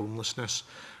debt, homelessness,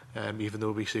 even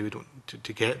though we say we don't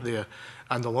to get there.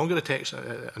 And the longer it takes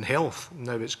on health,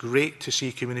 now it's great to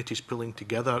see communities pulling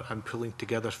together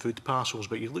food parcels,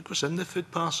 but you look what's in the food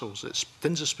parcels, it's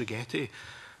tins of spaghetti.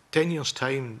 10 years'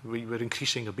 time, we're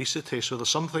increasing obesity, so there's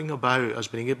something about us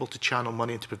being able to channel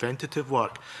money into preventative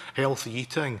work, healthy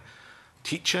eating,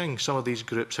 teaching some of these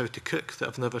groups how to cook that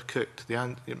have never cooked,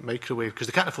 the microwave, because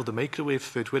they can't afford the microwave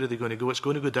food. Where are they going to go? It's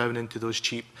going to go down into those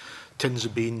cheap tins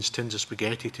of beans, tins of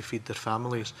spaghetti to feed their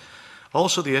families.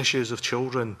 Also the issues of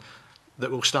children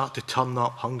that will start to turn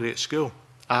up hungry at school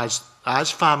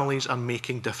as families are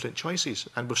making different choices.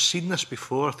 And we've seen this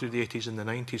before through the 80s and the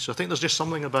 90s. So I think there's just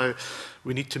something about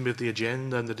we need to move the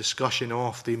agenda and the discussion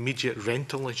off the immediate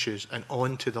rental issues and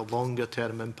on to the longer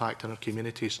term impact on our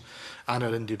communities and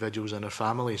our individuals and our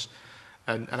families.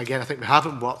 And again, I think we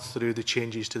haven't worked through the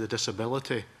changes to the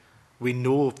disability. We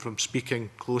know from speaking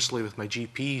closely with my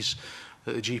GPs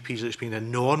that the GPs, it's been an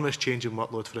enormous change in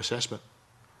workload for assessment.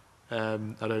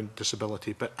 Around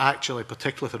disability, but actually,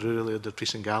 particularly for rural areas,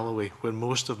 Dumfries and Galloway, where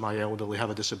most of my elderly have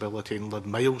a disability and live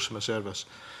miles from a service,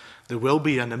 there will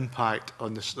be an impact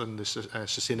on the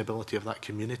sustainability of that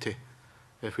community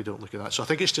if we don't look at that. So I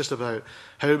think it's just about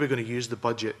how are we going to use the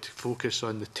budget to focus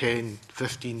on the 10,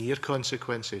 15-year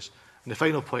consequences. And the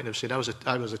final point I've said, I was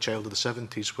a child of the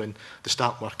 70s when the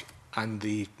start work and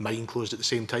the mine closed at the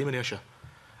same time in Ayrshire.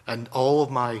 And all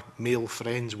of my male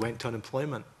friends went to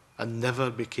unemployment and never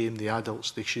became the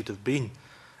adults they should have been.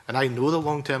 And I know the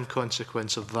long-term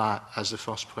consequence of that as the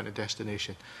first point of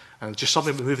destination. And just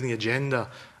something we're moving the agenda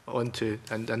onto,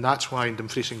 and that's why in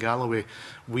Dumfries and Galloway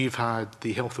we've had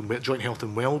the Joint Health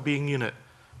and Wellbeing Unit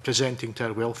presenting to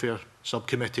our Welfare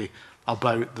Subcommittee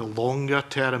about the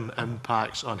longer-term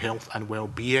impacts on health and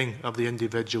well-being of the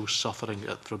individuals suffering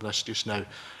from this just now.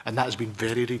 And that has been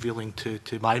very revealing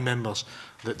to my members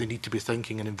that they need to be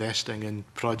thinking and investing in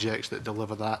projects that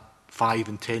deliver that 5-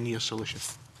 and 10-year solution.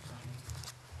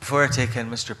 Before I take in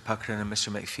Mr Puckrin and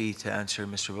Mr McPhee to answer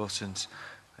Mr Wilson's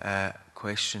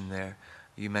question there,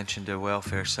 you mentioned a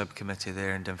welfare subcommittee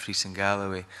there in Dumfries and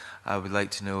Galloway. I would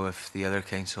like to know if the other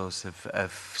councils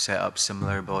have set up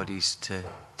similar bodies to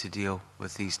deal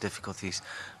with these difficulties.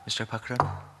 Mr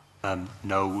Puckrin?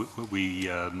 No, we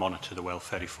monitor the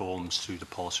welfare reforms through the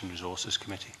Policy and Resources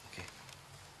Committee. Okay.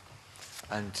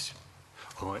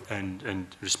 And in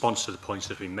response to the points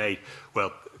that have been made,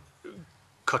 well,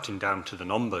 cutting down to the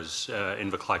numbers,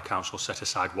 Inverclyde Council set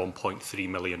aside £1.3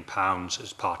 million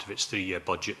as part of its 3-year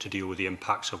budget to deal with the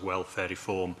impacts of welfare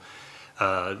reform.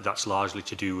 That's largely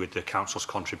to do with the council's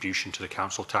contribution to the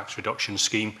council tax reduction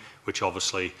scheme, which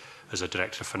obviously, as a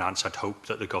Director of Finance, I'd hope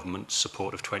that the government's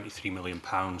support of £23 million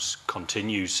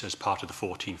continues as part of the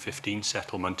 14-15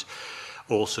 settlement.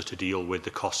 Also to deal with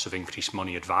the costs of increased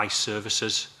money advice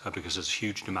services, because there's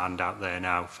huge demand out there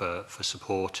now for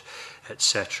support,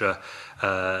 etc.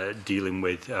 Dealing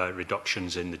with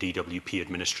reductions in the DWP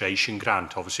administration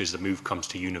grant. Obviously, as the move comes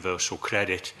to universal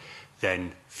credit,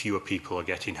 then fewer people are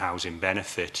getting housing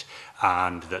benefit,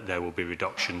 and that there will be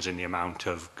reductions in the amount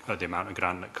of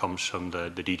grant that comes from the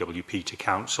DWP to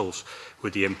councils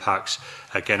with the impacts.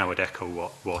 Again, I would echo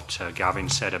what Gavin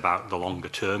said about the longer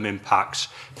term impacts,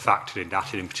 factoring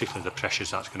that in particular the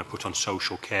pressures that's going to put on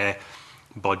social care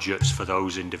budgets for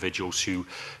those individuals who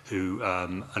are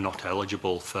not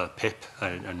eligible for PIP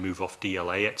and move off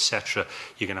DLA, etc.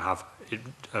 You're going to have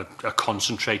a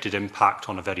concentrated impact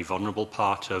on a very vulnerable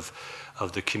part of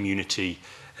the community,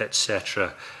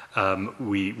 etc.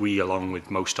 We, along with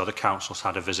most other councils,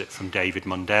 had a visit from David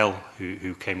Mundell,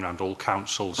 who came around all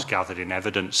councils gathering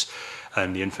evidence,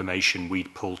 and the information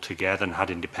we'd pulled together and had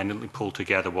independently pulled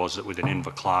together was that within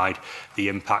Inverclyde, the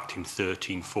impact in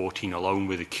 13-14 alone,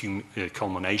 with the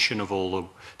culmination of all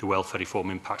the welfare reform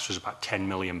impacts, was about £10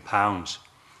 million.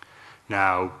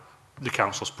 Now, the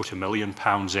council's put £1 million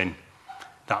in,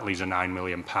 that leaves a £9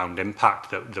 million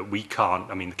impact that we can't,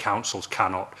 I mean, the councils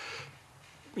cannot,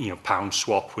 pound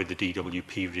swap with the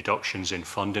DWP reductions in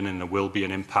funding, and there will be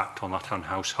an impact on that on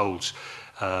households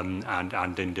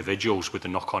and individuals, with the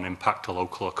knock-on impact to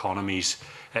local economies,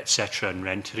 etc., and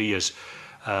rent arrears.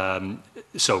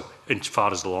 So, as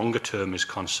far as the longer term is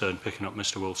concerned, picking up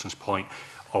Mr Wilson's point,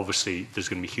 obviously there's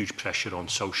going to be huge pressure on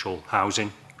social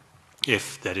housing.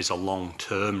 If there is a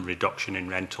long-term reduction in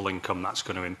rental income, that's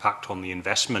going to impact on the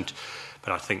investment.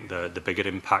 But I think the bigger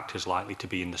impact is likely to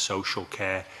be in the social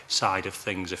care side of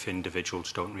things if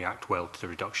individuals don't react well to the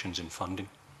reductions in funding.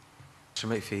 Mr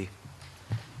McPhee.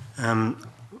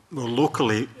 Well,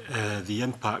 locally, the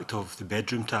impact of the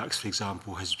bedroom tax, for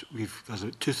example, there's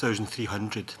about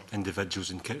 2,300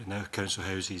 individuals in our council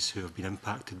houses who have been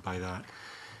impacted by that.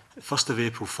 1st of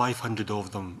April, 500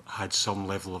 of them had some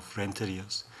level of rent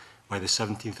arrears. By the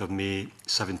 17th of May,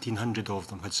 1,700 of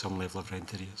them had some level of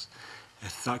rent arrears.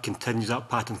 If that continues, that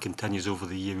pattern continues over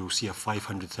the year, we'll see a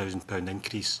 £500,000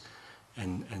 increase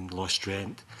in lost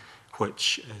rent,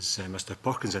 which, as Mr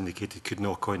Puckrin's indicated, could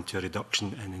knock on to a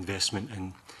reduction in investment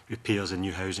in repairs and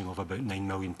new housing of about £9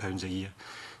 million a year.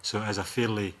 So it has a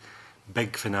fairly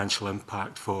big financial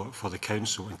impact for the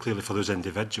council, and clearly for those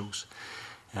individuals.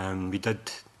 We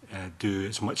did do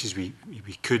as much as we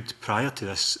could prior to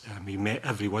this. We met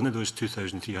every one of those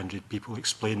 2,300 people,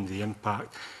 explained the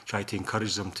impact, tried to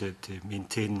encourage them to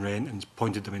maintain rent, and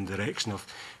pointed them in the direction of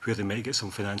where they might get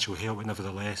some financial help. But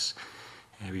nevertheless,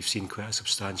 we've seen quite a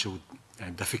substantial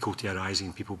difficulty arising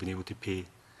in people being able to pay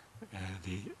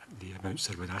the amounts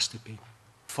they're being asked to pay.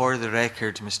 For the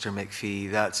record, Mr McPhee,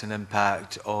 that's an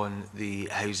impact on the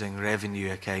housing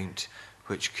revenue account,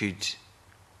 which could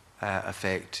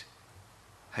affect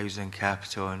housing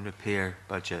capital and repair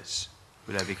budgets.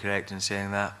 Would I be correct in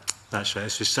saying that? That's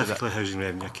right, specifically housing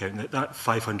revenue account. That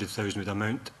 500,000 would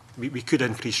amount. We could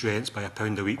increase rents by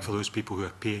 £1 a week for those people who are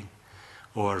paying,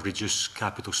 or reduce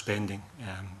capital spending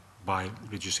by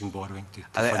reducing borrowing.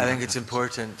 I think it's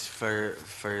important for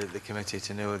the committee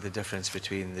to know the difference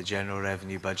between the general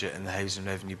revenue budget and the housing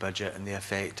revenue budget, and the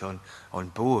effect on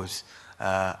both.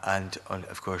 And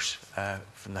of course,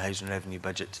 from the housing revenue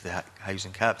budget to the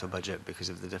housing capital budget, because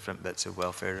of the different bits of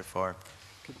welfare reform.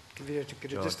 Could you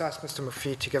just ask Mr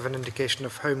McPhee to give an indication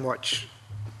of how much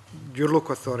your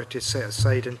local authority set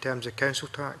aside in terms of council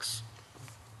tax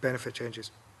benefit changes?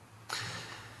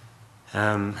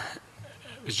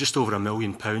 It was just over £1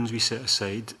 million we set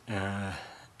aside,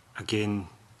 again,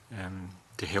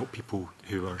 to help people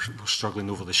who are struggling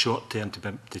over the short term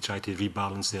to try to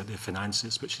rebalance their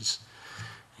finances, which is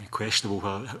questionable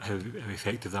how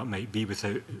effective that might be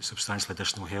without substantial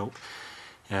additional help.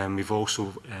 We've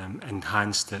also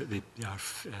enhanced our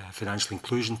financial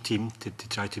inclusion team to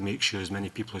try to make sure as many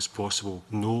people as possible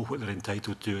know what they're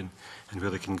entitled to and where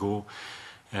they can go.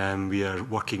 We are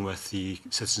working with the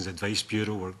Citizens Advice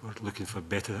Bureau. We're looking for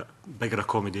bigger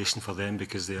accommodation for them,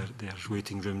 because their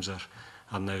waiting rooms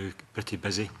are now pretty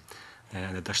busy,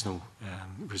 and additional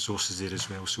resources there as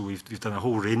well. So we've done a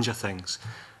whole range of things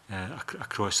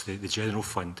across the general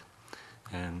fund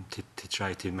to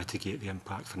try to mitigate the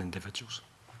impact for individuals.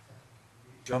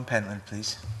 John Pentland,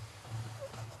 please.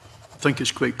 I think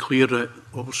it's quite clear that,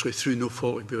 obviously through no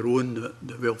fault of your own, that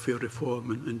the welfare reform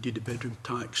and indeed the bedroom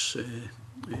tax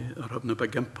are having a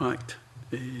big impact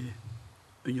in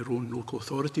your own local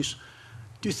authorities.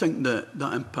 Do you think that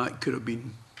that impact could have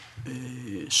been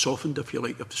softened, if you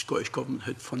like, if the Scottish Government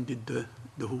had funded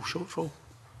the whole shortfall?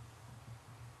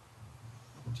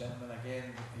 Gentlemen,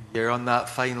 again, you're on that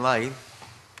fine line.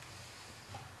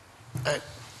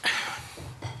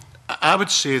 I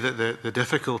would say that the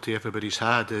difficulty everybody's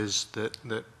had is that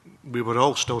we were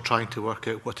all still trying to work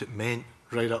out what it meant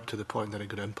right up to the point that it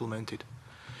got implemented.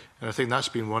 And I think that's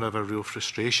been one of our real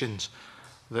frustrations,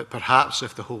 that perhaps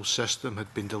if the whole system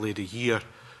had been delayed a year,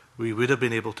 we would have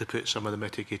been able to put some of the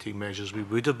mitigating measures. We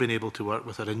would have been able to work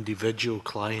with our individual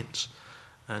clients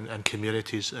and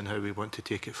communities and how we want to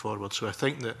take it forward. So I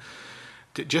think that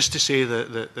just to say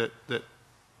that the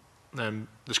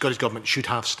Scottish Government should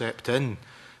have stepped in,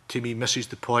 to me, misses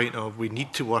the point of we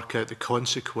need to work out the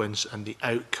consequence and the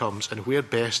outcomes, and where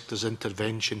best does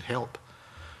intervention help.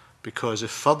 Because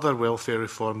if further welfare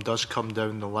reform does come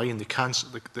down the line, it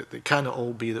cannot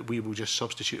all be that we will just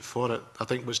substitute for it. I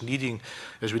think what's needing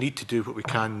is we need to do what we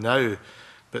can now,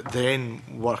 but then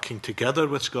working together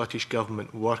with Scottish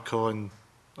Government, work on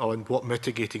what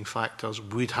mitigating factors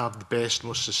would have the best,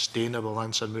 most sustainable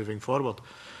answer moving forward.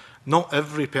 Not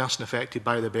every person affected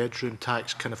by the bedroom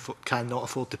tax cannot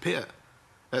afford to pay it.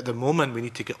 At the moment, we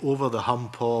need to get over the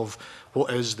hump of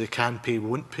what is the can pay,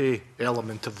 won't pay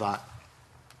element of that,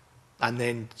 and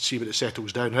then see what it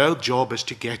settles down. Our job is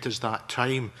to get us that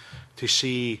time to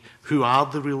see who are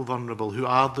the real vulnerable, who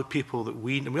are the people that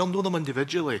and we all know them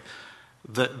individually,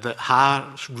 that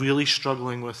are really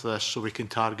struggling with this, so we can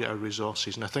target our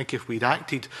resources. And I think if we'd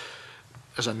acted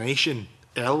as a nation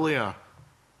earlier,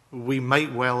 we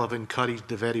might well have encouraged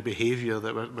the very behaviour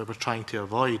that we're trying to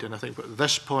avoid. And I think at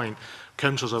this point,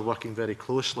 councils are working very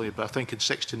closely, but I think in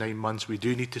 6 to 9 months we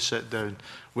do need to sit down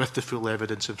with the full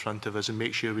evidence in front of us and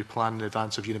make sure we plan in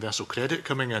advance of universal credit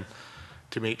coming in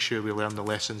to make sure we learn the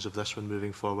lessons of this one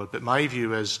moving forward. But my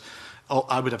view is,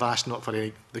 I would have asked not for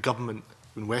the government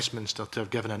in Westminster to have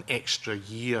given an extra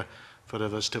year for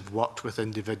us to have worked with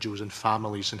individuals and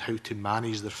families and how to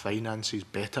manage their finances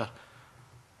better,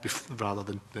 rather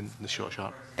than the short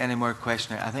sharp. Any more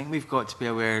questions? I think we've got to be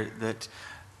aware that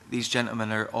these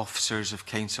gentlemen are officers of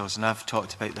councils, and I've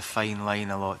talked about the fine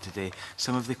line a lot today.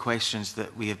 Some of the questions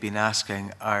that we have been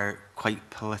asking are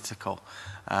quite political,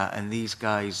 and these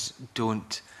guys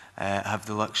don't have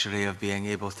the luxury of being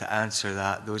able to answer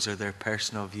that. Those are their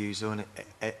personal views only.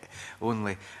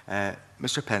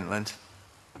 Mr. Pentland.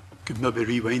 Could maybe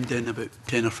rewind then about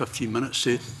 10 or 15 minutes,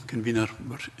 Convener.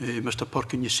 Mr.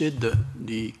 Puckrin, you said that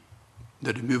the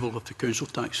removal of the council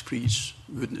tax freeze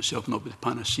would in itself not be the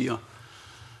panacea.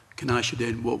 Can I ask you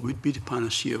then, what would be the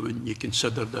panacea when you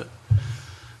consider that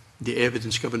the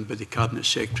evidence given by the Cabinet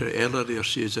Secretary earlier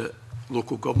says that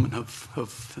local government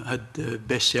have had the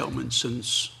best settlements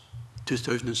since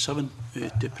 2007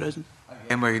 to present?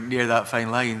 And we're near that fine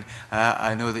line.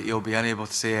 I know that you'll be unable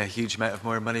to say a huge amount of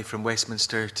more money from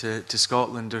Westminster to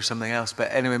Scotland or something else.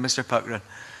 But anyway, Mr. Puckrin.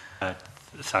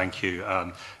 Thank you.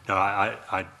 No,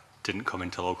 I didn't come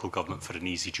into local government for an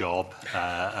easy job,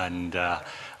 and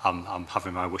I'm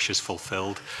having my wishes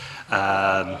fulfilled.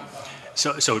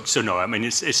 So no, I mean,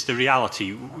 it's the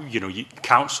reality. You know,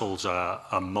 councils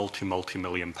are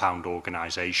multi-million pound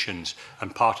organisations,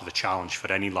 and part of the challenge for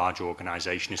any large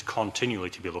organisation is continually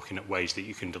to be looking at ways that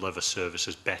you can deliver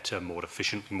services better, more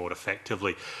efficiently, more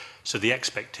effectively. So the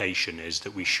expectation is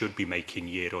that we should be making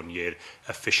year-on-year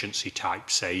efficiency-type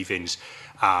savings,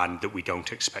 and that we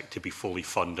don't expect to be fully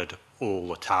funded all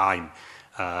the time.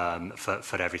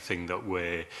 For everything that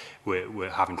we're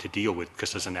having to deal with,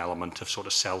 because there's an element of sort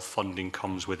of self-funding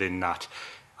comes within that.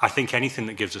 I think anything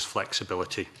that gives us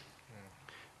flexibility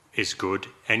is good.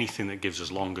 Anything that gives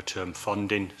us longer term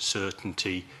funding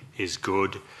certainty is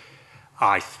good.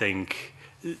 I think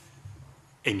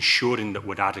ensuring that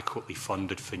we're adequately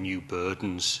funded for new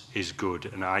burdens is good,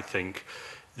 and I think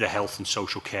the health and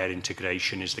social care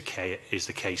integration is the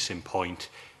case in point.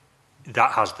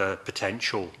 That has the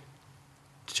potential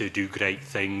to do great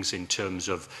things in terms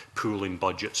of pooling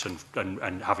budgets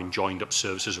and having joined up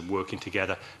services and working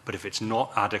together. But if it's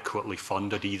not adequately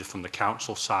funded, either from the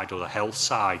council side or the health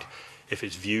side, if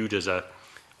it's viewed as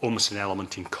almost an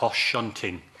element in cost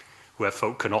shunting, where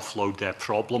folk can offload their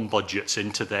problem budgets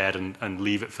into there and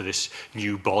leave it for this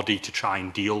new body to try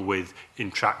and deal with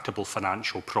intractable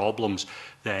financial problems,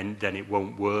 then it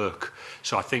won't work.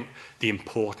 So I think the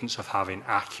importance of having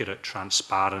accurate,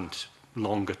 transparent,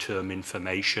 longer-term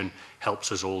information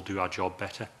helps us all do our job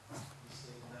better.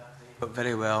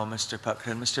 Very well, Mr.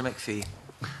 Puckrin. Mr. McPhee.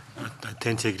 I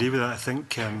tend to agree with that. I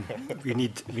think we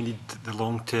need the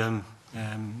long-term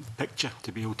picture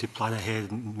to be able to plan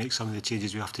ahead and make some of the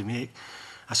changes we have to make.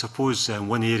 I suppose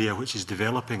one area which is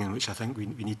developing and which I think we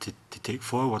need to take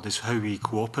forward is how we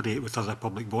cooperate with other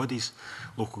public bodies,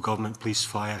 local government, police,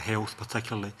 fire, health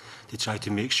particularly, to try to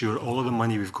make sure all of the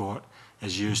money we've got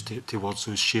is used towards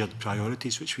those shared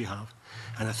priorities which we have.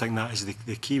 And I think that is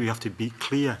the key. We have to be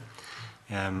clear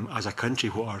as a country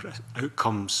what our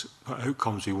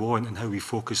outcomes we want and how we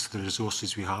focus the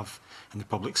resources we have in the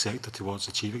public sector towards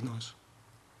achieving those.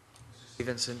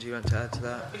 Stevenson, do you want to add to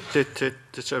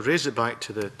that? To raise it back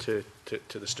to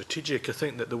the strategic, I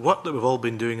think that the work that we've all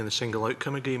been doing in the single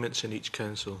outcome agreements in each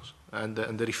council and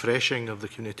the refreshing of the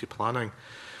community planning,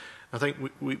 I think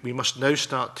we must now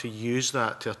start to use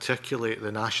that to articulate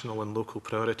the national and local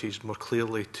priorities more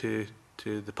clearly to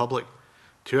the public,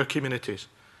 to our communities.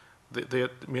 I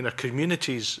mean, our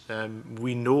communities,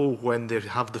 we know when they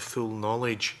have the full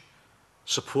knowledge,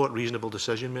 support reasonable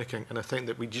decision making, and I think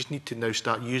that we just need to now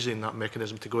start using that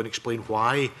mechanism to go and explain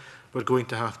why we're going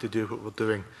to have to do what we're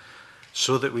doing,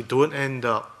 so that we don't end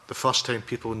up the first time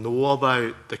people know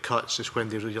about the cuts is when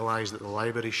they realise that the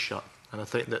library's shut. And I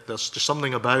think that there's just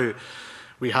something about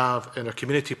we have in our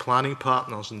community planning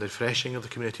partners and the refreshing of the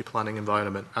community planning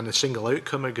environment and the single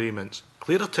outcome agreements,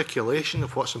 clear articulation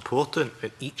of what's important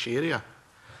in each area,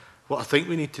 What I think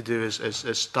we need to do is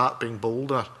start being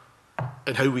bolder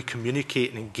in how we communicate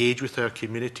and engage with our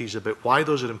communities about why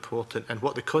those are important and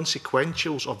what the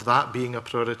consequentials of that being a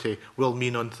priority will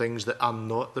mean on things that are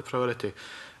not the priority.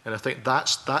 And I think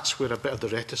that's where a bit of the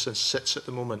reticence sits at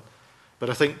the moment. But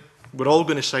I think we're all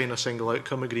going to sign a single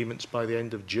outcome agreements by the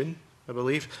end of June, I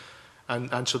believe.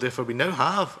 And so therefore we now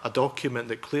have a document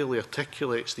that clearly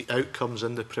articulates the outcomes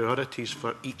and the priorities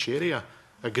for each area,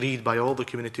 agreed by all the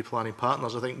community planning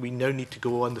partners. I think we now need to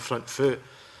go on the front foot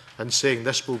and saying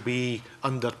this will be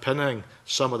underpinning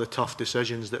some of the tough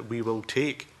decisions that we will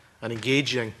take and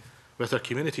engaging with our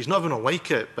communities. Not everyone will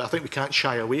like it, but I think we can't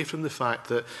shy away from the fact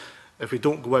that if we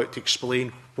don't go out to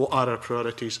explain what are our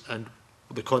priorities and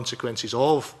the consequences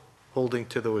of holding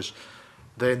to those,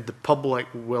 then the public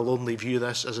will only view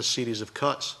this as a series of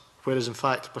cuts. Whereas in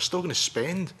fact, we're still going to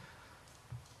spend,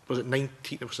 was it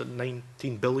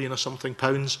 19 billion or something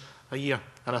pounds a year?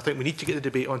 And I think we need to get the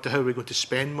debate onto how we're going to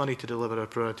spend money to deliver our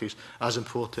priorities as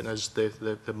important as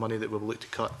the money that we will look to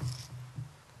cut.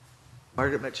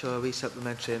 Margaret Mitchell, a wee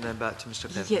supplementary, and then back to Mr.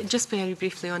 Pevin. Yeah, just very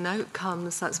briefly on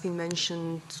outcomes, that's been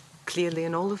mentioned clearly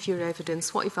in all of your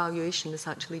evidence. What evaluation is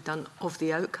actually done of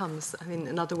the outcomes? I mean,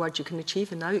 in other words, you can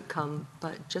achieve an outcome,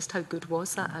 but just how good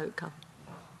was that outcome?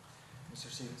 Mr.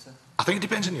 Stevenson? I think it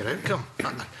depends on your outcome.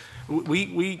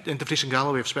 We in Dumfries and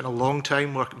Galloway have spent a long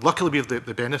time working. Luckily, we have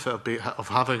the benefit of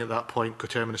having at that point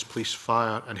coterminous police,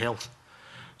 fire and health.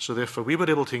 So therefore, we were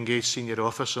able to engage senior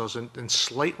officers in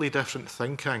slightly different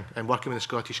thinking and working with the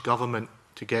Scottish Government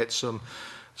to get some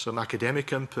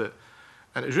academic input.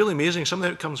 And it was really amazing, some of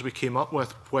the outcomes we came up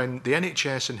with when the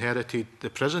NHS inherited the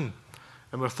prison.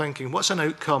 And we're thinking, what's an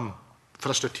outcome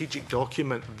for a strategic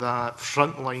document that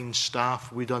frontline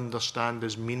staff would understand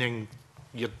as meaning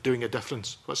you're doing a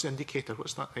difference? What's the indicator?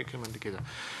 What's that outcome indicator?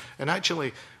 And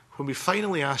actually, when we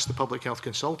finally asked the public health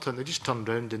consultant, they just turned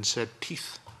around and said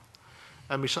teeth.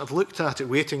 And we sort of looked at it,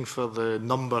 waiting for the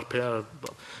number per...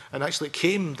 And actually it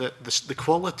came that the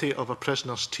quality of a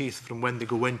prisoner's teeth from when they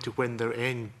go in to when they're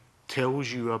in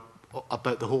tells you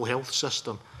about the whole health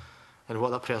system and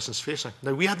what that person's facing.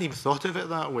 Now, we hadn't even thought of it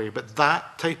that way, but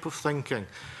that type of thinking.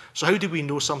 So how do we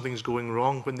know something's going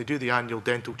wrong when they do the annual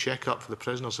dental checkup for the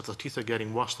prisoners? If their teeth are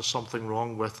getting worse, there's something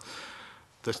wrong with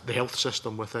the health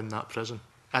system within that prison.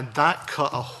 And that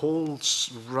cut a whole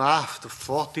raft of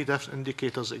 40 different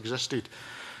indicators that existed.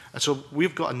 And so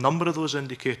we've got a number of those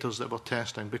indicators that we're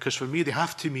testing, because for me, they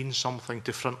have to mean something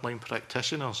to frontline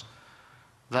practitioners.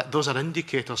 That those are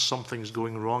indicators something's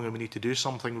going wrong and we need to do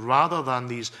something, rather than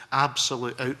these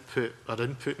absolute output or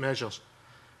input measures.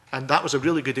 And that was a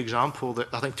really good example that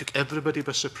I think took everybody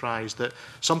by surprise, that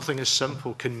something as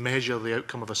simple can measure the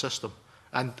outcome of a system.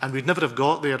 And we'd never have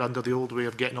got there under the old way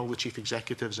of getting all the chief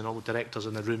executives and all the directors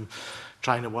in the room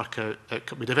trying to work out.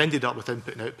 We'd have ended up with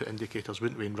input and output indicators,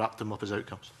 wouldn't we, and wrapped them up as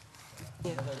outcomes.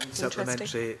 Yeah,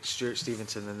 Supplementary, Stuart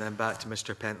Stevenson, and then back to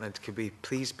Mr. Pentland. Could we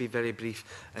please be very brief?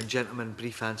 And gentlemen,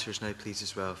 brief answers now, please,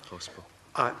 as well, if possible.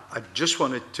 I just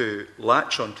wanted to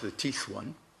latch onto the teeth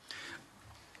one.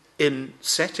 In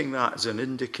setting that as an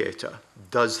indicator,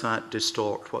 does that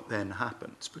distort what then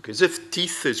happens? Because if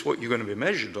teeth is what you're going to be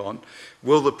measured on,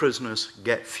 will the prisoners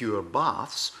get fewer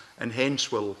baths, and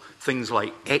hence will things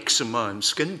like eczema and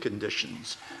skin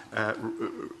conditions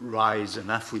rise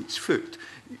in athlete's foot?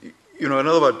 You know, in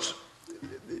other words,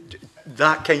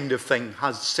 that kind of thing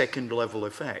has second-level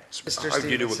effects. Mr. How do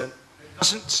you deal with it? It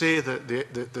doesn't say that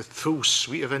the full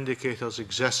suite of indicators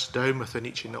exists down within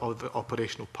each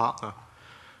operational partner.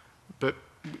 But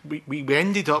we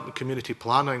ended up in community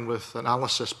planning with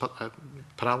analysis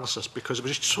paralysis, because there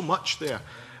was just so much there.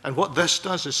 And what this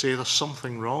does is say there's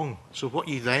something wrong. So what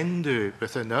you then do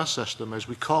within our system is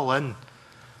we call in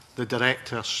the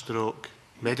director stroke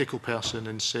medical person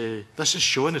and say, this is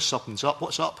showing us something's up,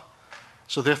 what's up?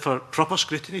 So therefore, proper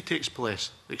scrutiny takes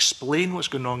place. Explain what's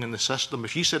going wrong in the system.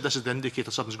 If you said this is the indicator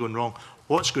something's going wrong,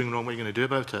 what's going wrong, what are you going to do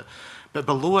about it? But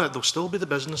below it, there'll still be the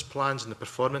business plans and the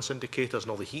performance indicators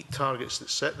and all the heat targets that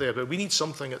sit there. But we need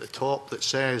something at the top that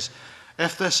says,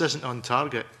 if this isn't on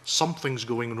target, something's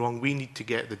going wrong. We need to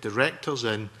get the directors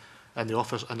in and the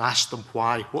office and ask them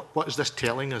why. What is this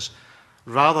telling us?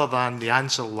 Rather than the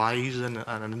answer lies in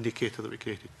an indicator that we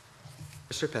created.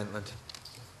 Mr. Pentland.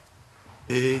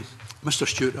 Mr.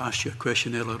 Stewart asked you a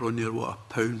question earlier on there, what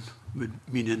a pound would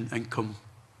mean in income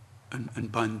in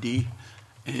Band D.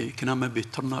 Can I maybe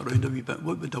turn that around a wee bit?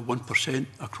 What would a 1%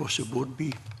 across the board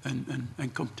be in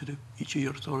income to each of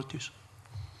your authorities?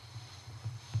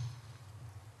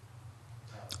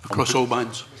 Across all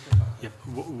bands? Yeah,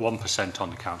 1% on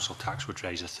the council tax would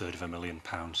raise £1/3 of £1 million.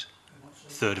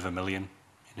 £1/3 of £1 million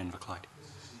in Inverclyde.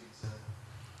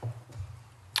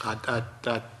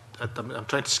 I'm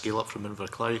trying to scale up from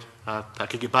Inverclyde. I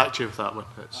could get back to you with that one.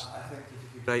 I think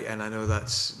if you could write in, I know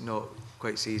that's not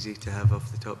quite so easy to have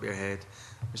off the top of your head.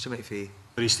 Mr McPhee.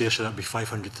 For East Ayrshire, that would be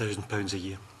 £500,000 a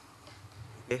year.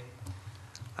 Okay.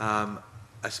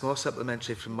 A small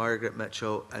supplementary from Margaret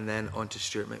Mitchell and then on to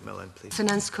Stuart McMillan, please.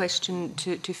 Finance question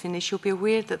to finish. You'll be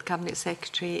aware that the Cabinet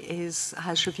Secretary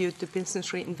has reviewed the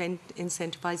business rate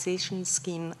incentivisation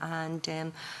scheme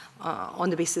and on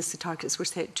the basis the targets were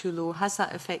set too low. Has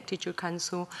that affected your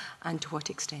council and to what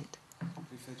extent?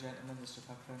 Briefly, gentlemen, Mr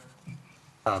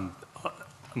Puckrin.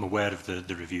 I'm aware of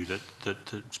the review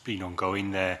that's been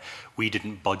ongoing there. We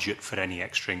didn't budget for any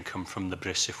extra income from the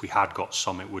BRIS. If we had got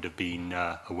some, it would have been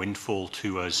a windfall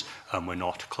to us. We're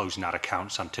not closing our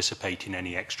accounts anticipating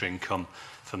any extra income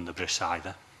from the BRIS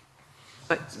either.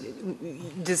 But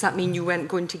does that mean you weren't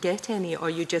going to get any, or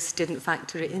you just didn't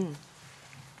factor it in?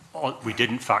 We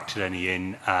didn't factor any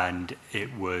in, and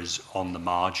it was on the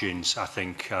margins. I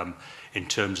think in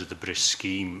terms of the BRIS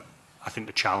scheme, I think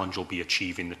the challenge will be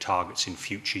achieving the targets in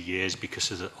future years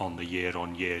because on the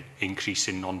year-on-year increase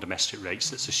in non-domestic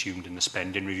rates that's assumed in the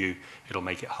spending review, it'll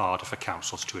make it harder for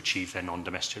councils to achieve their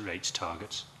non-domestic rates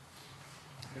targets.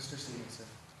 Mr Stevenson.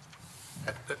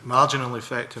 Marginal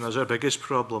effect, and as our biggest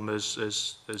problem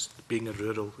is being a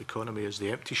rural economy, is the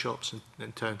empty shops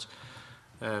in towns.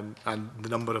 And the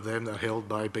number of them that are held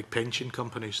by big pension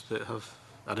companies that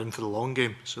are in for the long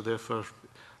game, so therefore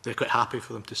they're quite happy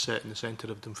for them to sit in the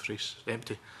centre of Dumfries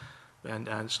empty.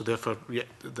 And so therefore, yeah,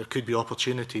 there could be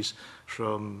opportunities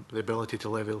from the ability to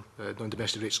level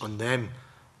non-domestic rates on them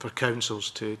for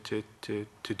councils to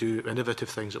do innovative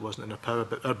things that wasn't in their power.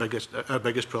 But our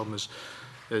biggest problem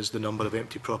is the number of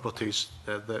empty properties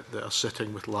that are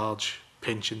sitting with large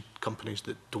pension companies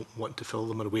that don't want to fill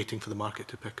them or are waiting for the market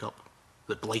to pick up,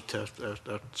 that blight our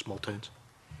small towns.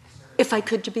 If I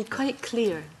could be quite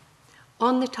clear,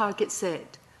 on the target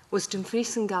set, was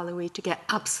Dumfries and Galloway to get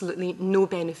absolutely no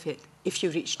benefit if you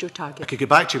reached your target? I could get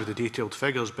back to you with the detailed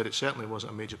figures, but it certainly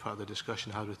wasn't a major part of the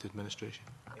discussion I had with the administration.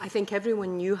 I think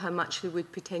everyone knew how much they would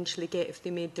potentially get if they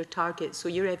made their target, so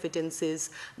your evidence is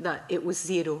that it was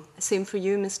zero. Same for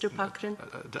you, Mr Puckrin?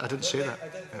 I didn't say that. I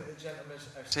don't think the gentlemen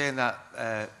are saying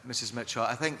that, Mrs Mitchell.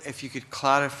 I think if you could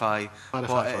clarify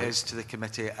what it is to the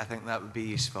committee, I think that would be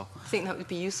useful. I think that would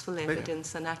be useful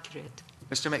evidence and accurate.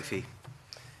 Mr McPhee.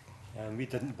 We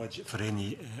didn't budget for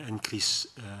any increase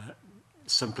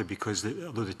simply because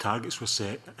although the targets were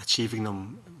set, achieving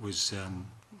them was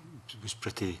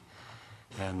pretty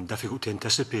difficult to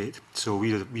anticipate. So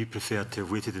we preferred to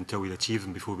have waited until we'd achieved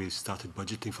them before we started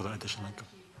budgeting for that additional income.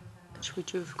 Which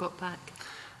would you have got back?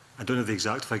 I don't have the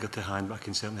exact figure to hand, but I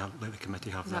can certainly let the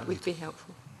committee have that. That would be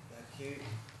helpful. Thank you.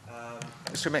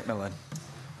 Mr McMillan.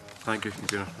 Thank you,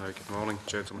 Convener. Good morning,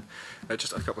 gentlemen.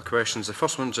 Just a couple of questions. The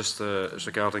first one just is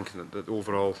regarding the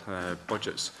overall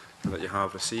budgets that you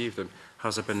have received. And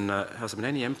has there been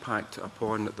any impact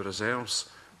upon the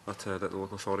reserves that the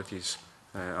local authorities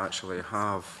actually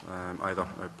have, either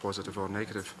positive or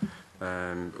negative,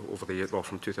 over the year, well,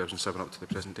 from 2007 up to the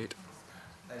present date?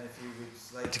 And if you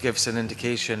would like to give us an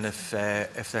indication if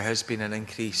there has been an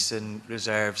increase in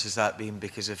reserves, has that been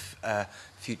because of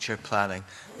future planning?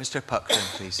 Mr Puckrin,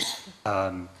 please.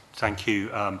 Thank you.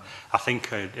 I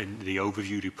think in the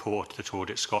overview report that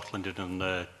Audit Scotland did on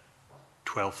the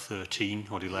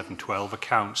 12-13 or 11-12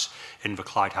 accounts,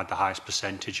 Inverclyde had the highest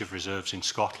percentage of reserves in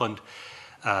Scotland,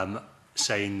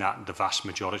 saying that the vast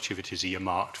majority of it is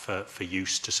earmarked for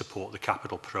use to support the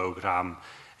capital programme,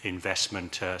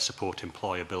 investment, support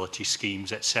employability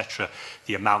schemes, etc.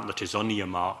 The amount that is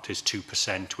unearmarked is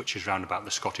 2%, which is around about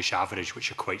the Scottish average,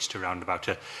 which equates to around about,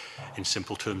 in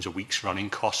simple terms, a week's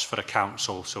running costs for a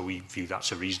council. So we view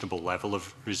that's a reasonable level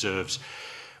of reserves.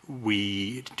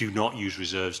 We do not use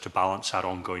reserves to balance our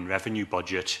ongoing revenue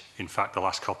budget. In fact, the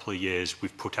last couple of years,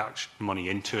 we've put money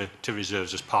into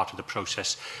reserves as part of the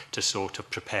process to sort of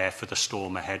prepare for the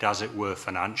storm ahead, as it were,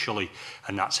 financially.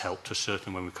 And that's helped us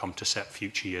certainly when we come to set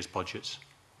future years' budgets.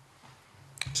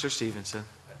 Sir Stevenson.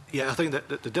 Yeah, I think that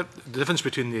the difference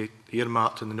between the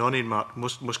earmarked and the non-earmarked,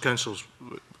 most councils,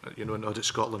 in Audit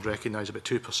Scotland recognise about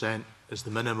 2% is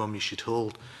the minimum you should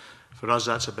hold. For us,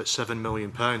 that's about £7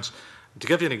 million. To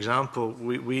give you an example,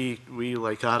 we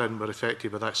like Aaron, were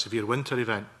affected by that severe winter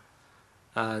event,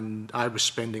 and I was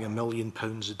spending £1 million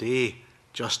a day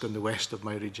just in the west of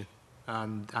my region,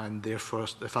 and therefore,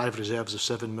 if I have reserves of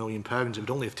 £7 million, it would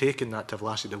only have taken that to have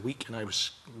lasted a week, and I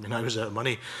was out of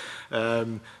money.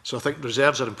 So I think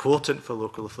reserves are important for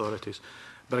local authorities.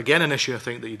 But again, an issue I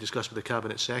think that you discussed with the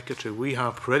Cabinet Secretary, we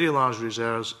have pretty large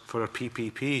reserves for our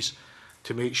PPPs.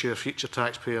 to make sure future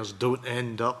taxpayers don't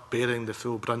end up bearing the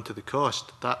full brunt of the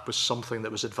cost. That was something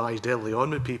that was advised early on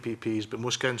with PPPs, but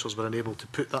most councils were unable to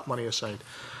put that money aside.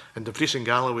 In Dumfries and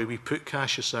Galloway, we put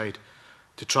cash aside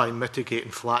to try and mitigate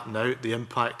and flatten out the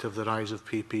impact of the rise of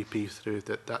PPP through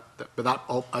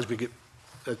as we get,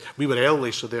 we were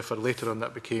early, so therefore later on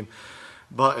that became.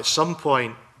 But at some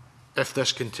point, if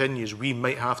this continues, we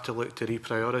might have to look to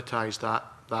reprioritise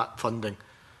that funding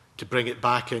to bring it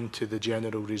back into the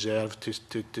general reserve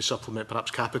to supplement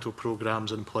perhaps capital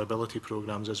programmes and employability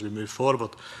programmes as we move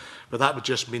forward. But that would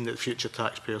just mean that future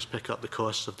taxpayers pick up the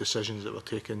costs of decisions that were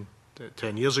taken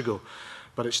 10 years ago.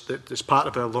 But it's part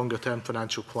of our longer term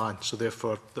financial plan. So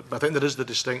therefore, I think there is the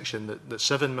distinction that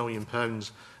 £7 million,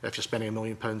 if you're spending £1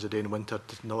 million a day in winter,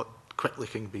 does not quickly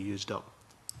can be used up.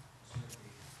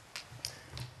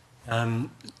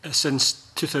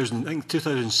 Since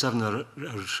 2007, our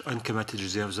uncommitted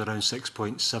reserves are around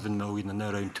 6.7 million and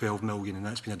now around 12 million, and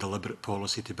that's been a deliberate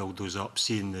policy to build those up,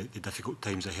 seeing the difficult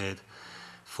times ahead.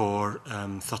 For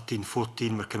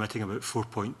 13-14, we're committing about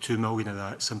 4.2 million of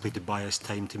that, simply to buy us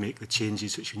time to make the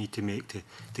changes which we need to make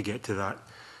to get to that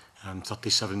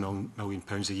 £37 million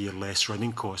a year less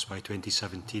running costs by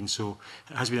 2017. So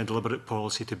it has been a deliberate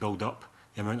policy to build up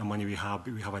the amount of money we have,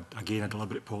 but we have, again, a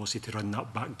deliberate policy to run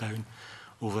that back down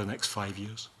over the next 5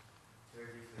 years.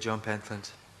 John Pentland.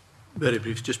 Very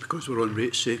brief, just because we're on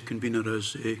rates, convener,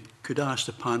 could I ask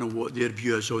the panel what their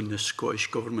view is on the Scottish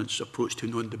Government's approach to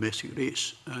non-domestic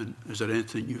rates, and is there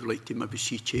anything you'd like to maybe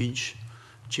see changed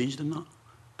in that?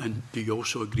 And do you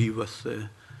also agree with the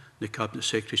Cabinet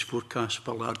Secretary's forecast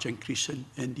for a large increase in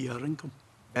NDR income?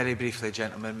 Very briefly,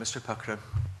 gentlemen. Mr Puckrin.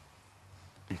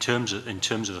 In terms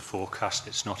of the forecast,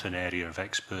 it's not an area of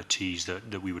expertise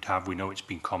that we would have. We know it's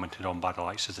been commented on by the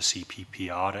likes of the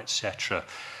CPPR, etc.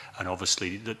 And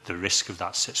obviously the risk of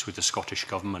that sits with the Scottish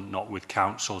Government, not with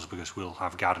councils, because we'll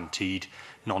have guaranteed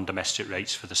non-domestic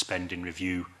rates for the spending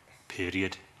review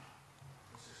period.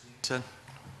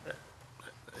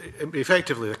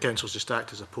 Effectively, the councils just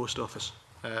act as a post office,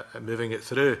 moving it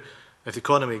through. If the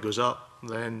economy goes up,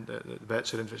 then the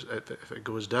bets are if it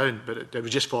goes down. But it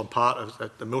was just form part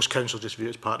of most councils just view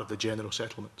it as part of the general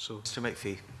settlement. So, Mr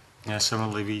McPhee. Yeah,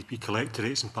 similarly, we collect the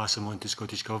rates and pass them on to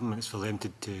Scottish Government. It's for them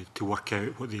to work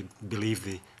out what they believe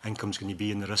the income's going to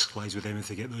be, and the risk lies with them if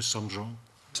they get those sums wrong.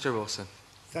 Mr Wilson.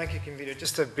 Thank you, Convener.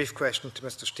 Just a brief question to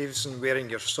Mr Stevenson, wearing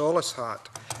your SOLACE hat.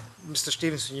 Mr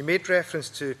Stevenson, you made reference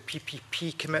to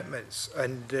PPP commitments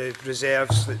and the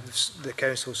reserves that the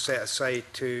Council set aside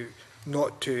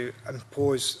not to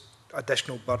impose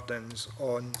additional burdens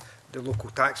on the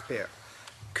local taxpayer.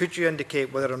 Could you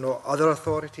indicate whether or not other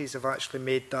authorities have actually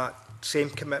made that same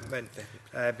commitment?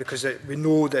 Because we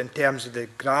know that in terms of the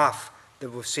graph that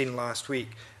we've seen last week,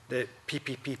 that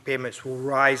PPP payments will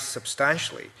rise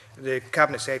substantially. The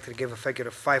Cabinet Secretary gave a figure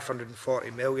of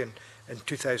 540 million in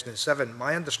 2007.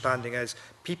 My understanding is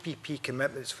PPP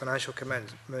commitments, financial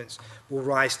commitments, will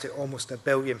rise to almost £1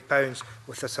 billion,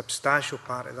 with a substantial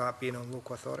part of that being on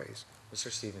local authorities. Mr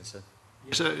Stevenson.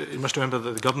 So you must remember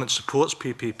that the government supports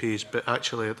PPPs, but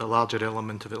actually the larger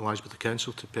element of it lies with the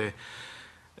council to pay.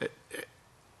 The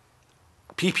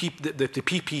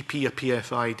PPP or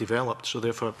PFI developed, so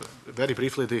therefore, very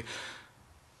briefly,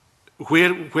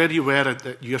 where you were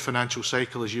at your financial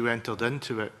cycle as you entered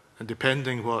into it, and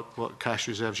depending what cash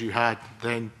reserves you had,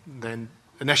 then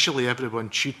initially everyone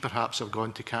should perhaps have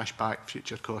gone to cash back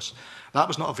future costs. That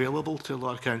was not available to a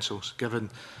lot of councils,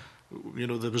 given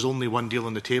there was only one deal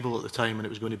on the table at the time, and it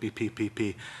was going to be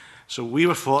PPP. So we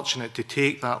were fortunate to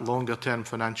take that longer term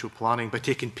financial planning by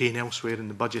taking pain elsewhere in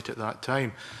the budget at that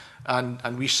time.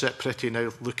 And we sit pretty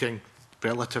now looking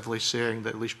relatively saying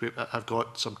that at least I've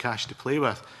got some cash to play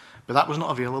with. But that was not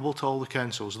available to all the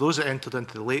councils. Those that entered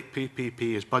into the late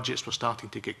PPP as budgets were starting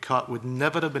to get cut would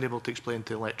never have been able to explain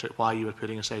to Electric why you were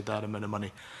putting aside that amount of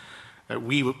money.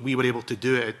 We were able to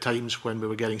do it at times when we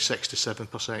were getting 6 to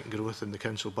 7% growth in the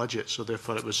council budget. So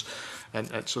therefore it was,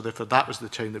 so therefore that was the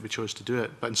time that we chose to do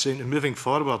it. But in saying, moving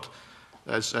forward,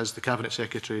 as the Cabinet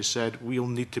Secretary has said, we'll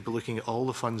need to be looking at all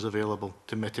the funds available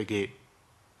to mitigate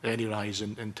any rise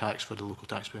in tax for the local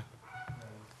taxpayer.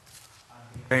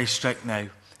 Very strict now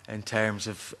in terms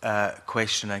of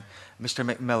questioning. Mr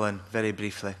Macmillan, very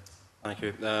briefly. Thank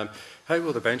you. How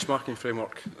will the benchmarking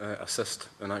framework assist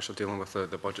in actually dealing with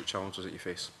the budget challenges that you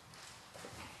face?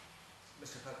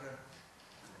 Mr Puckrin.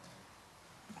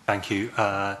 Thank you.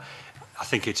 I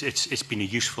think it's been a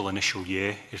useful initial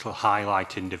year. It'll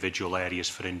highlight individual areas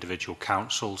for individual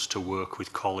councils to work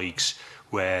with colleagues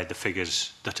where the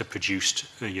figures that are produced,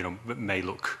 may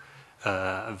look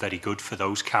very good for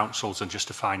those councils, and just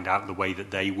to find out the way that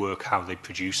they work, how they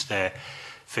produce their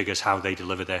figures how they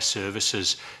deliver their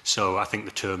services. So I think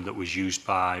the term that was used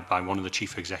by one of the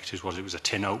chief executives was it was a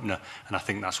tin opener, and I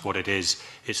think that's what it is.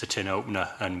 It's a tin opener,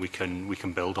 and we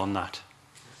can build on that.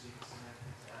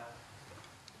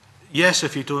 Yes,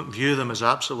 if you don't view them as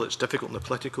absolute, it's difficult in the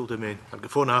political domain. I've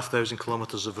got 4,500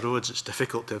 kilometres of roads. It's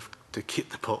difficult to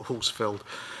keep the potholes filled.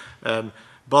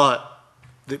 But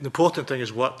the important thing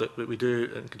is work that we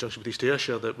do in conjunction with East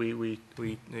Ayrshire, that we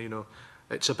you know,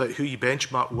 it's about who you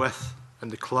benchmark with in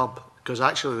the club. Because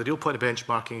actually the real point of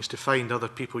benchmarking is to find other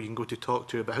people you can go to talk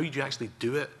to about how you actually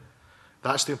do it.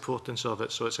 That's the importance of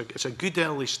it. So it's a good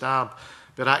early stab,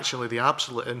 but actually the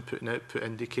absolute input and output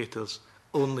indicators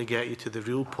only get you to the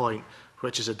real point,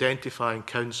 which is identifying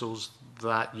councils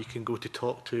that you can go to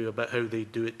talk to about how they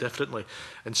do it differently.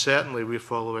 And certainly we're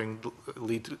following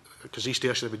lead, because East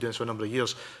Ayrshire have been doing this for a number of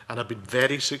years and have been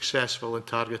very successful in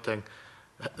targeting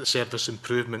the service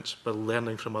improvements by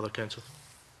learning from other councils.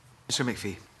 Mr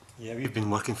McPhee. Yeah, we've been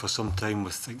working for some time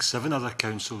with, I think, 7 other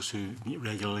councils who meet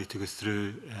regularly to go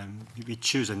through. We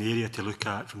choose an area to look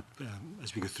at from,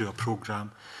 as we go through a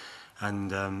programme.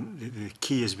 And the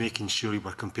key is making sure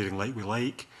we're comparing like we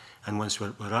like. And once we're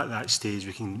at that stage,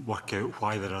 we can work out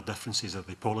why there are differences. Are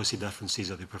they policy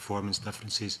differences? Are they performance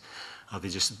differences? Are they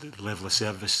just the level of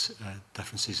service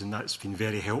differences? And that's been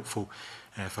very helpful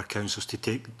for councils to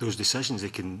take those decisions. They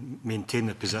can maintain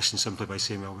their position simply by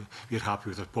saying, well, we're happy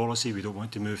with our policy. We don't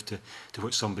want to move to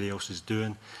what somebody else is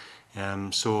doing.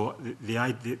 So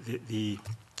the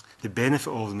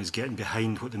benefit of them is getting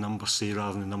behind what the numbers say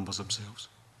rather than the numbers themselves.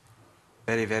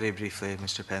 Very, very briefly,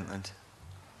 Mr Pentland.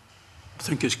 I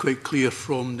think it's quite clear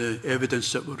from the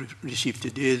evidence that we received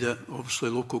today that obviously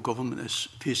local government is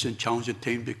facing challenging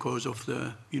times because of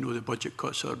the, the budget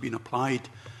cuts that are being applied.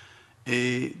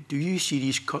 Do you see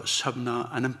these cuts having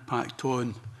an impact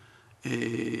on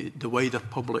the wider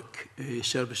public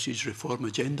services reform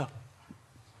agenda?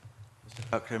 Mr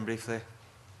Puckrin, briefly.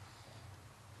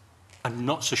 I'm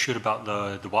not so sure about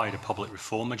the wider public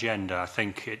reform agenda. I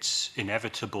think it's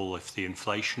inevitable if the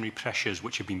inflationary pressures,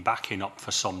 which have been backing up for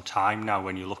some time now,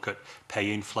 when you look at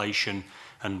pay inflation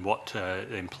and what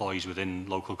employees within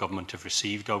local government have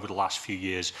received over the last few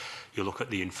years, you look at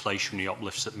the inflationary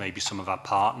uplifts that maybe some of our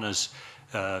partners,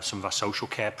 some of our social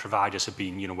care providers have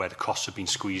been, where the costs have been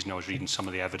squeezed. And I was reading some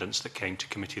of the evidence that came to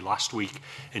committee last week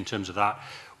in terms of that.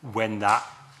 When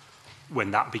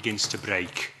that begins to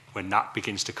break, when that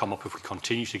begins to come up, if we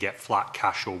continue to get flat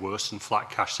cash or worse than flat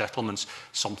cash settlements,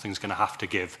 something's going to have to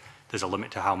give. There's a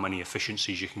limit to how many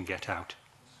efficiencies you can get out.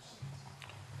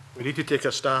 We need to take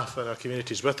our staff and our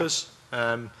communities with us.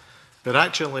 But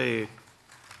actually,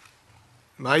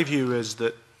 my view is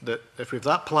that if we have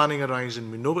that planning horizon,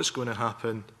 we know what's going to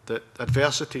happen, that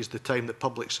adversity is the time that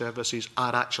public services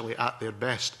are actually at their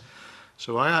best.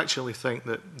 So I actually think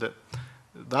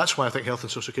that's why I think health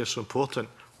and social care is so important.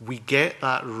 We get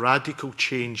that radical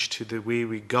change to the way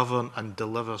we govern and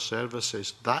deliver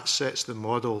services. That sets the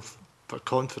model for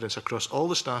confidence across all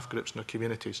the staff groups in our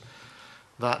communities,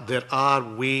 that there are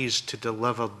ways to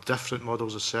deliver different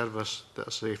models of service that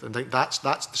are safe. And I think that's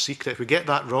the secret. If we get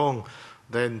that wrong,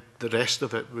 then the rest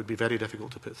of it would be very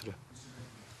difficult to put through.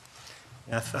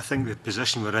 Yeah, I think the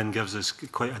position we're in gives us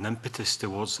quite an impetus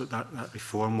towards that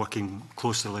reform, working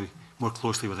more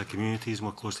closely with our communities,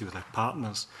 more closely with our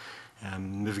partners,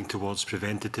 moving towards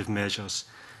preventative measures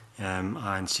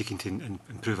and seeking to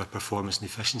improve our performance and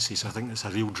efficiency. So I think it's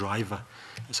a real driver.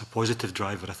 It's a positive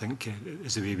driver, I think,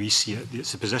 is the way we see it.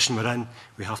 It's the position we're in.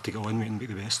 We have to go on and make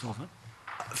the best of it.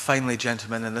 Finally,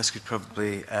 gentlemen, and this could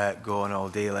probably go on all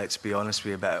day, let's be honest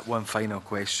with you, but one final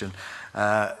question.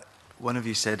 One of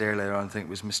you said earlier on, I think it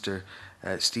was Mr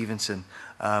Stevenson,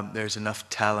 there's enough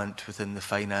talent within the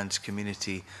finance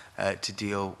community to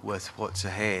deal with what's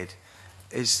ahead.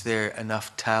 Is there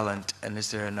enough talent and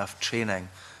is there enough training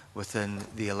within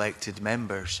the elected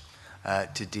members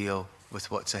to deal with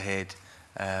what's ahead?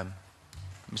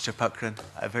 Mr Puckrin,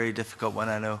 a very difficult one,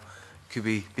 I know. Could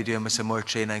we be doing with some more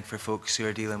training for folks who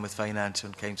are dealing with finance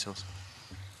on councils?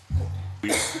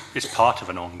 It's part of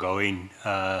an ongoing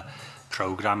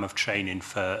programme of training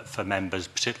for members,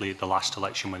 particularly at the last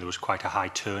election when there was quite a high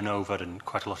turnover and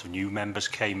quite a lot of new members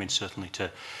came in, certainly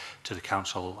to the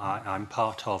council I'm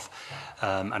part of.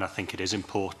 And I think it is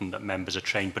important that members are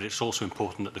trained, but it's also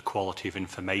important that the quality of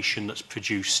information that's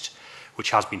produced,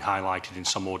 which has been highlighted in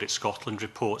some Audit Scotland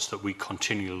reports, that we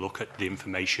continually look at the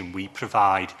information we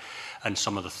provide and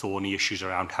some of the thorny issues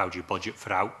around how do you budget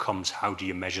for outcomes, how do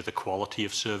you measure the quality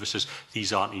of services.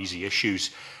 These aren't easy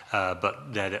issues,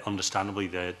 but they're understandably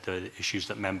the issues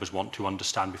that members want to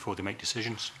understand before they make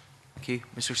decisions. Thank you.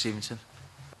 Mr Stevenson.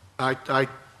 I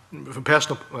from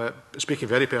personal, speaking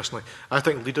very personally, I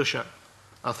think leadership.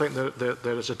 I think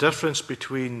there is a difference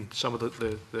between some of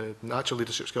the natural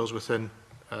leadership skills within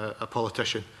a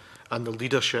politician and the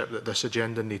leadership that this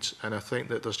agenda needs. And I think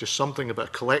that there's just something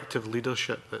about collective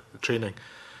leadership training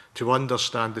to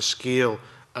understand the scale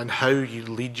and how you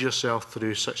lead yourself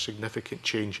through such significant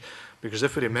change. Because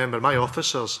if we remember, my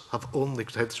officers have only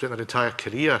spent their entire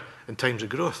career in times of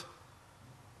growth.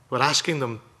 We're asking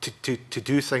them to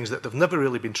do things that they've never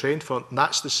really been trained for, and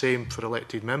that's the same for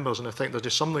elected members. And I think there's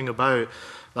just something about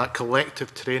that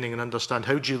collective training and understand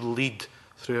how do you lead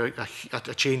through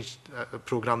a change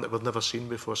programme that we've never seen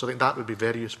before. So I think that would be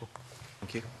very useful.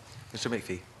 Thank you. Mr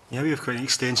McPhee. Yeah, we have quite an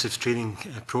extensive training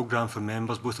programme for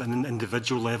members, both at an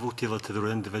individual level, tailored to their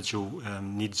individual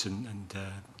needs and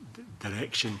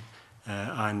direction,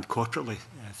 and corporately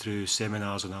through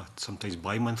seminars on a sometimes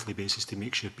bi-monthly basis to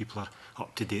make sure people are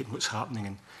up to date on what's happening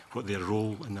and what their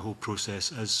role in the whole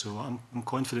process is. So I'm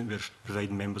confident we're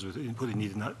providing members with what they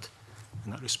need in that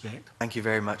respect. Thank you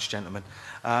very much, gentlemen.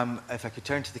 If I could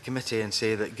turn to the committee and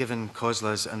say that given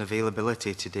COSLA's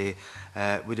unavailability today,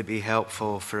 would it be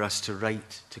helpful for us to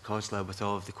write to COSLA with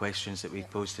all of the questions that we've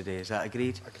posed today? Is that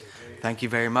agreed? Agreed. Thank you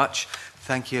very much.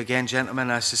 Thank you again,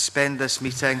 gentlemen. I suspend this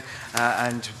meeting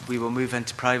and we will move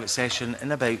into private session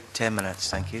in about 10 minutes.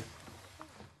 Thank you.